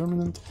is the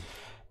determinant.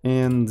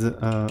 And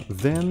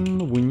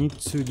then we need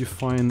to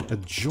define a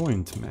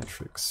joint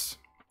matrix.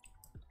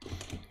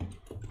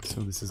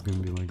 So this is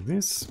going to be like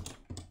this.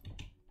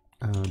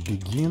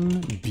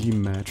 Begin B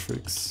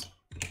matrix.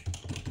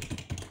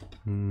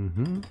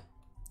 And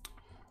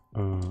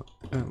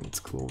let's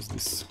close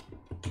this.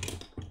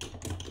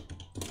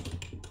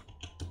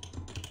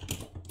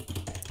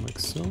 Like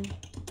so.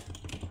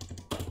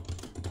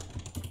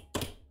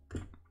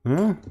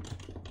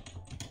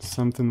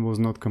 Something was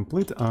not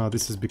complete.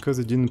 This is because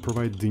I didn't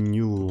provide the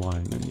new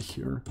line in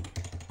here.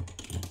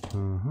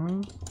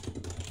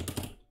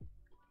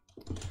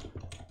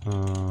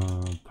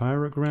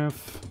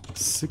 Paragraph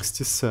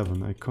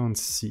 67. I can't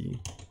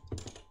see.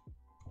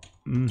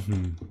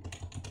 You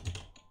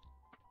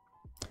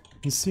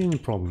see any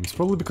problems?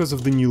 Probably because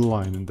of the new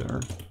line in there.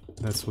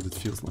 That's what it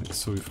feels like.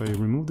 So if I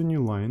remove the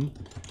new line,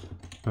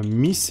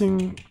 I'm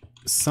missing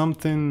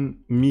something.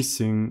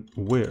 Missing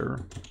where?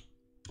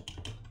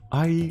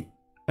 I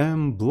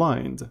am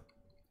blind.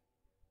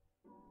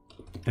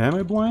 Am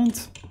I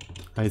blind?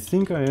 I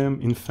think I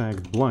am in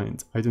fact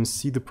blind. I don't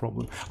see the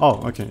problem.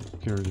 Oh, okay,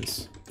 here it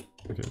is.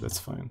 Okay, that's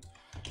fine.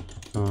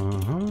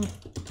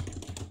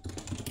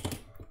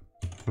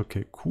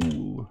 Okay,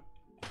 cool.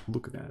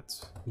 Look at that.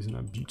 Isn't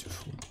that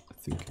beautiful? I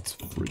think it's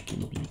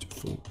freaking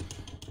beautiful.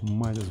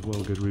 Might as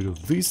well get rid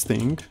of this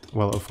thing.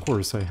 Well, of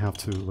course I have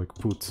to like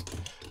put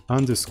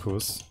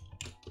underscores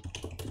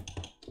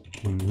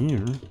in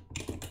here.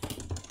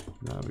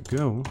 There we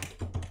go.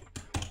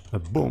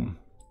 Boom.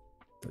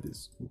 That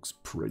looks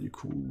pretty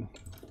cool.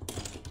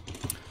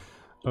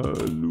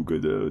 Look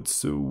at that.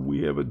 So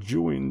we have a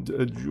joint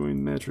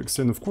matrix,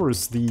 and of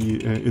course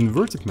the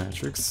inverted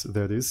matrix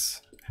that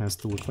is has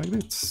to look like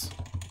this.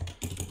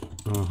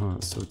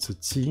 So it's a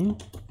T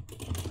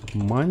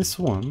minus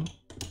 1.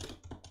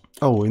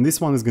 Oh, and this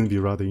one is going to be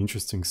rather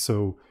interesting.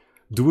 So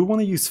do we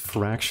want to use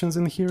fractions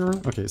in here?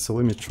 Okay, so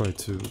let me try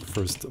to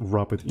first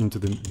wrap it into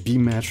the B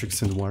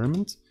matrix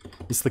environment.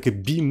 It's like a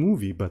B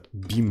movie, but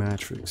B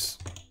matrix.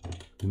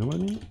 You know what I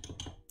mean?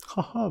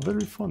 Haha,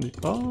 very funny.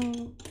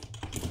 Oh.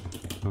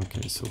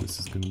 Okay, so this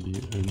is going to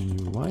be a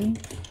new line.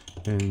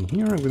 And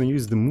here I'm going to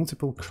use the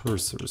multiple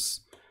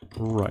cursors.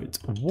 Right,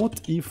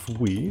 what if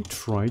we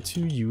try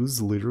to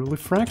use literally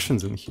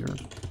fractions in here?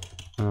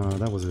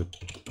 That was a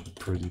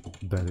pretty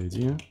bad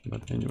idea,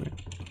 but anyway.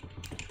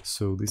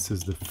 So this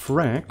is the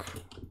frac,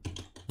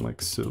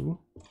 like so.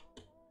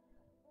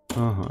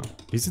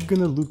 Is it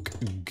gonna look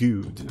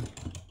good?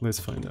 Let's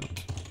find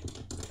out.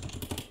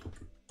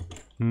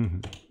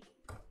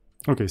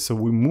 Okay, so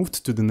we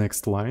moved to the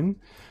next line,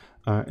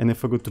 and I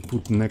forgot to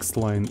put next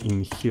line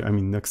in here, I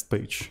mean next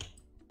page.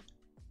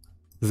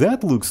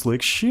 That looks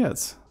like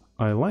shit.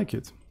 I like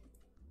it.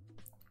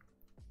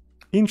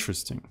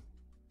 Interesting.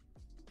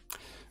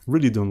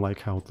 Really don't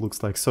like how it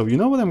looks like. So you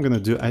know what I'm gonna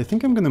do? I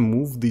think I'm gonna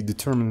move the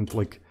determinant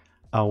like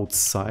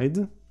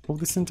outside of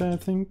this entire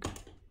thing.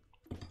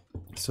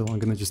 So I'm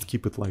gonna just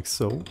keep it like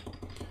so.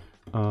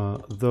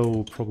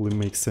 Though probably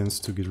makes sense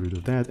to get rid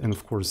of that. And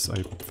of course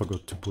I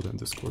forgot to put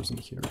underscores in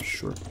here,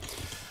 sure.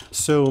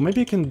 So maybe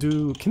I can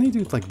do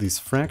it like this,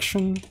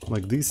 fraction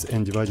like this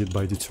and divided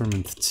by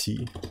determinant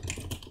t.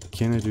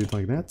 Can I do it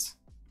like that?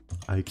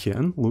 I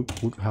can.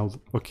 Look how,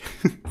 okay.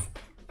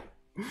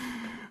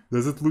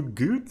 Does it look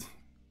good?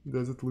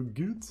 Does it look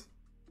good?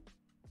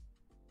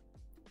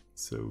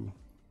 So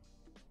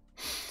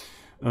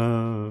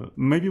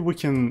maybe we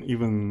can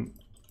even,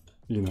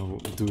 you know,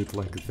 do it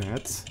like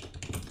that,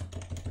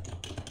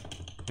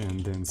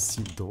 and then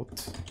C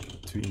dot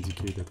to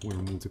indicate that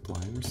we're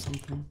multiplying or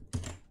something.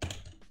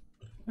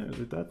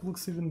 Yeah, that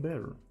looks even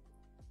better.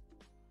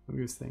 What do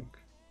you guys think?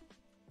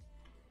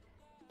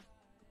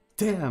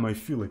 Damn, I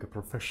feel like a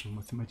professional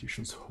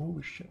mathematician.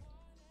 Holy shit.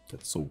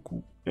 That's so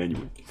cool.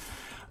 Anyway,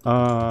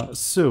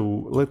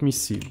 so let me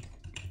see.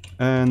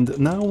 And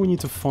now we need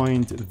to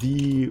find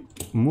the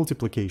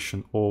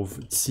multiplication of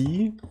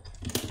t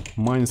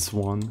minus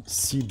 1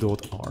 c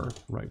dot r,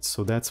 right?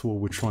 So that's what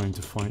we're trying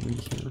to find in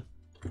here.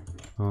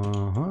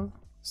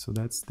 So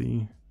that's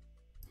the...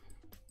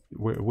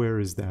 Where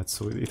is that?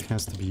 So it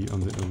has to be on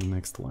the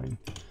next line.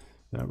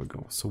 There we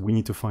go. So we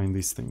need to find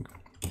this thing.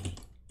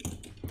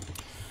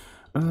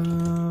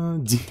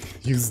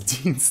 Use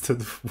D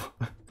instead of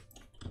Y.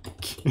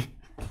 Okay.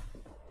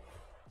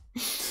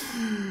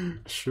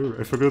 Sure,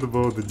 I forgot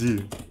about the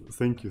D.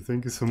 Thank you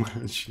so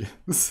much. Yeah,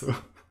 so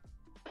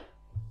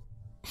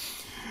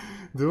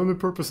the only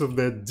purpose of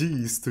that D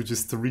is to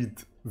just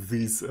read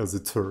this as a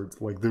third.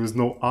 Like there is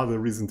no other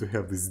reason to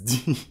have this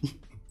D.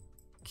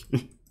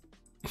 Okay.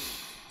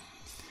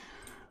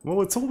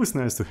 Well, it's always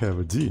nice to have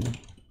a D.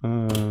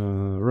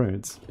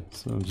 Right.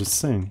 So I'm just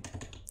saying.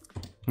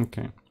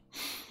 Okay.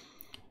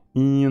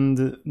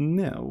 And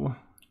now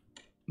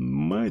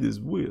might as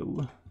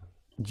well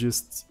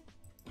just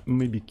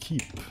maybe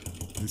keep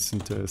this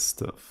entire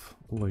stuff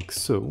like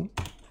so,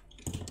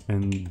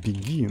 and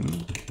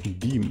begin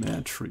B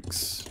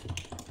matrix,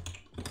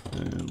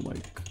 and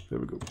like, there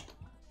we go.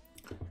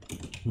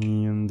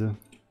 And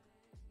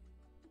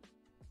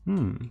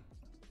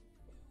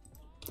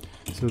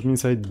so it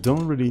means I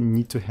don't really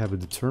need to have a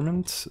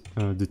determinant,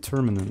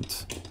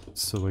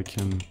 so I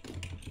can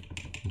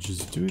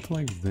just do it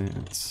like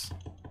that.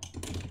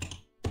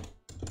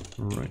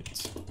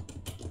 Right.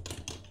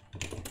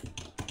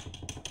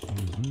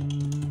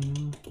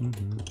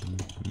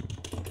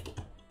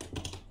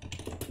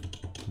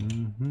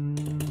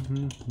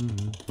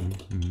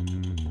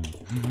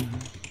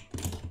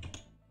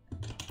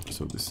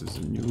 So this is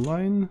a new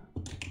line.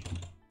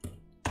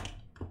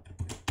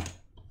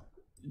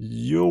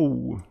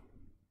 Yo.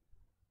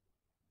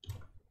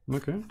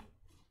 Okay.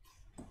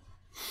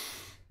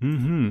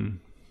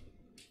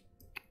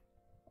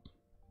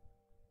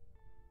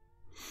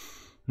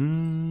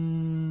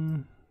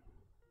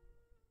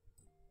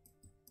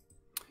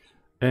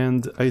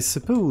 And I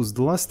suppose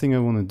the last thing I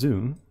want to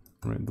do,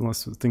 right, I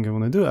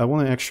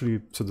want to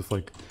actually sort of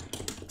like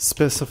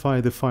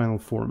specify the final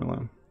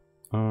formula.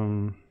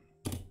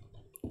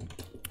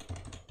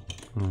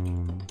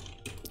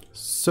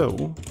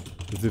 So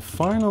the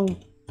final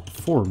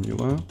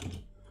formula,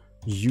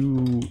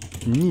 you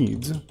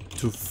need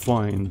to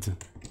find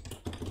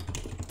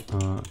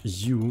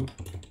U1,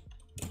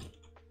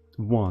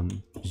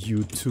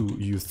 U2,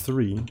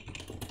 U3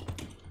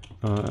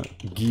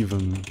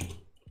 given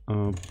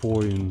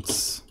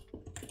points.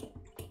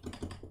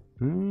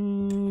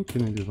 Can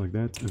I do it like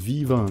that?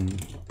 V1,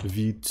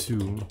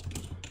 V2,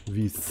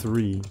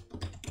 V3,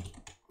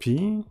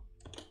 P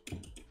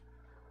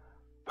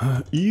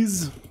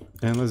is,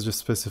 and let's just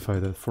specify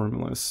that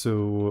formula.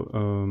 So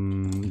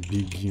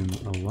begin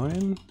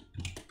align,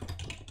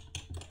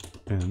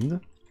 and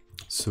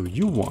so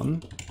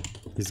U1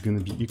 is going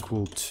to be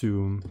equal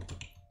to,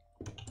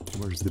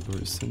 where's the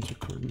barycentric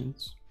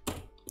coordinates?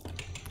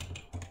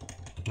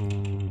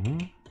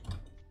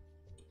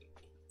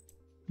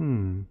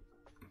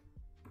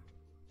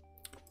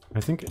 I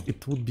think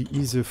it would be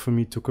easier for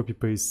me to copy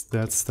paste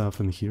that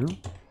stuff in here,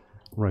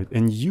 right?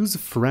 And use a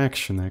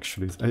fraction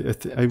actually.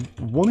 I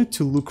want it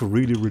to look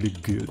really, really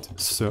good.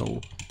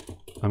 So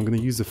I'm gonna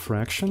use a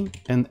fraction,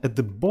 and at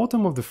the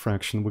bottom of the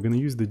fraction, we're gonna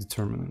use the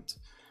determinant,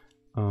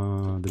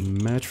 the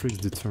matrix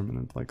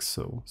determinant, like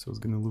so. So it's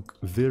gonna look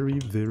very,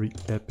 very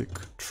epic.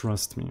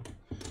 Trust me.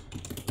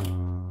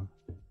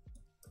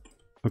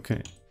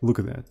 Okay, look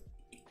at that.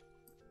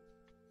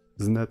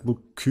 Doesn't that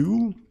look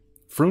cool?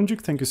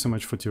 Frunjik, thank you so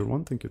much for tier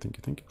 1. Thank you, thank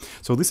you, thank you.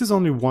 So this is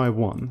only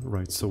y1,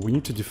 right? So we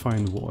need to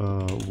define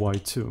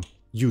y2,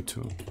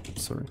 u2,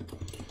 sorry.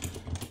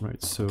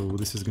 Right, so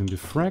this is going to be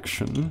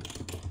fraction.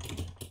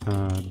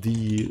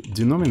 The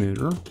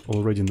denominator,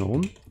 already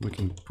known, we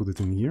can put it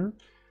in here.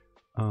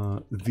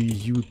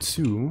 The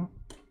u2,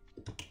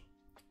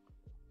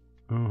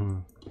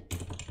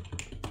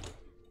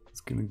 it's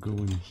going to go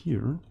in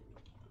here.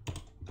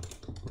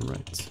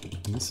 Right,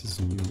 and this is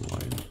a new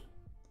line.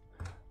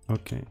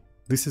 Okay.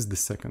 This is the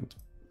second,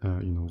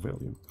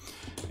 value.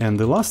 And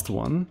the last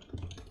one,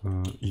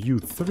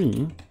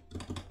 U3,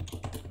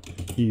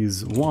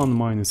 is 1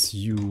 minus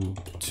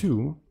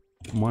U2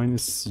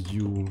 minus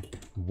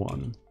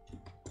U1.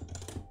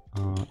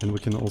 And we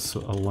can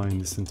also align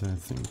this entire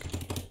thing.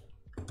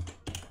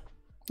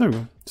 There we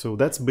go. So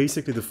that's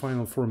basically the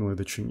final formula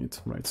that you need,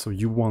 right? So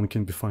U1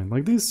 can be defined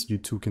like this,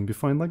 U2 can be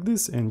defined like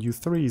this, and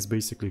U3 is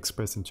basically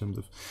expressed in terms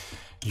of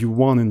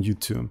U1 and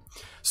U2.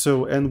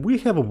 So, and we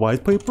have a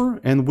white paper,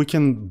 and we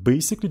can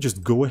basically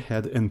just go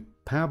ahead and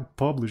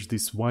publish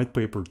this white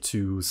paper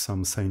to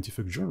some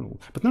scientific journal,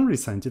 but not really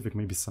scientific,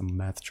 maybe some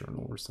math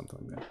journal or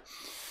something like that.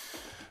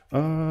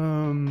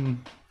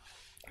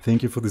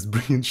 Thank you for this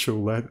brilliant show,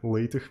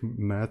 later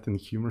math and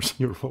humor.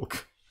 You're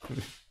welcome.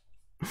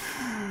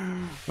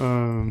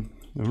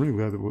 I'm really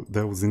glad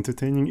that was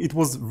entertaining. It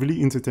was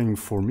really entertaining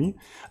for me.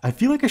 I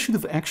feel like I should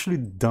have actually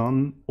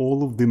done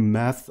all of the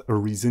math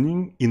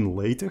reasoning in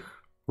LaTeX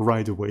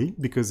right away,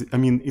 because I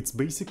mean, it's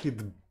basically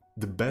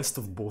the best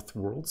of both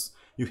worlds.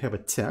 You have a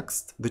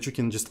text that you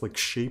can just like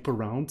shape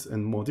around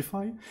and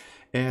modify,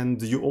 and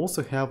you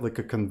also have like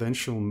a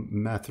conventional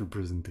math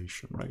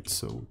representation, right?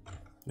 So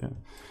yeah,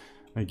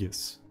 I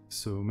guess.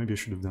 So maybe I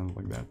should have done it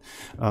like that.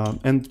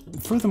 And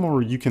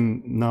furthermore, you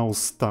can now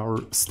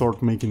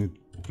start making it,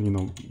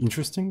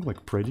 interesting,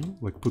 like pretty,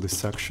 like put a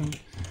section.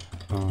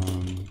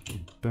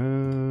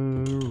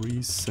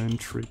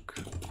 Barycentric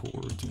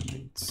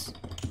coordinates.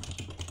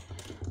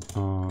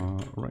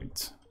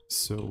 Right.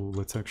 So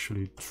let's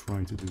actually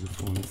try to do the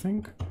following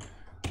thing.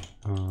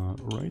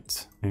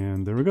 Right.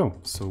 And there we go.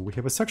 So we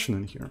have a section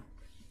in here.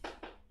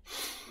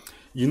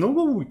 You know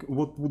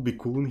what would be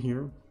cool in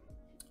here?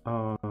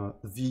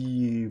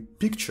 The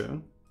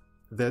picture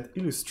that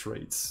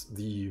illustrates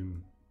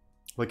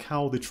like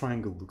how the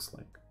triangle looks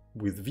like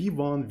with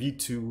V1,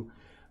 V2,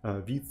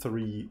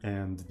 V3,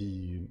 and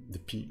the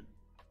P.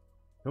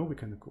 That would be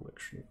kind of cool,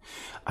 actually.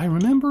 I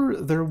remember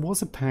there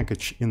was a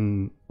package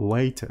in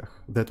LaTeX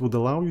that would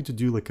allow you to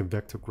do like a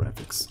vector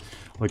graphics.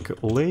 Like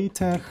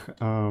LaTeX,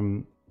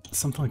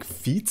 something like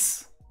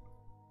feats?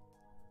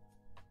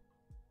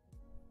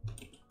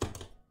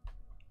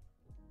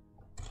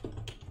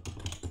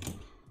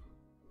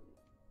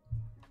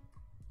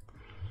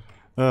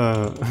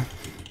 I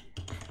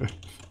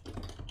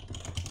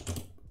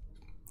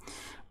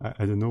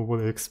don't know what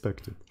I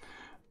expected.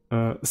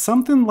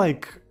 Something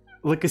like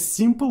a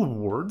simple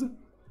word,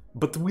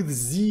 but with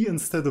Z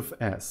instead of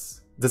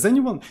S. Does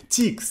anyone...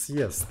 Ticks,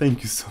 yes,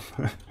 thank you so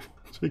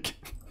much.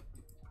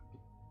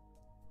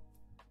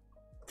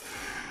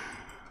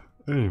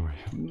 Anyway,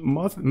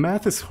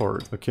 math is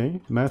hard,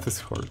 okay? Math is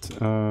hard.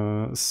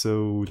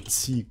 So,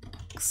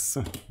 ticks.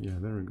 Yeah,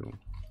 there we go.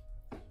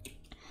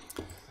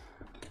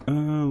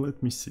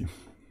 Let me see.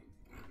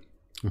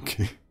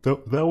 Okay,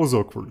 that was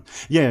awkward.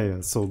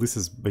 Yeah, so this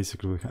is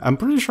basically... I'm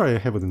pretty sure I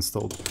have it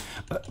installed.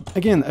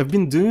 Again, I've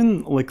been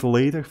doing like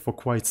LaTeX for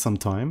quite some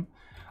time.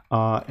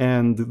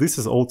 And this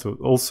is also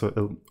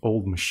an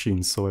old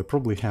machine, so I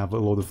probably have a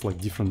lot of like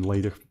different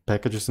LaTeX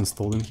packages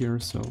installed in here,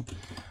 so...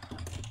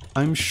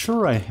 I'm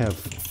sure I have...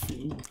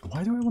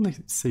 Why do I want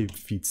to say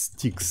feeds?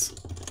 Ticks.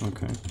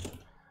 Okay.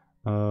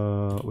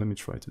 Let me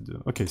try to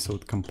do... Okay, so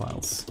it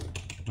compiles.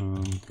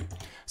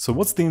 So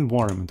what's the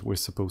environment we're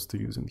supposed to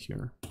use in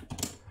here?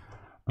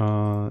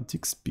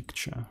 Ticks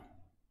picture.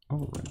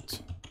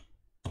 Alright.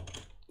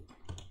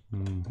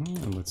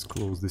 And let's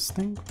close this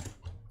thing.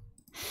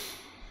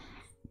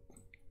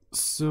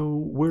 So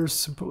we're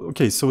supposed...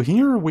 Okay, so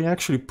here we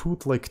actually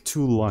put like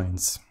 2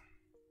 lines.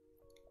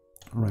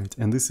 Right,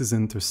 and this is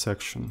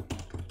intersection.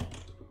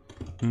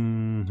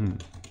 Okay,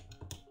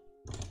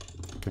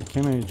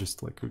 can I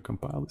just like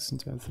recompile this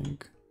entire thing?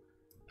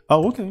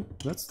 Oh, okay,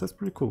 that's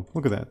pretty cool.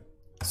 Look at that.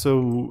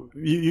 So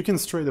you can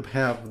straight up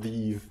have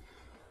the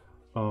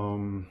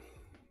you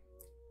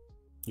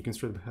can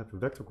straight up have the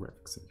vector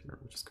graphics in here,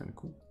 which is kind of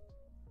cool.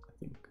 I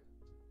think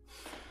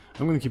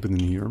I'm gonna keep it in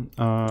here.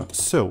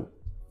 So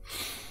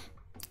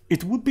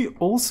it would be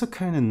also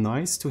kind of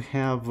nice to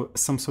have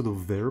some sort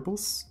of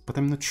variables, but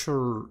I'm not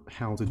sure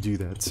how to do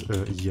that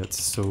yet.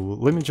 So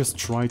let me just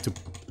try to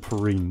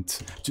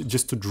print,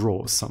 just to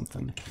draw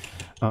something.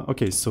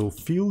 Okay, so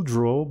fill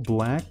draw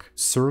black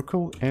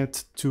circle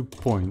at 2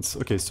 points.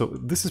 Okay, so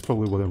this is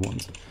probably what I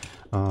want.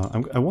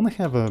 I want to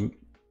have a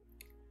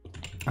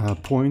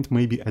point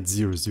maybe at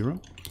 0, 0.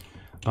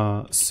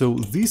 So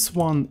this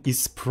one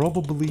is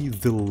probably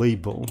the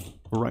label,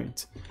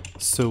 right?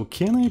 So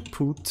can I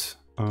put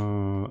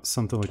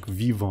something like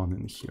v1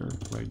 in here,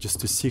 right, just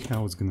to see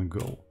how it's gonna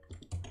go.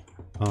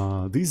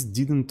 This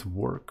didn't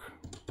work.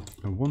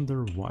 I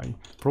wonder why.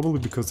 Probably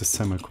because a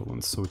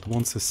semicolon, so it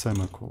wants a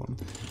semicolon.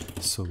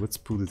 So let's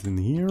put it in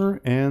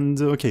here, and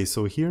okay,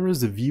 so here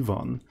is the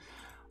v1.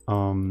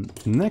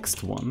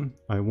 Next one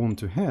I want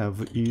to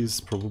have is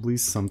probably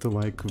something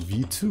like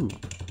v2.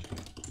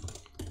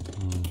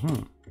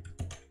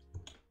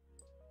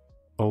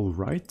 All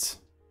right.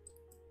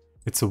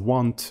 It's a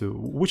 1, 2,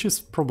 which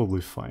is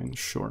probably fine,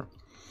 sure.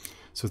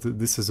 So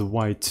this is a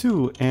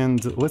y2,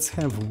 and let's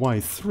have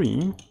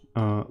y3,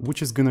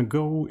 which is gonna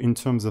go in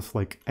terms of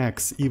like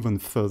x even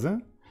further,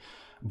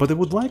 but I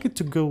would like it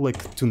to go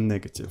like to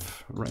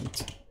negative,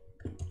 right?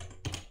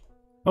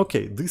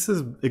 Okay, this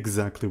is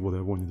exactly what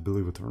I wanted,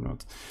 believe it or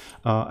not.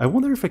 I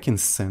wonder if I can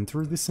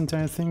center this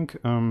entire thing.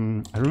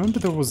 I remember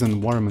there was an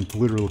environment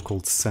literal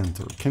called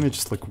center. Can I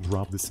just like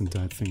rub this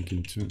entire thing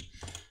into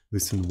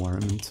this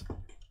environment?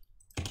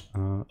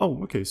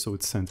 Oh, okay, so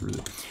it's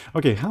centered.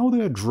 Okay, how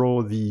do I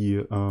draw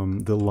the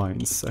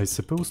lines? I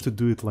suppose to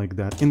do it like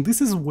that. And this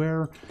is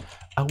where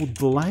I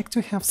would like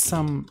to have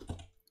some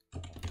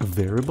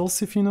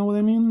variables, if you know what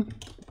I mean.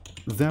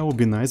 That would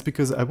be nice,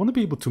 because I want to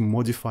be able to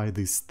modify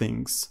these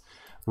things.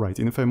 Right,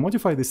 and if I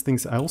modify these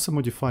things, I also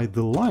modify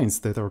the lines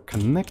that are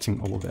connecting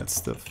all of that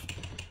stuff.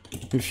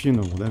 If you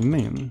know what I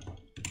mean.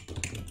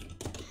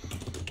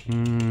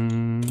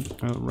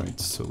 Alright,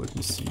 so let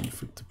me see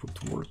if it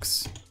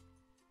works.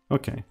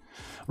 Okay,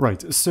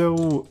 right,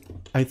 so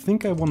I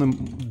think I want to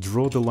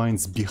draw the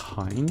lines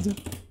behind,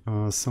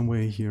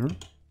 somewhere here.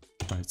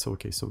 Right, so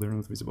okay, so they're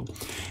not visible.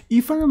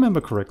 If I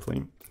remember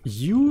correctly,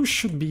 you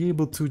should be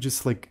able to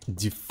just like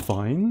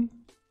define,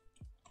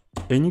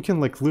 and you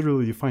can like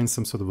literally define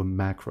some sort of a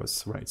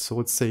macros, right? So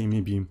let's say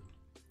maybe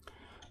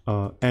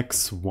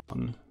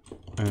x1,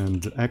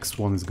 and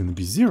x1 is going to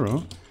be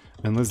 0,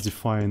 and let's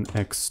define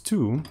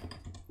x2,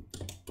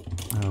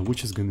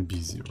 which is going to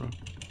be 0.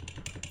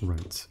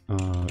 Right,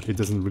 it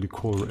doesn't really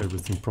color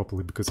everything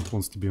properly because it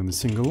wants to be on a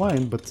single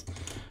line, but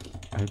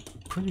I'm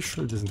pretty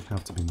sure it doesn't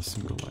have to be in a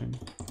single line.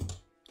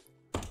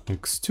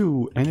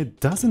 x2, and it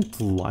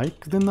doesn't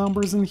like the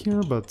numbers in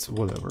here, but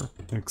whatever.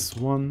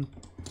 x1,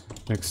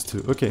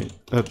 x2, okay,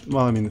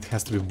 well, I mean, it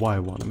has to be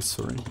y1, I'm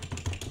sorry.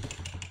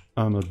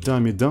 I'm a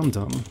dummy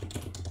dum-dum.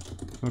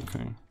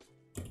 Okay.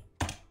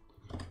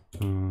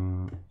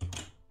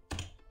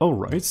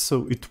 Alright,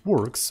 so it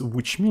works,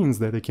 which means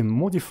that I can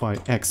modify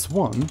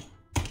x1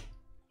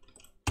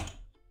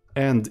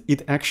 and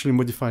it actually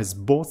modifies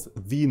both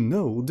the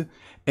node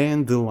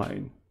and the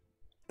line.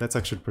 That's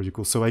actually pretty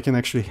cool. So I can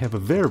actually have a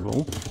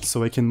variable,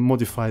 so I can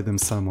modify them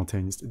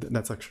simultaneously.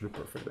 That's actually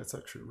perfect. That's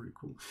actually really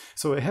cool.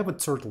 So I have a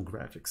turtle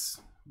graphics,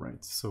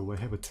 right? So I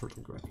have a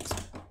turtle graphics.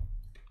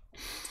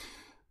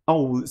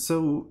 Oh,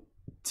 so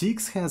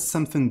TX has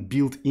something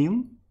built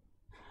in?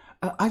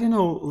 I don't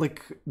know,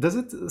 like, does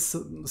it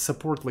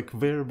support like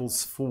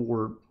variables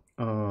for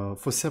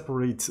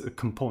separate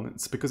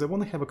components? Because I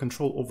want to have a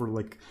control over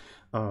like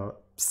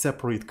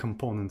separate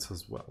components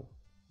as well.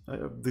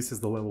 This is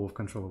the level of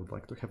control I would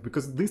like to have,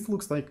 because this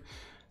looks like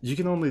you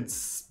can only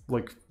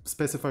like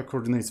specify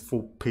coordinates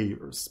for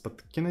pairs,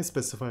 but can I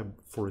specify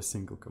for a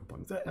single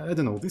component? I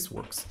don't know, this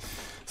works.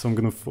 So I'm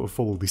gonna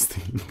follow this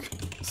thing.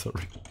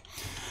 Sorry.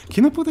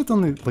 Can I put it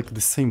on like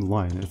the same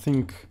line? I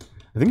think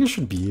I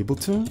should be able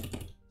to,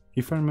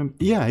 if I remember.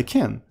 Yeah, I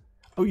can.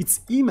 Oh,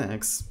 it's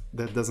Emacs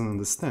that doesn't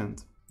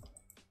understand.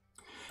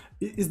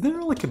 Is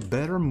there like a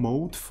better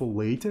mode for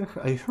LaTeX?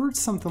 I heard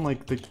something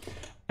like the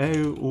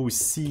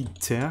AOC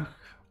tech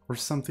or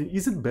something.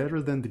 Is it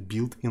better than the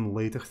built-in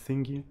LaTeX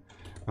thingy?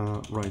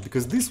 Right,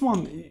 because this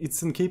one,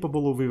 it's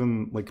incapable of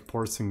even like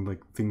parsing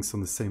like things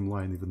on the same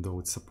line, even though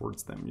it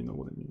supports them. You know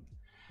what I mean?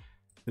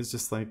 It's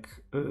just like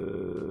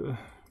I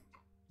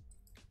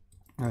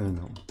don't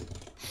know.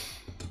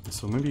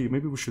 So maybe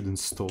we should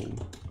install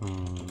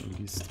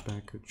list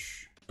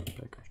packages.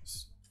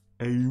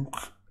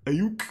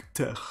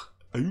 Ayuk-tech.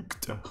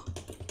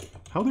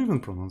 How do you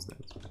even pronounce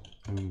that?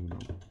 I don't even know.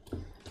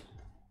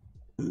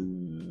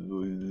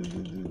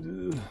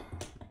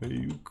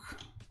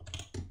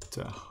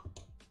 Ayuk-tech.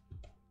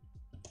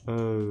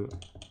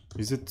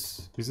 Is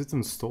it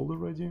installed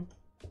already?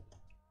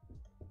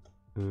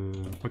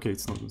 Okay,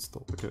 it's not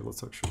installed. Okay,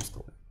 let's actually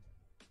install it.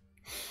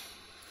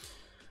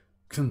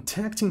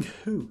 Contacting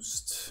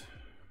host,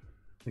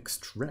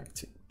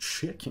 extracting,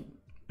 checking,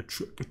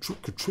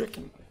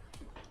 checking.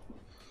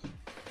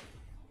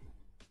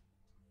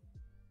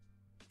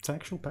 It's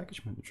actual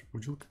package manager.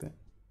 Would you look at that?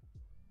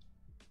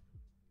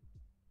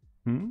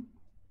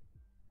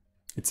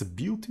 It's a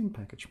built-in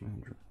package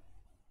manager.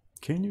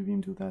 Can you Vim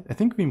do that? I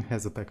think Vim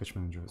has a package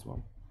manager as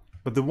well,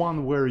 but the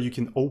one where you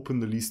can open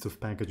the list of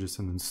packages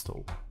and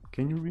install.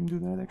 Can you Vim do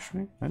that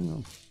actually? I don't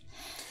know.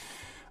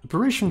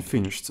 Operation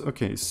finished.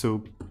 Okay,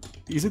 so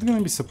is it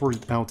gonna be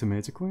supported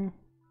automatically?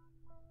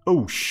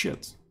 Oh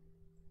shit.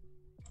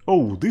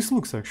 Oh, this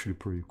looks actually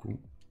pretty cool.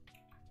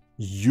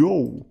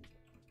 Yo.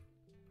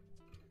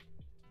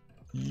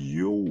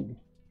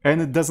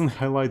 And it doesn't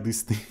highlight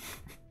this thing.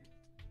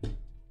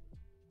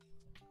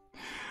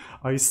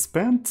 I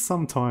spent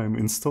some time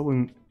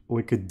installing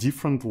like a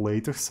different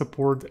LaTeX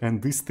support,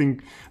 and this thing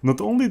not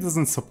only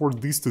doesn't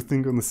support these two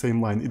things on the same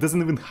line, it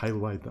doesn't even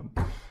highlight them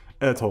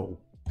at all.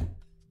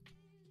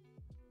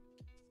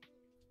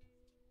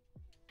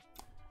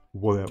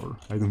 Whatever,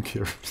 I don't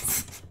care.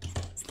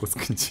 Let's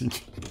continue.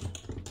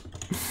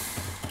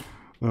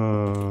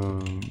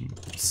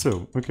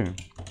 So, okay.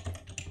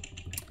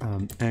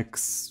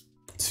 X2,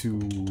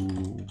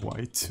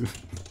 Y2.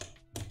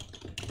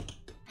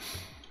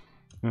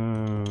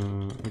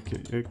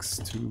 Okay,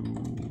 X2,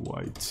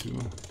 Y2.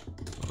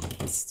 Alright,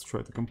 let's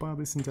try to compile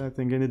this entire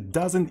thing, and it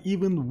doesn't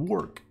even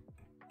work.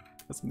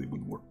 I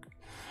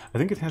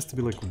think it has to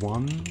be like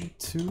 1,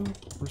 2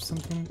 or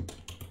something.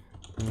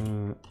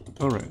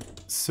 Alright,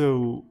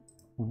 so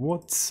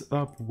what's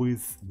up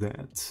with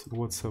that?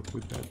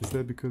 Is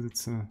that because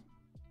it's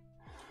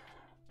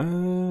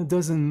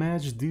doesn't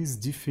match this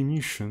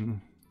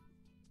definition?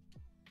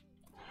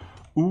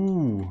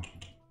 Ooh,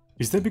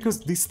 is that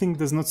because this thing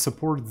does not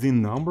support the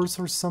numbers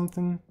or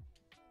something?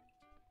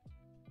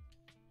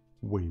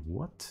 Wait,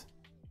 what?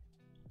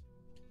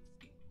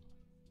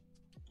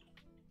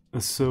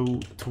 So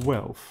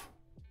 12.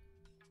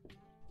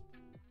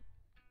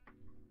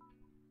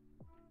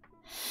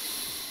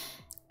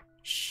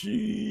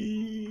 Shit.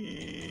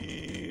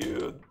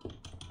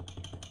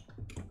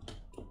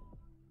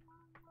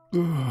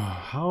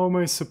 How am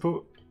I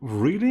supposed...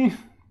 Really?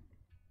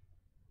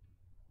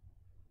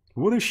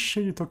 What a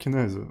shitty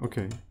tokenizer.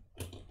 Okay.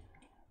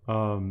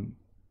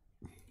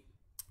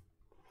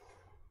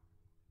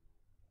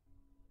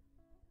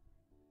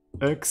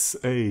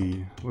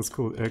 XA. Let's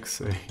call it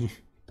XA.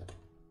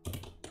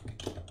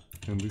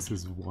 And this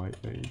is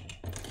YA.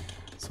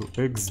 So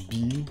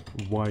XB,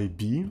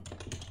 YB,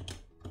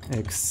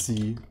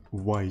 XC,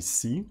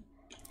 YC.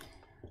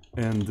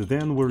 And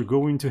then we're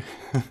going to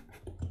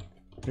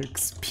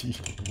XP,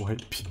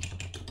 YP.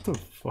 What the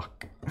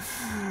fuck?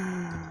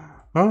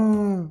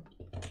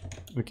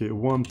 Okay,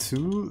 1,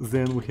 2,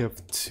 then we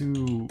have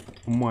 2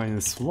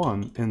 minus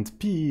 1, and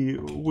P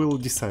will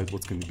decide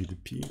what's going to be the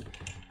P.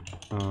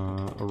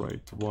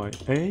 Alright,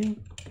 YA,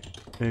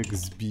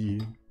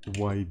 XB,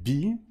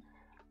 YB.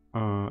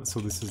 So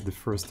this is the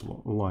first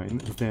line.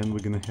 Then we're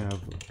gonna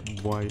have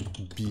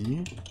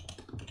YB,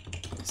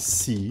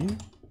 C,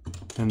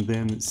 and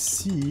then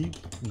C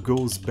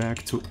goes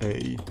back to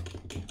A,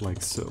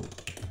 like so.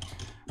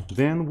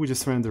 Then we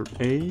just render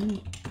A,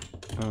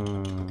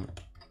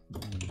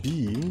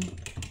 B,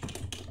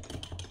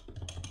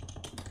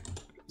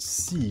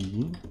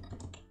 see.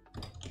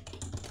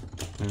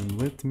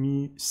 And let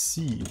me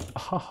see.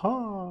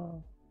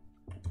 Haha!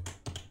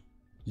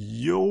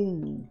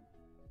 Yo!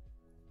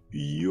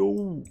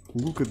 Yo!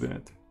 Look at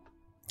that.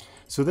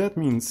 So that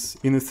means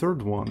in the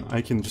third one,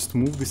 I can just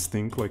move this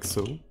thing like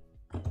so.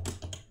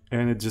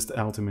 And it just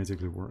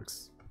automatically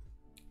works.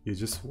 It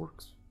just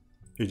works.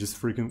 It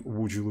just freaking,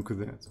 would you look at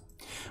that.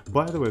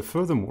 By the way,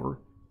 furthermore,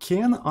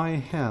 can I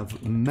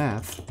have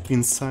math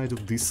inside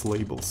of these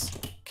labels?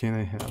 Can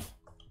I have?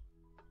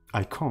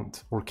 I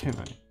can't, or can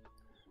I?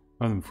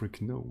 I don't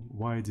freaking know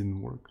why it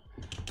didn't work.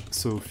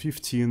 So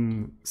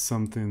 15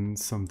 something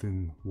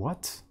something,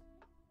 what?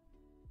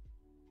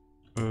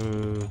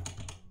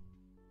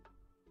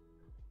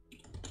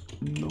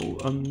 No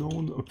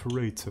unknown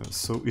operator,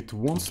 so it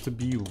wants to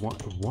be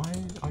why?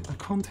 I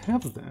can't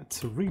have that,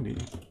 really.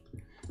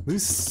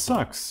 This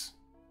sucks.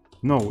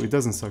 No, it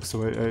doesn't suck,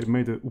 so I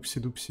made a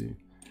oopsie doopsie.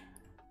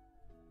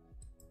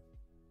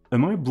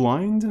 Am I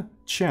blind?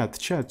 Chat,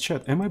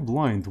 am I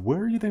blind?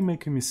 Where did I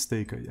make a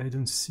mistake? I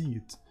don't see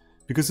it.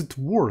 Because it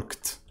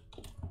worked.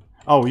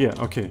 Oh yeah,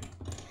 okay.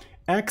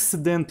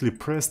 Accidentally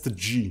pressed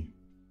G.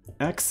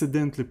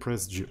 Accidentally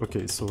pressed G.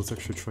 Okay, so let's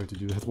actually try to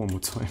do that one more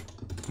time.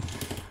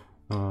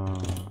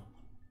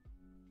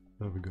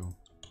 There we go.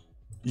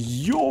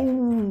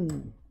 Yo!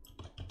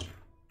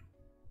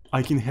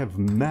 I can have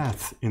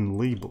math in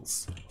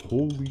labels.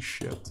 Holy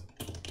shit.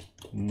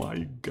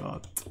 My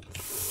god.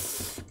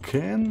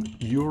 Can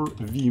your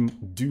Vim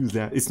do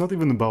that? It's not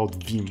even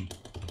about Vim.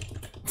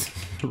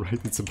 Right?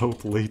 It's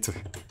about later.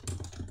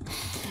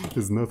 It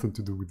has nothing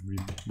to do with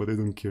Vim, but I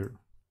don't care.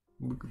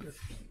 Look at that.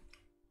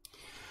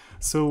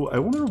 So I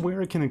wonder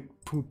where I can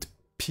put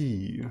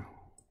P.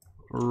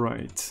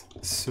 Right,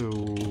 so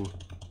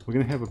we're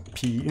gonna have a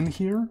P in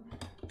here.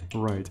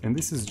 Right, and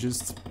this is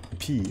just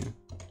P.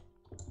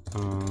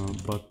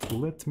 But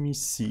let me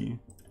see.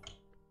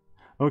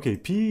 Okay,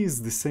 P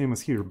is the same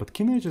as here, but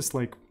can I just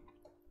like...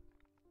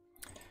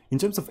 In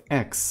terms of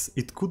X,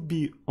 it could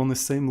be on the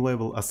same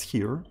level as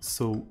here,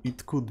 so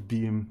it could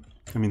be...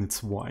 I mean,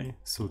 it's Y,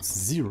 so it's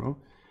 0.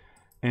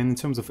 And in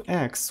terms of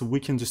X,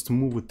 we can just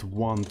move it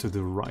 1 to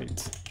the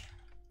right.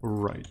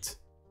 Right.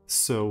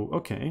 So,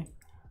 okay.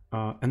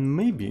 And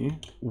maybe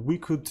we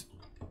could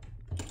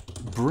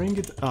bring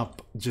it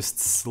up just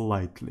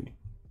slightly.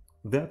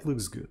 That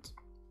looks good.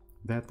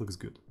 That looks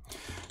good.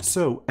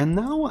 So, and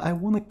now I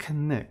want to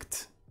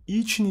connect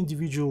each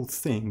individual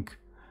thing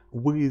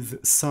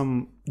with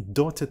some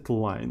dotted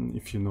line,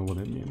 if you know what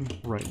I mean.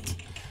 Right.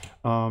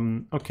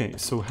 Okay,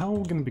 so how are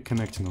we going to be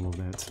connecting all of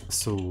that?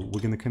 So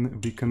we're going to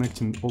be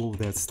connecting all of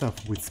that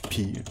stuff with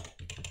P.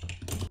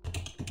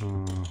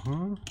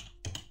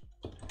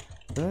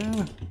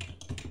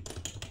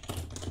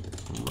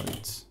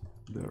 Right,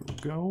 there we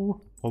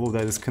go. All of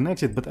that is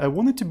connected, but I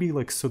want it to be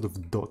like sort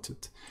of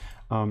dotted.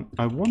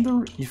 I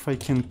wonder if I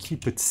can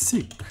keep it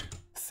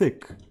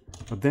thick,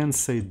 but then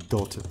say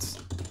dotted.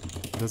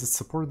 Does it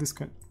support this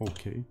kind?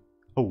 Okay.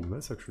 Oh,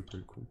 that's actually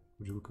pretty cool.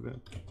 Would you look at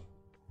that?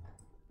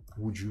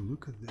 Would you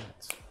look at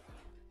that?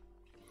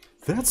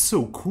 That's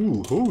so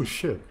cool. Oh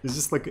shit. It's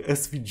just like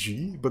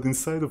SVG, but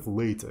inside of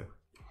later.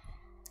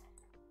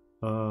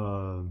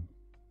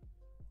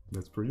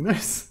 That's pretty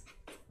nice.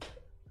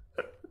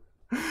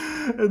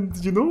 And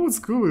you know what's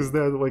cool is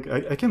that like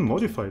I can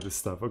modify this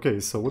stuff.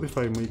 Okay, so what if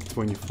I make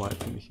 25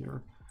 in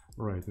here?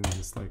 Right, and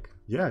just like,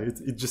 yeah,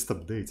 it just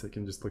updates. I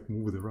can just like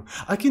move it around.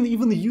 I can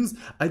even use,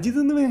 I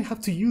didn't even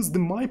have to use the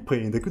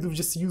MyPaint. I could have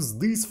just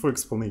used these for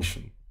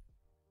explanation.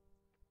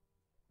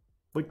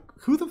 Like,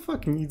 who the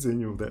fuck needs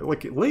any of that?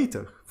 Like,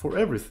 later, for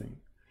everything.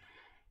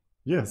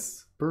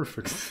 Yes,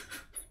 perfect.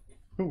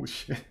 Oh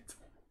shit.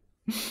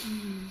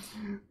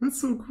 That's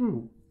so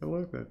cool. I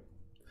like that.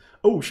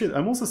 Oh shit,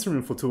 I'm also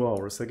streaming for 2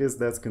 hours. I guess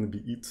that's gonna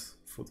be it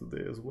for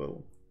today as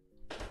well.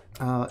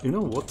 You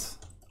know what?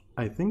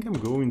 I think I'm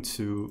going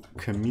to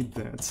commit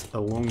that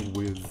along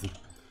with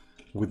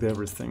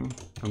everything.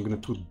 I'm gonna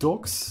put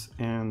docs,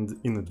 and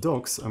in the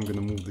docs, I'm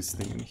gonna move this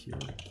thing in here.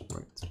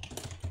 Right.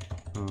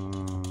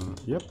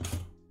 Yep.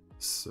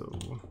 So...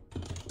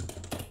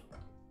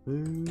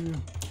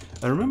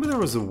 I remember there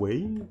was a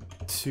way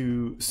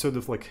to sort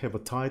of like have a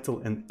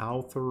title and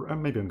author.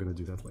 Maybe I'm gonna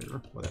do that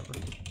later. Whatever.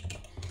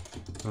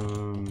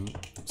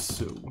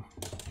 So...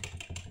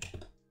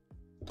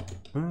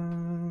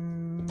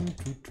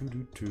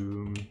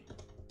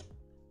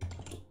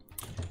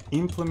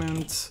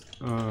 implement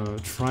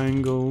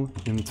triangle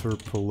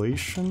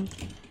interpolation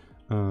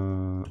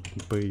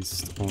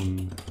based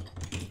on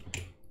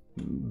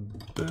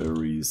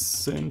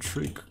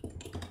Barycentric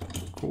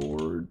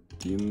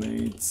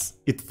coordinates.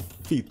 It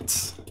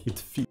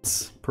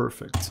fits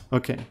perfect.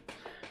 Okay,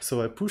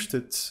 so I pushed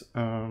it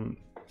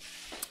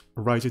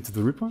right into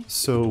the repo.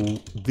 So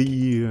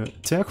the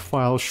tag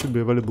file should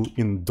be available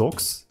in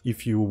docs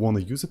if you want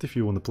to use it, if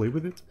you want to play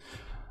with it.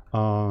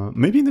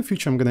 Maybe in the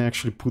future I'm gonna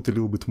actually put a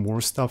little bit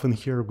more stuff in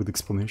here with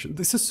explanation.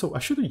 This is so, I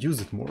should have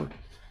used it more.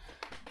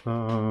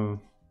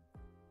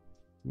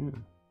 Yeah,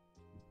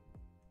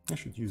 I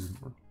should use it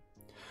more.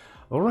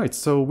 Alright,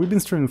 so we've been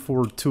streaming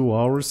for 2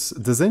 hours.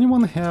 Does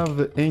anyone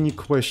have any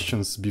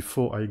questions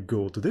before I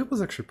go? Today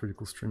was actually a pretty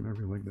cool stream, I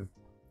really like that.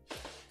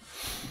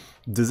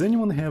 Does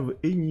anyone have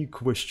any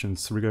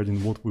questions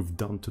regarding what we've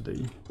done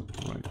today?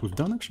 Alright, we've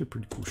done actually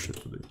pretty cool shit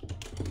today.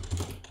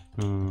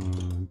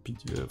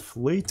 PDF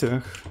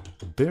later,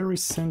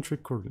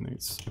 Barycentric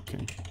coordinates.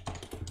 Okay,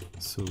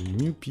 so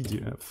new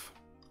PDF.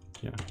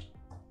 Yeah,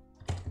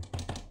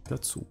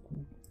 that's so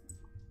cool.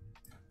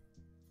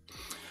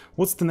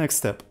 What's the next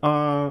step?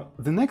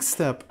 The next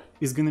step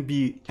is going to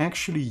be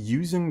actually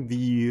using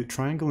the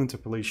triangle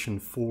interpolation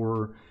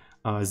for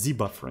Z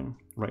buffering,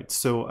 right?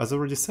 So as I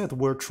already said,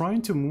 we're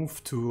trying to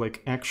move to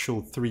like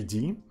actual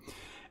 3D,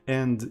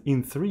 and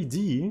in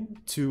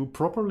 3D, to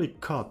properly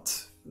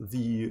cut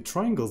the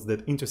triangles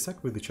that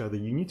intersect with each other,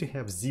 you need to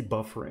have Z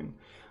buffering,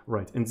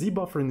 right? And Z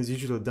buffering is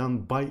usually done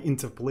by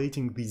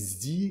interpolating the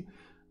Z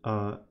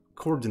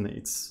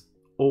coordinates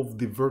of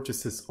the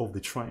vertices of the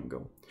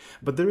triangle.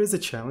 But there is a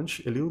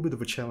challenge, a little bit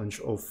of a challenge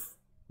of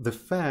the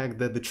fact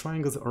that the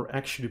triangles are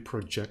actually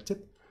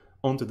projected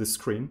onto the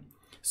screen.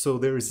 So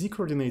their Z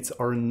coordinates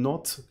are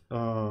not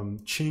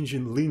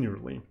changing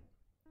linearly,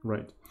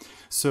 right?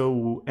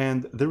 So,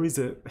 and there is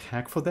a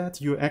hack for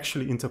that. You're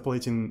actually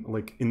interpolating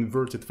like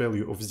inverted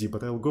value of Z,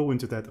 but I'll go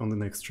into that on the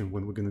next stream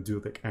when we're going to do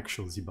like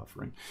actual Z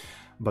buffering.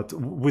 But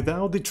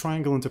without the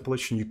triangle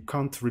interpolation, you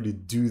can't really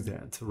do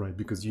that, right?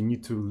 Because you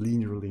need to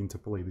linearly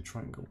interpolate the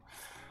triangle.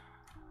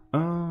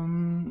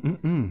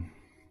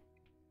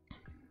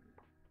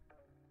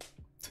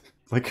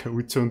 Like how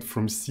we turned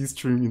from C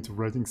stream into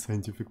writing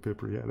scientific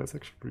paper. Yeah, that's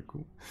actually pretty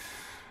cool.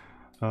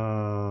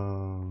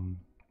 I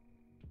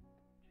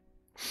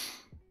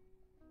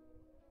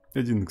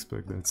didn't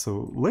expect that.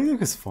 So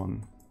LaTeX is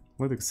fun.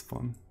 LaTeX is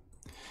fun.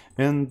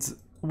 And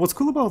what's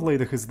cool about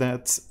LaTeX is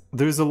that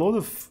there's a lot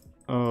of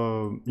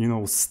you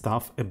know,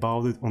 stuff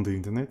about it on the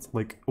internet.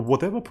 Like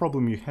whatever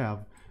problem you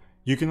have,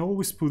 you can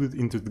always put it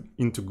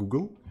into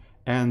Google,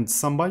 and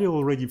somebody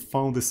already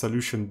found a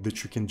solution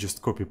that you can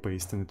just copy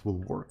paste and it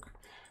will work.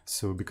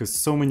 So because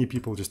so many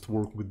people just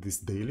work with this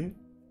daily,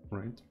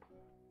 right?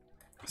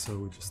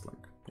 So just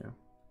like, yeah.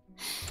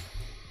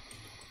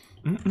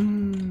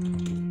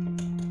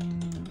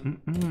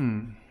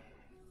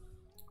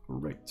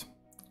 Right.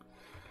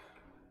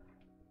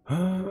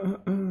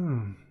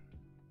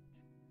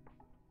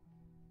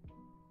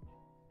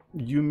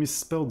 You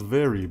misspelled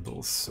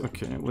variables.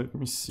 Okay, let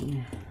me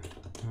see.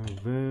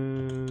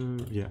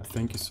 Yeah,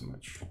 thank you so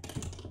much.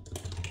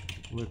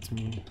 Let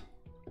me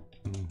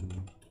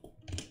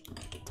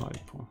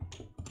typo.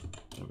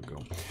 There we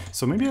go.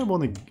 So maybe I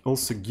want to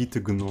also git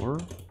ignore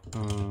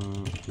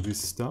this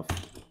stuff.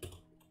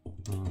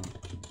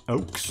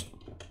 Aux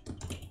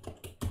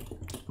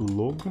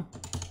log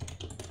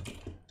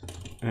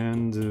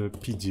and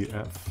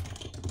PDF.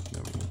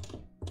 There we go.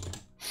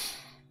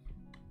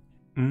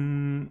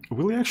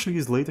 Will I actually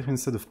use LaTeX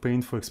instead of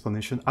Paint for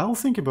explanation? I'll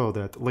think about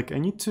that. Like I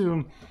need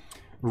to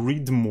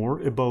read more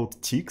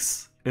about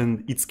TIX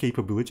and its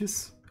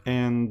capabilities,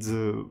 and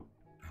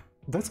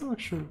that's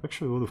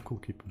actually a lot of cool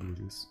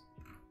capabilities.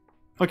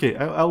 Okay,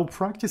 I'll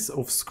practice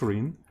off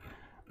screen,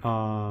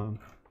 and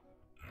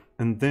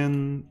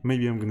then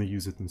maybe I'm gonna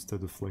use it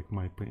instead of like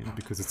my Paint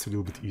because it's a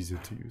little bit easier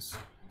to use.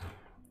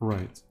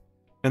 Right.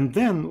 And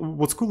then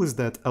what's cool is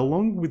that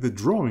along with the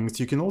drawings,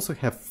 you can also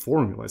have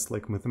formulas,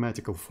 like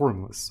mathematical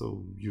formulas.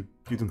 So you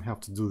don't have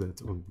to do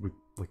that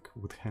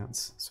with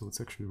hands. So it's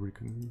actually really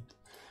convenient.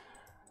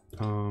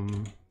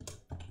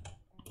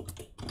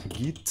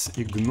 Git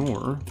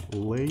ignore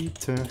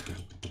LaTeX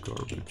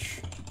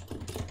garbage.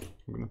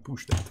 I'm gonna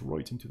push that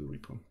right into the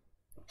repo.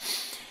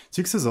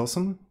 TIX is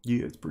awesome.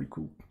 Yeah, it's pretty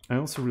cool. I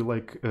also really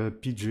like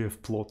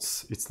PGF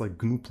plots. It's like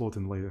GNU plot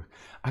and LaTeX.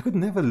 I could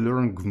never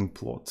learn GNU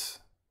plot.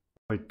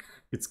 Like,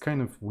 it's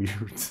kind of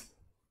weird.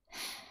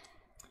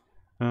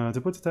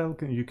 To put a title,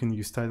 you can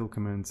use title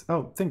commands.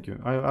 Oh, thank you.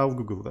 I'll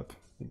Google that.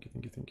 Thank you,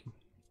 thank you, thank you.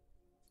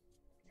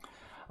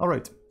 All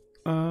right.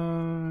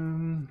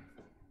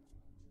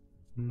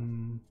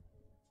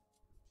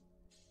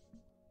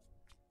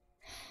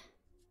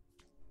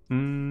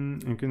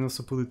 You can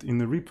also put it in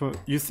the repo.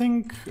 You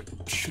think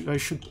I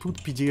should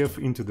put PDF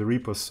into the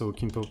repo so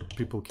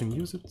people can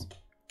use it?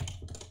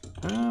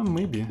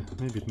 Maybe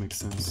it makes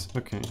sense.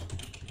 Okay.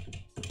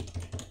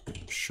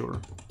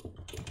 Sure.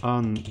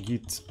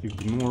 Git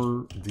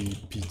ignore the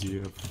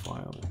PDF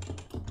file,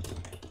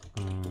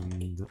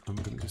 and I'm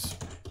gonna just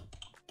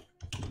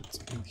put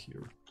it in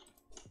here.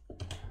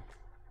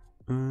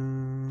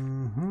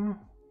 And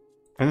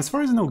as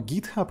far as I know,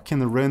 GitHub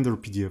can render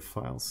PDF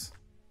files.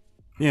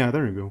 Yeah,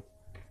 there you go.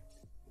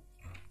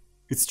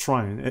 It's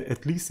trying.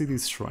 At least it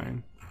is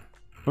trying.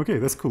 Okay,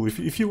 that's cool.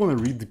 If you want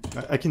to read,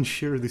 I can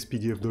share this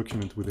PDF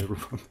document with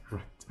everyone,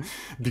 right?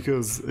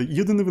 Because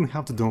you don't even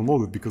have to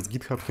download it because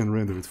GitHub can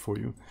render it for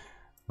you.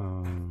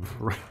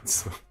 Right,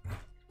 so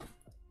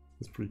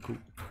that's pretty cool.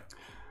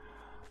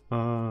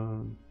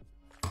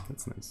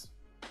 That's nice.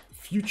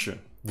 Future.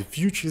 The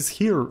future is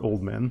here,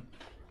 old man.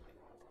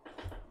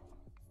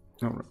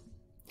 All right.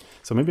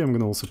 So maybe I'm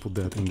gonna also put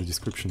that in the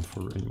description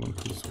for anyone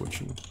who's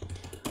watching.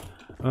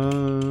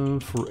 On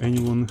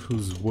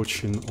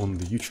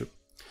the YouTube.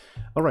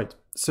 Alright,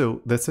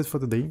 so that's it for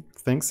today.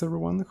 Thanks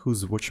everyone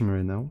who's watching me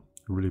right now.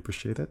 Really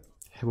appreciate it.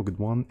 Have a good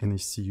one, and I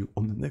see you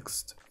on the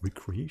next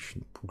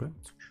recreation program.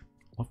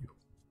 Love you.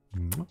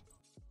 Mwah.